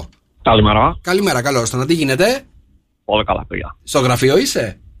 παρακαλώ. Καλημέρα. Καλημέρα, καλώς. Το να τι γίνεται? Πολύ καλά, παιδιά. Στο γραφείο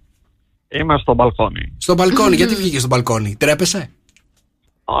είσαι? Είμαι στο μπαλκόνι. Στο μπαλκόνι, γιατί βγήκες στο μπαλκόνι, τρέπεσαι?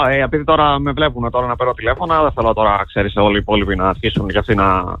 Επειδή τώρα με βλέπουν τώρα να παίρνω τηλέφωνα, δεν θέλω τώρα, ξέρεις, όλοι οι υπόλοιποι να αρχίσουν και αυτοί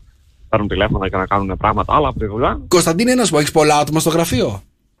να παίρνουν τηλέφωνα και να κάνουν πράγματα άλλα από τη δουλειά. Κωνσταντίνε, να σου πω, έχεις πολλά άτομα στο γραφείο?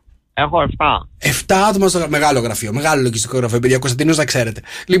 Έχω 7. 7 άτομα στο γραφείο. Μεγάλο γραφείο, μεγάλο λογιστικό γραφείο, παιδιά. Κωνσταντίνος, να ξέρετε.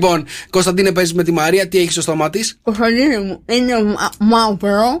 Λοιπόν, Κωνσταντίνε, παίζεις με τη Μαρία, τι έχει στο στόμα της? Κωνσταντίνε μου, είναι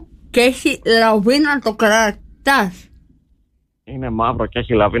μαύρο και έχει λαβή να το κρατάς. Είναι μαύρο και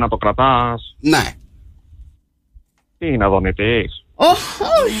έχει λαβή να το κρατάς. Ναι. Τι είναι, δονητής?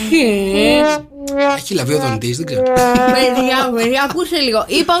 Όχι. Έχει λαβεί ο δονητής, δεν ξέρω. Παιδιά, ακούστε λίγο.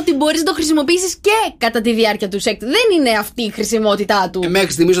 Είπα ότι μπορείς να το χρησιμοποιήσεις και κατά τη διάρκεια του σεξ. Δεν είναι αυτή η χρησιμότητά του.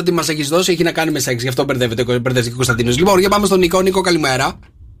 Μέχρι στιγμής ότι μας έχεις δώσει έχει να κάνει με σεξ. Γι' αυτό μπερδεύεται και ο Κωνσταντίνος. Λοιπόν, για πάμε στον Νικό. Νικό, καλημέρα.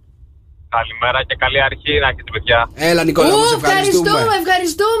 Καλημέρα και καλή αρχή να έχετε, παιδιά. Έλα, Νικόλα, σε ευχαριστούμε.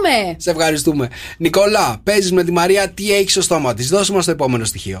 Ευχαριστούμε. Σε ευχαριστούμε. Νικόλα, παίζεις με τη Μαρία, τι έχει στο στόμα της. Δώσε μας το επόμενο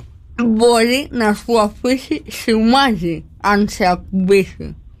στοιχείο. Μπορεί να σου αφήσει σημάδι αν σε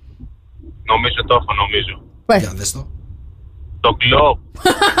ακουμπήσει. Νομίζω το έχω, νομίζω. Για δες το. Το κλόπ.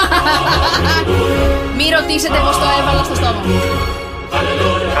 Μη ρωτήσετε πως το έβαλα στο στόμα μου.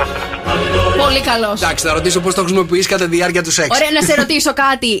 Πολύ καλός. Εντάξει, θα ρωτήσω πώς το χρησιμοποιείς κατά τη διάρκεια του σεξ. Ωραία, να σε ρωτήσω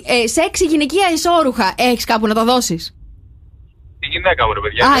κάτι. Σεξ γυναικεία ισόρουχα, έχεις κάπου να το δώσεις? Τη γυναίκα μου, ρε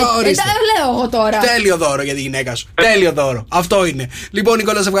παιδιά. Λέω εγώ τώρα. Τέλειο δώρο για τη γυναίκα σου. Τέλειο δώρο. Αυτό είναι. Λοιπόν,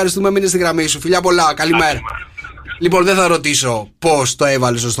 Νικόλα, σε ευχαριστούμε. Μείνε στη γραμμή σου. Φιλιά πολλά. Καλημέρα. Λοιπόν, δεν θα ρωτήσω πώς το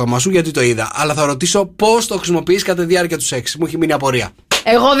έβαλες στο στόμα σου, γιατί το είδα. Αλλά θα ρωτήσω πώς το χρησιμοποιείς κατά τη διάρκεια του σεξ. Μου έχει μείνει απορία.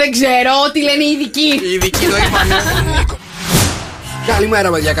 Εγώ δεν ξέρω, ό,τι λένε οι ειδικοί. Οι ειδικοί το είπαν.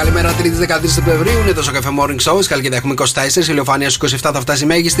 Καλημέρα, παιδιά. Καλημέρα, 3η 13 Σεπτεμβρίου. Είναι το Sok FM Morning Show. Καλκίδα έχουμε 24. Ηλιοφάνεια στους 27 θα φτάσει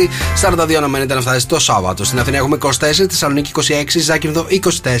μέγιστη. 42 αναμένεται να φτάσει το Σάββατο. Στην Αθήνα έχουμε 24. Θεσσαλονίκη 26. Ζάκυνθο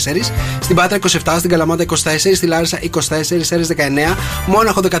 24. Στην Πάτρα 27. Στην Καλαμάτα 24. Στη Λάρισα 24. Σέρες 19.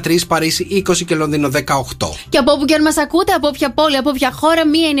 Μόναχο 13. Παρίσι 20 και Λονδίνο 18. Και από όπου και αν μας ακούτε, από όποια πόλη, από όποια χώρα,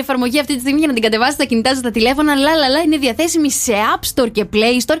 μία είναι η εφαρμογή αυτή τη στιγμή για να την κατεβάσετε στα κινητά σας, στα τηλέφωνα. Λαλαλα, είναι διαθέσιμη σε App Store και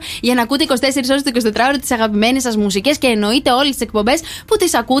Play Store για να ακούτε 24 ώρες το 24ωρο τις αγαπημένες σας μουσικές και εννοείται όλες τις εκπομπές που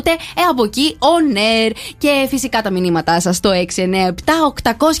τις ακούτε από εκεί on air. Και φυσικά τα μηνύματά σας στο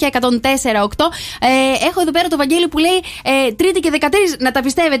 697-800-1048. Έχω εδώ πέρα το Βαγγέλη που λέει Τρίτη και 13. Να τα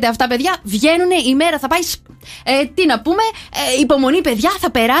πιστεύετε αυτά, παιδιά. Βγαίνουνε, η μέρα θα πάει. Τι να πούμε, υπομονή, παιδιά,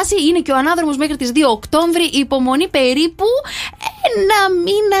 θα περάσει. Είναι και ο ανάδρομος μέχρι τις 2 Οκτώβρη. Υπομονή περίπου ένα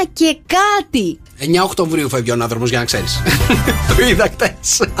μήνα και κάτι. 9 Οκτωβρίου φεύγει ο ανάδρομος, για να ξέρεις. Το είδα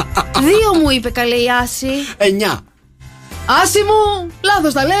χτες. 2 μου είπε, καλέ η Άση. 9. Άση μου,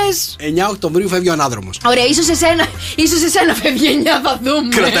 λάθος τα λες. 9 Οκτωβρίου φεύγει ο ανάδρομος. Ωραία, ίσως εσένα φεύγει 9, θα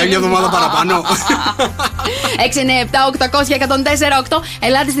δούμε. Κρατάει μια εβδομάδα παραπάνω. 697-800-1048.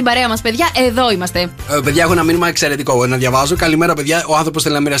 Ελάτε στην παρέα μας, παιδιά, εδώ είμαστε. Παιδιά, έχω ένα μήνυμα εξαιρετικό να διαβάζω. Καλημέρα, παιδιά. Ο άνθρωπος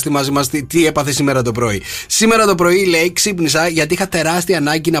θέλει να μοιραστεί μαζί μας τι έπαθε σήμερα το πρωί. Σήμερα το πρωί, λέει, ξύπνησα γιατί είχα τεράστια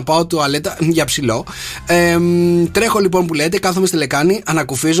ανάγκη να πάω τουαλέτα για ψηλό. Τρέχω λοιπόν που λέτε, κάθομαι στη λεκάνη,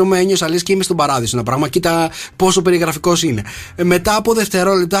 ανακουφίζομαι, ένιωσα λες και είμαι στον παράδεισο. Ένα πράγμα, κοίτα πόσο περιγραφικός είναι. Μετά από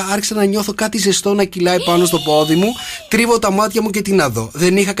δευτερόλεπτα άρχισα να νιώθω κάτι ζεστό να κυλάει πάνω στο πόδι μου. Τρίβω τα μάτια μου και τι να δω.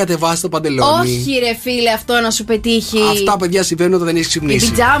 Δεν είχα κατεβάσει το παντελόνι. Όχι, ρε φίλε, αυτό να σου πετύχει. Αυτά, παιδιά, συμβαίνουν όταν δεν έχει ξυπνήσει. Η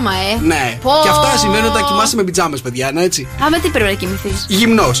πιτζάμα, Ναι. Και αυτά συμβαίνουν όταν κοιμάσαι με πιτζάμες, παιδιά, είναι έτσι. Με τι πρέπει να κοιμηθείς?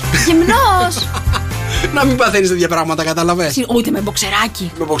 Γυμνός. Γυμνός. Να μην παθαίνεις τέτοια πράγματα, κατάλαβες. Ούτε με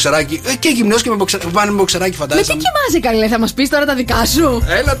μποξεράκι. Με μποξεράκι. Και γυμνός και με μποξεράκι, φαντάζεσαι. Με τι κοιμάσαι, καλέ, θα μας πεις τώρα τα δικά σου.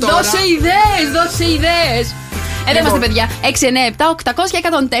 Έλα τώρα. Δώσε ιδέες. Εδώ είμαστε, παιδιά.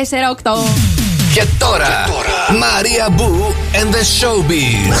 697-800-1048. Και τώρα, Μαρία Μπού and the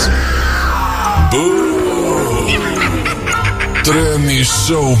Showbiz. Τρέμει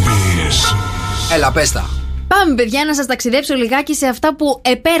Showbiz. Έλα, πες τα. Πάμε, παιδιά, να σας ταξιδέψω λιγάκι σε αυτά που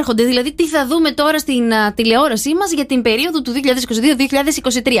επέρχονται. Δηλαδή, τι θα δούμε τώρα στην τηλεόρασή μας για την περίοδο του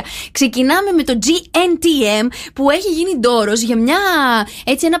 2022-2023. Ξεκινάμε με το GNTM που έχει γίνει ντόρος για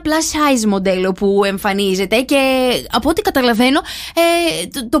ένα plus size μοντέλο που εμφανίζεται και από ό,τι καταλαβαίνω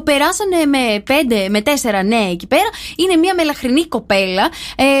το περάσανε με 4 νέα εκεί πέρα. Είναι μια μελαχρινή κοπέλα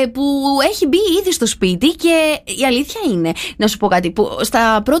που έχει μπει ήδη στο σπίτι και η αλήθεια είναι, να σου πω κάτι, που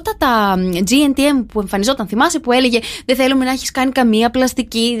στα πρώτα τα GNTM που εμφανιζόταν, θυμάσαι που έλεγε δεν θέλουμε να έχεις κάνει καμία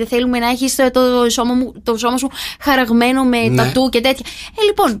πλαστική, δεν θέλουμε να έχεις το σώμα σου χαραγμένο με τατού και τέτοια.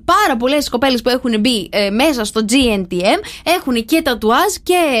 Λοιπόν, πάρα πολλές κοπέλες που έχουν μπει μέσα στο GNTM έχουν και τατουάζ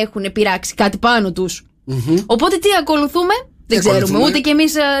και έχουν πειράξει κάτι πάνω τους. Οπότε τι ακολουθούμε? Δεν ξέρουμε ούτε κι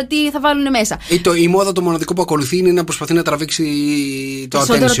εμείς τι θα βάλουν μέσα. Η μόδα το μοναδικό που ακολουθεί είναι να προσπαθεί να τραβήξει το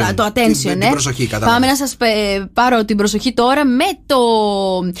attention. Την προσοχή, κατάλαβα. Πάμε να σας πάρω την προσοχή τώρα με το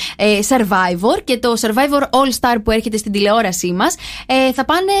Survivor και το Survivor All Star που έρχεται στην τηλεόρασή μας. Θα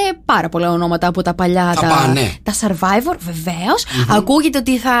πάνε πάρα πολλά ονόματα από τα παλιά. Τα Survivor, βεβαίως. Ακούγεται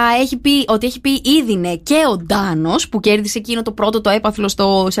ότι έχει πει ήδη ναι και ο Ντάνος που κέρδισε εκείνο το πρώτο το έπαθλο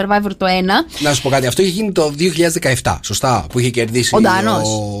στο Survivor το 1. Να σου πω κάτι, αυτό είχε γίνει το 2017, σωστά? Που είχε κερδίσει ο Ντάνος.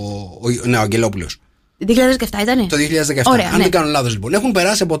 Ο Αγγελόπουλος. 2017 ήτανε? Το 2017. Ωραία, αν δεν κάνω λάθος λοιπόν. Έχουν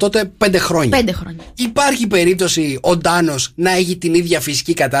περάσει από τότε 5 χρόνια. 5 χρόνια. Υπάρχει περίπτωση ο Ντάνος να έχει την ίδια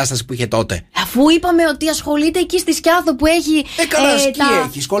φυσική κατάσταση που είχε τότε? Αφού είπαμε ότι ασχολείται εκεί στη Σκιάθο που έχει. Καλά,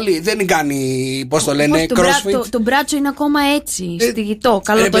 έχει σχολή. Δεν κάνει, πώς το λένε, crossfit. Το μπράτσο είναι ακόμα έτσι, στηγητό.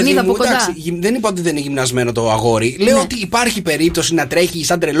 Καλό, τον είδα από κοντά. Εντάξει, δεν είπα ότι δεν είναι γυμνασμένο το αγόρι. Λέω ότι υπάρχει περίπτωση να τρέχει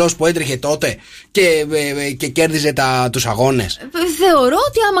σαν τρελός που έτρεχε τότε και κέρδιζε τους αγώνες. Θεωρώ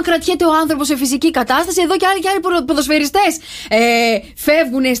ότι άμα κρατιέται ο άνθρωπος σε φυσική κατάσταση, εδώ και άλλοι ποδοσφαιριστές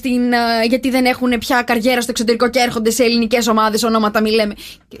φεύγουν γιατί δεν έχουν πια καριέρα στο εξωτερικό και έρχονται σε ελληνικές ομάδες, ονόματα μη λέμε.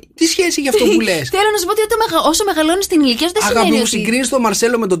 Τι σχέση γι' αυτό που λες? Θέλω να σου πω ότι όσο μεγαλώνεις στην ηλικία σου δεν σημαίνει ότι. Αγάπη μου, συγκρίνεις τον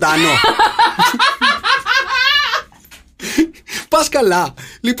Μαρσέλο με τον Τάνο. Πας καλά.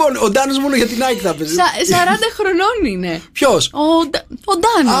 Λοιπόν, ο Ντάνος μόνο για την Nike θα παίζει. 40 χρονών είναι. Ποιος? Ο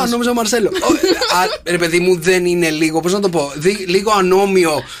Ντάνος. Α, νόμιζα ο Μαρσέλο. Ρε παιδί μου, δεν είναι λίγο, πώς να το πω, λίγο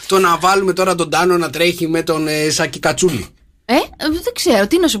ανώμιο το να βάλουμε τώρα τον Ντάνο να τρέχει με τον Σάκη Κατσούλη? Δεν ξέρω,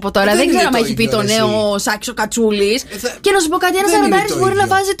 τι να σου πω τώρα. Δεν ξέρω αν έχει πει το νέο Σάκης ο Κατσούλης. Και να σου πω κάτι, ένας 40 μπορεί να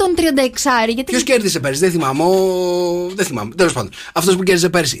βάζει τον 36. Ποιος κέρδισε πέρσι? Δεν θυμάμαι. Τέλος πάντων. Αυτός που κέρδισε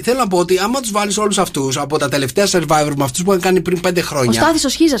πέρσι. Θέλω να πω ότι άμα τους βάλεις όλους αυτούς από τα τελευταία Survivor με αυτούς που είχαν κάνει πριν 5 χρόνια. Ο Στάθης ο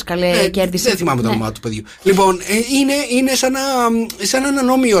Σχίζας, καλέ, κέρδισε. Δεν θυμάμαι το όνομα του παιδιού. Λοιπόν, είναι σαν ένα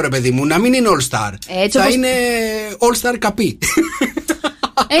νόμιο, ρε παιδί μου, να μην είναι All Star. Θα είναι All Star καπί.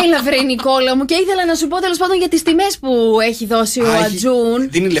 Έλα βρε Νικόλα μου, και ήθελα να σου πω τέλος πάντων για τις τιμές που έχει δώσει ο Ατζούν.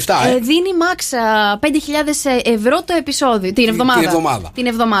 Δίνει λεφτά, δίνει μάξα 5.000 ευρώ το επεισόδιο. Την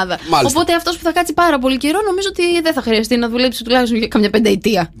εβδομάδα. Οπότε αυτός που θα κάτσει πάρα πολύ καιρό, νομίζω ότι δεν θα χρειαστεί να δουλέψει τουλάχιστον για καμιά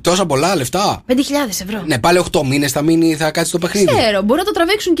πενταετία. Τόσα πολλά λεφτά. 5.000 ευρώ. Ναι, πάλι 8 μήνες θα κάτσει το παιχνίδι. Ξέρω, μπορεί να το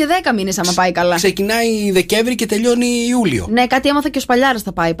τραβήξουν και 10 μήνες άμα πάει καλά. Ξεκινάει Δεκέμβρη και τελειώνει Ιούλιο. Ναι, κάτι έμαθα και ο Σπαλιάρας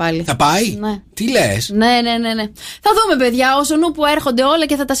θα πάει πάλι. Θα πάει? Ναι. Τι λες? Ναι. Θα δούμε, παιδιά, όσο νου που έρχονται όλα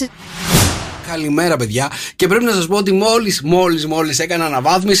και θα τα συζητήσουμε. Καλημέρα, παιδιά. Και πρέπει να σας πω ότι μόλις έκανα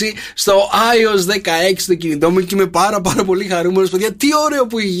αναβάθμιση στο iOS 16 στο κινητό μου και είμαι πάρα πολύ χαρούμενος, παιδιά. Τι ωραίο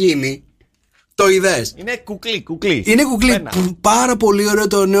που έχει γίνει. Το είδες? Είναι κουκλί. Είναι κουκλί. Πάρα πολύ ωραίο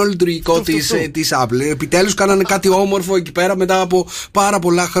το νέο λειτουργικό της Apple. Επιτέλους κάνανε κάτι όμορφο εκεί πέρα μετά από πάρα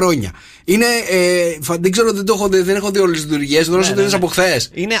πολλά χρόνια. Είναι. Δεν ξέρω, δεν έχω δει όλες τις λειτουργίες. Τώρα ότι είναι από χθες.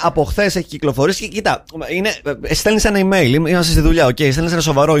 Είναι από χθες, έχει κυκλοφορήσει. Και κοίτα, στέλνεις ένα email. Είμαστε στη δουλειά, στέλνεις ένα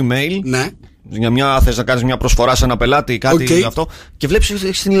σοβαρό email. Ναι. Θες να κάνεις μια προσφορά σε ένα πελάτη, κάτι αυτό. Και βλέπεις ότι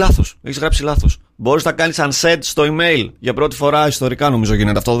έχεις γράψει λάθος. Μπορείς να κάνεις unsend στο email. Για πρώτη φορά ιστορικά νομίζω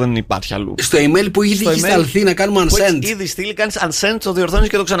γίνεται αυτό, δεν υπάρχει αλλού. Στο email που ήδη έχει σταλθεί να κάνουμε unsend. Που ήδη στείλει, κάνεις unsend, το διορθώνεις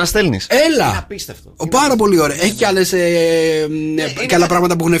και το ξαναστέλνεις. Έλα! Είναι απίστευτο. Πάρα πολύ ωραίο. Έχει και άλλες και άλλα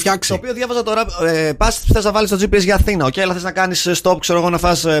πράγματα που έχουν φτιάξει. Το οποίο διάβαζα τώρα. Πας, θες να βάλεις το GPS για Αθήνα, αλλά θες να κάνεις stop, ξέρω εγώ, να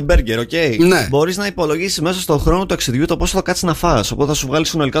φας burger, Ναι. Μπορείς να υπολογίσεις μέσα στον χρόνο του ταξιδιού το πόσο θα κάτσεις να φας. Οπότε θα σου βγάλει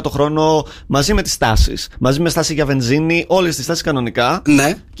συνολικά το χρόνο μαζί με τις στάσεις. Μαζί με στάση για βενζίνη, όλες τις στάσεις κανονικά.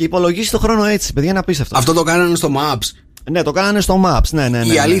 Ναι. Και υπολογίσεις το χρόνο έτσι. Παιδιά, είναι απίστευτο. Αυτό το κάνανε στο Maps. Ναι, το κάνανε στο Maps. Ναι.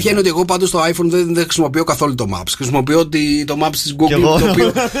 Η αλήθεια είναι ότι εγώ πάντως στο iPhone δεν χρησιμοποιώ καθόλου το Maps. Χρησιμοποιώ το Maps της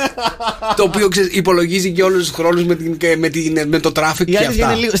Google, το οποίο υπολογίζει και όλους τους χρόνους με το traffic και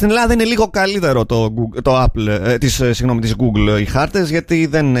αυτά. Στην Ελλάδα είναι λίγο καλύτερο το Apple, της Google οι χάρτες, γιατί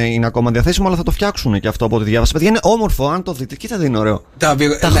δεν είναι ακόμα διαθέσιμο, αλλά θα το φτιάξουν και αυτό από ό,τι διάβασα. Παιδιά, είναι όμορφο, αν το δείτε. Κοίτα, δεν είναι ωραίο.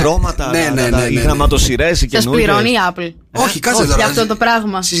 Τα χρώματα, οι γραμματοσυρές, οι καινούργιες. Σας πληρώνει η Apple? Όχι, κάτσε τώρα. Για αυτό το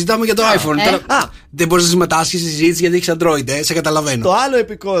πράγμα. Συζητάμε για το iPhone. Δεν μπορείς να συμμετάσχεις στη συζήτηση γιατί έχεις Android, σε καταλαβαίνω. Το άλλο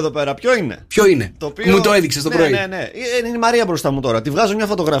επικό εδώ πέρα, ποιο είναι? Μου το έδειξες το πρωί. Ναι. Είναι η Μαρία μπροστά μου τώρα. Τη βγάζω μια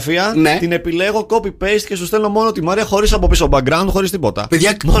φωτογραφία, την επιλέγω, copy-paste και σου στέλνω μόνο τη Μαρία χωρίς από πίσω background, χωρίς τίποτα.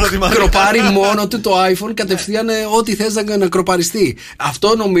 Παιδιά, κροπάρει μόνο του το iPhone κατευθείαν ό,τι θες να κροπαριστεί.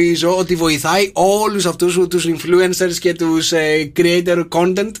 Αυτό νομίζω ότι βοηθάει όλους αυτούς τους influencers και τους creator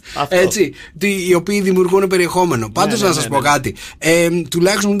content, έτσι, οι οποίοι δημιουργούν περιεχόμενο. Πάντως να σας πω κάτι.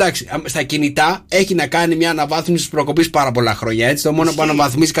 Τουλάχιστον εντάξει, στα κινητά έχει να κάνει μια αναβάθμιση της προκοπής πάρα πολλά χρόνια. Έτσι. Το μόνο που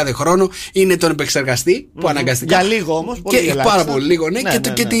αναβαθμίζει κάθε χρόνο είναι τον επεξεργαστή που αναγκαστικά. Για λίγο όμως. Πάρα πολύ λίγο, ναι.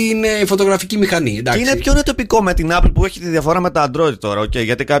 Και την φωτογραφική μηχανή. Εντάξει. Και είναι πιο τοπικό με την Apple που έχει τη διαφορά με τα Android τώρα.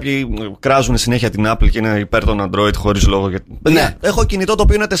 Γιατί κάποιοι κράζουν συνέχεια την Apple και είναι υπέρ των Android χωρίς λόγο. Ναι. Έχω κινητό το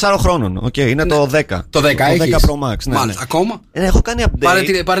οποίο είναι 4 χρόνων. Είναι το 10. Το 10 Pro Max. Μάλιστα. Ακόμα. Έχω κάνει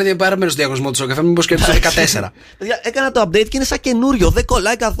update. Πάρε μέρος στο διαγωνισμό του Sok FM, μήπως κέρδισε 14. Έκανα το update και είναι σαν καινούριο. Δεν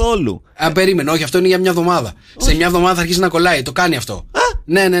κολλάει καθόλου. Περίμενε, όχι, αυτό είναι για μια εβδομάδα. Σε μια εβδομάδα θα αρχίσει να κολλάει. Το κάνει αυτό.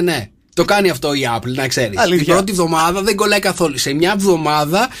 Ναι. Το κάνει αυτό η Apple, να ξέρεις. Την πρώτη εβδομάδα δεν κολλάει καθόλου. Σε μια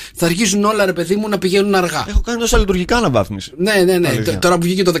εβδομάδα θα αρχίσουν όλα, ρε παιδί μου, να πηγαίνουν αργά. Έχω κάνει τόσα λειτουργικά αναβάθμιση. Ναι. Τώρα που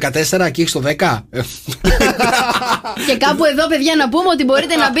βγήκε το 14 και έχει το 10. Και κάπου εδώ, παιδιά, να πούμε ότι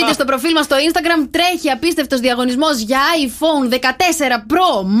μπορείτε να μπείτε στο προφίλ μας στο Instagram. Τρέχει απίστευτος διαγωνισμός για iPhone 14 Pro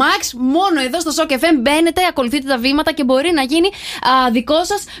Max. Μόνο εδώ στο Sok FM μπαίνετε, ακολουθείτε τα βήματα και μπορεί να γίνει δικό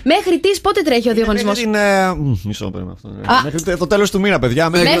σας. Μέχρι πότε τρέχει ο διαγωνισμός? Μισό πέρα αυτό. Μέχρι το τέλος του μήνα, παιδιά.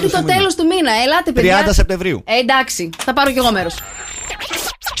 Μέχρι το τέλος του μήνα. Ελάτε, παιδιά. 30 Σεπτεμβρίου. Εντάξει, θα πάρω κι εγώ μέρος.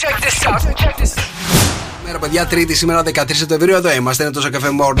 Μέρα, παιδιά, Τρίτη σήμερα 13 Σεπτεμβρίου. Εδώ είμαστε, είναι το Sok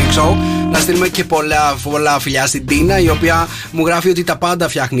FM Morning Show. Να στείλουμε και πολλά φιλιά στην Τίνα, η οποία μου γράφει ότι τα πάντα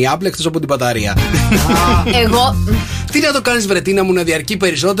φτιάχνει η Apple εκτός από την μπαταρία. Εγώ. Τι να το κάνεις, βρε Τίνα μου, να διαρκεί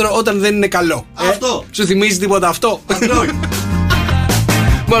περισσότερο όταν δεν είναι καλό? Αυτό. Σου θυμίζει τίποτα αυτό?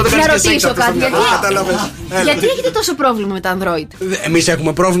 Να ρωτήσω κάτι. Γιατί έχετε τόσο πρόβλημα με τα Android? Εμείς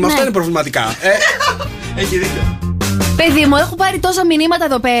έχουμε πρόβλημα, αυτά είναι προβληματικά. Έχει δίκιο. Παιδί μου, έχω πάρει τόσα μηνύματα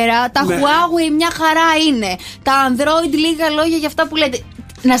εδώ πέρα. Τα Huawei μια χαρά είναι. Τα Android λίγα λόγια για αυτά που λέτε.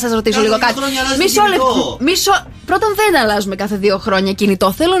 Να σας ρωτήσω λίγο κάτι. Μισό. Πρώτον, δεν αλλάζουμε κάθε 2 χρόνια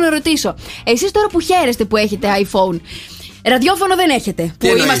κινητό. Θέλω να ρωτήσω. Εσείς τώρα που χαίρεστε που έχετε iPhone, ραδιόφωνο δεν έχετε? Που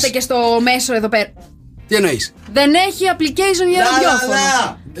είμαστε και στο μέσο εδώ πέρα. Τι εννοείς? Δεν έχει application για ραδιόφωνο.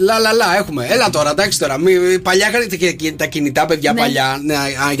 Λα, έχουμε. Έλα τώρα, εντάξει τώρα. Παλιά τα κινητά, παιδιά, παλιά,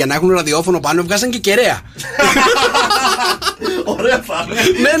 για να έχουν ραδιόφωνο πάνω, βγάζαν και κεραία. Ωραία πάμε.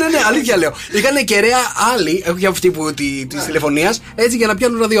 Ναι, αλήθεια λέω. Είχαν κεραία άλλοι, όχι αυτοί τη τηλεφωνία, έτσι για να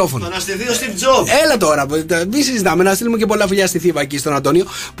πιάνουν ραδιόφωνο. Το να στηθεί ο Steve Jobs. Έλα τώρα, μην συζητάμε. Να στείλουμε και πολλά φιλιά στη Θήβα εκεί στον Αντώνιο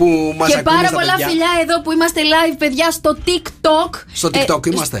που μας ακούει. Και πάρα πολλά φιλιά εδώ που είμαστε live, παιδιά, στο TikTok. Στο TikTok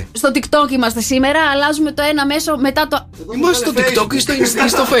είμαστε. Στο TikTok είμαστε σήμερα. Αλλάζουμε το ένα μέσο μετά το. Είμαστε στο TikTok ή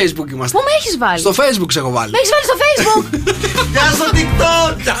στο Facebook είμαστε. Πού με έχεις βάλει? Στο Facebook σε έχω βάλει. Με έχεις βάλει στο Facebook. Γεια στο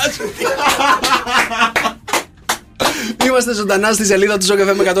TikTok. Είμαστε ζωντανά στη σελίδα του Sok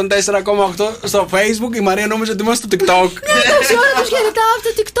FM 104,8 στο Facebook. Η Μαρία νόμιζε ότι είμαστε στο TikTok. Ναι, τόση ώρα τους χαιρετάω από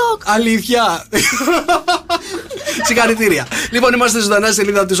το TikTok. Αλήθεια. Συγχαρητήρια. Λοιπόν, είμαστε ζωντανά στη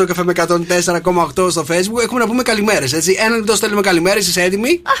σελίδα του Sok FM 104,8 στο Facebook. Έχουμε να πούμε καλημέρες, έτσι. Ένα λεπτό στέλνουμε καλημέρες. Είσαι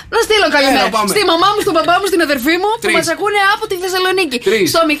έτοιμη? Να στείλω καλημέρα. Στη μαμά μου, στον παπά μου, στην αδερφή μου που μας ακούνε από τη Θεσσαλονίκη.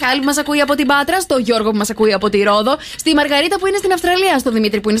 Στο Μιχάλη που μας ακούει από την Πάτρα. Στο Γιώργο που μας ακούει από τη Ρόδο. Στη Μαργαρίτα που είναι στην Αυστραλία. Στο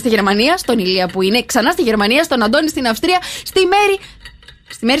Δημήτρη που είναι στη Γερμανία. Στον Ηλία που είναι ξανά στη Γερμανία. Στον Αντώνη στην Αυστρία. Στη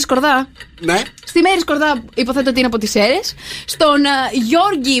Μέρη Σκορδά. Ναι. Στη Μέρη Σκορδά, υποθέτω ότι είναι από τις Σέρρες. Στον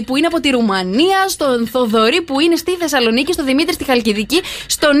Γιώργη που είναι από τη Ρουμανία. Στον Θοδωρή που είναι στη Θεσσαλονίκη. Στον Δημήτρη στη Χαλκιδική.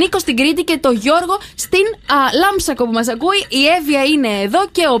 Στον Νίκο στην Κρήτη. Και τον Γιώργο στην Λάμψακο που μας ακούει. Η Εύβοια είναι εδώ.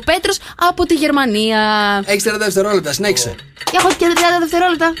 Και ο Πέτρος από τη Γερμανία. Έχεις 30 δευτερόλεπτα, συνέχισε. Έχω και 30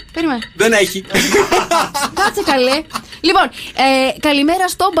 δευτερόλεπτα. Περίμενε. Δεν έχει. Κάτσε καλέ. Λοιπόν, καλημέρα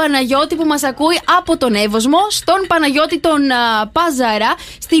στον Παναγιώτη που μας ακούει από τον Εύωσμο. Στον Παναγιώτη τον Πάζαρα.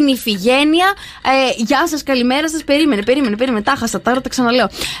 Στην Ιφηγένεια. Γεια σας, καλημέρα σας. Περίμενε. Τα χάσα, τώρα τα ξαναλέω.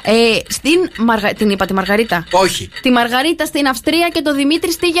 Την είπα τη Μαργαρίτα? Όχι. Τη Μαργαρίτα στην Αυστρία και τον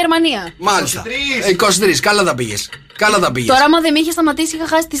Δημήτρη στη Γερμανία. Μάλιστα. 23. Καλά τα πήγες. Τώρα, άμα δεν με είχε σταματήσει, είχα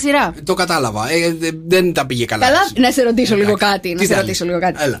χάσει τη σειρά. Το κατάλαβα. Δεν τα πήγε καλά. Να σε ρωτήσω λίγο κάτι.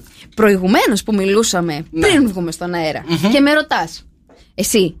 Έλα. Προηγουμένως που μιλούσαμε, πριν βγούμε στον αέρα, και με ρωτάς,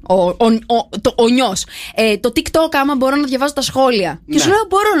 εσύ, ο νιός, το TikTok, άμα μπορώ να διαβάσω τα σχόλια. Και σου λέω,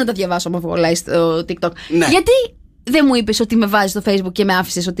 μπορώ να τα διαβάσω άμα κολλάει στο TikTok. Γιατί δεν μου είπες ότι με βάζεις στο Facebook και με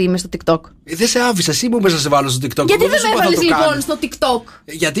άφησες ότι είμαι στο TikTok? Δεν σε άφησα, εσύ μου είπες να σε βάλω στο TikTok. Γιατί δεν με έβαλες λοιπόν στο TikTok?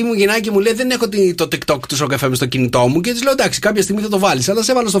 Γιατί μου γυναίκη μου λέει δεν έχω το TikTok του Sok FM στο κινητό μου και της λέω εντάξει, κάποια στιγμή θα το βάλεις. Αλλά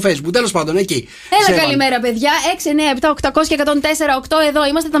σε έβαλα στο Facebook, τέλος πάντων εκεί. Έλα, καλημέρα παιδιά. 6, 9, 7, 800 και 104, 8 εδώ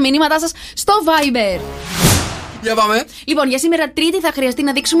είμαστε, τα μηνύματά σας στο Viber. Για πάμε. Λοιπόν, για σήμερα Τρίτη θα χρειαστεί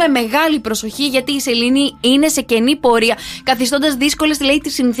να δείξουμε μεγάλη προσοχή γιατί η σελήνη είναι σε κενή πορεία, καθιστώντας δύσκολες, λέει,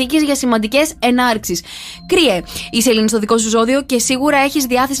 τις συνθήκες για σημαντικές ενάρξεις. Κρύε η σελήνη στο δικό σου ζώδιο και σίγουρα έχεις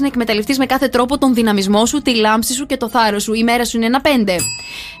διάθεση να εκμεταλλευτείς με κάθε τρόπο τον δυναμισμό σου, τη λάμψη σου και το θάρρος σου. Η μέρα σου είναι ένα 5.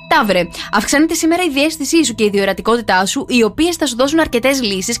 Ταύρε, αυξάνεται σήμερα η διαίσθησή σου και η διορατικότητά σου, οι οποίες θα σου δώσουν αρκετές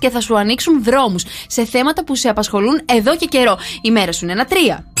λύσεις και θα σου ανοίξουν δρόμους σε θέματα που σε απασχολούν εδώ και καιρό. Η μέρα σου είναι ένα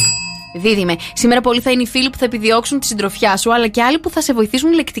 3. Δίδυμε, σήμερα πολλοί θα είναι οι φίλοι που θα επιδιώξουν τη συντροφιά σου, αλλά και άλλοι που θα σε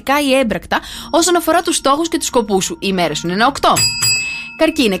βοηθήσουν λεκτικά ή έμπρακτα όσον αφορά τους στόχους και τους σκοπούς σου. Η μέρα σου είναι ένα 8.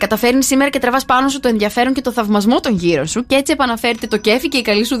 Καρκίνε, καταφέρνεις σήμερα και τραβάς πάνω σου το ενδιαφέρον και το θαυμασμό των γύρω σου και έτσι επαναφέρεται το κέφι και η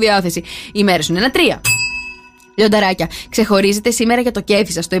καλή σου διάθεση. Η μέρα σου είναι ένα 3. Λιονταράκια, ξεχωρίζετε σήμερα για το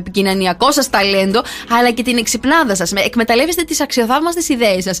κέφι σας, το επικοινωνιακό σας ταλέντο, αλλά και την εξυπνάδα σας. Εκμεταλλεύεστε τις αξιοθαύμαστες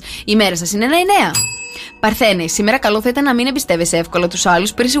ιδέες σας. Η μέρα σας είναι ένα 9. Παρθένε, σήμερα καλό θα ήταν να μην εμπιστεύεσαι εύκολα τους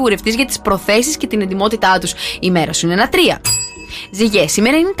άλλους πριν σιγουρευτείς για τις προθέσεις και την εντιμότητά τους. Η μέρα σου είναι ένα 3. Ζυγέ,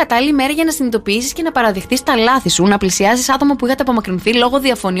 σήμερα είναι κατάλληλη μέρα για να συνειδητοποιήσεις και να παραδεχτείς τα λάθη σου, να πλησιάσεις άτομα που είχατε απομακρυνθεί λόγω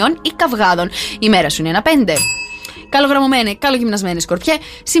διαφωνιών ή καυγάδων. Η μέρα σου είναι ένα 5. Καλογραμμωμένε, καλογυμνασμένε σκορπιέ.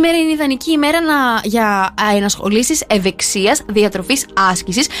 Σήμερα είναι ιδανική ημέρα για ενασχολήσεις ευεξίας, διατροφής,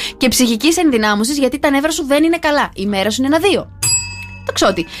 άσκησης και ψυχικής ενδυνάμωσης, γιατί τα νεύρα σου δεν είναι καλά. Η μέρα σου είναι 1-2.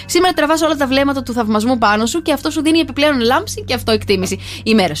 Τοξότη. Σήμερα τραβάς όλα τα βλέμματα του θαυμασμού πάνω σου και αυτό σου δίνει επιπλέον λάμψη και αυτοεκτίμηση.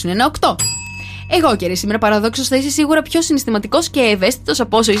 Η μέρα σου είναι 8. Εγώ και σήμερα παραδόξως θα είσαι σίγουρα πιο συναισθηματικός και ευαίσθητος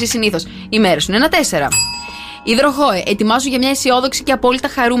από όσο είσαι συνήθως. Η μέρα σου είναι 4. Υδροχόε, ετοιμάσου για μια αισιόδοξη και απόλυτα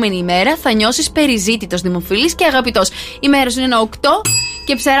χαρούμενη ημέρα. Θα νιώσεις περιζήτητος, δημοφιλής και αγαπητός. Η μέρα σου είναι 8.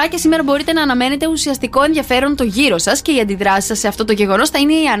 Και ψαράκια, σήμερα μπορείτε να αναμένετε ουσιαστικό ενδιαφέρον το γύρο σας και οι αντιδράσεις σας σε αυτό το γεγονός θα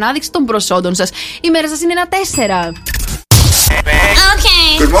είναι η ανάδειξη των προσόντων σας. Η μέρα σας είναι 4.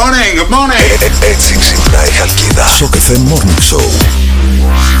 Okay. Good morning, good morning. Έτσι ξυπνάει η Χαλκίδα. Sok FM Morning Show.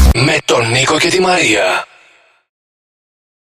 Με τον Νίκο και τη Μαρία.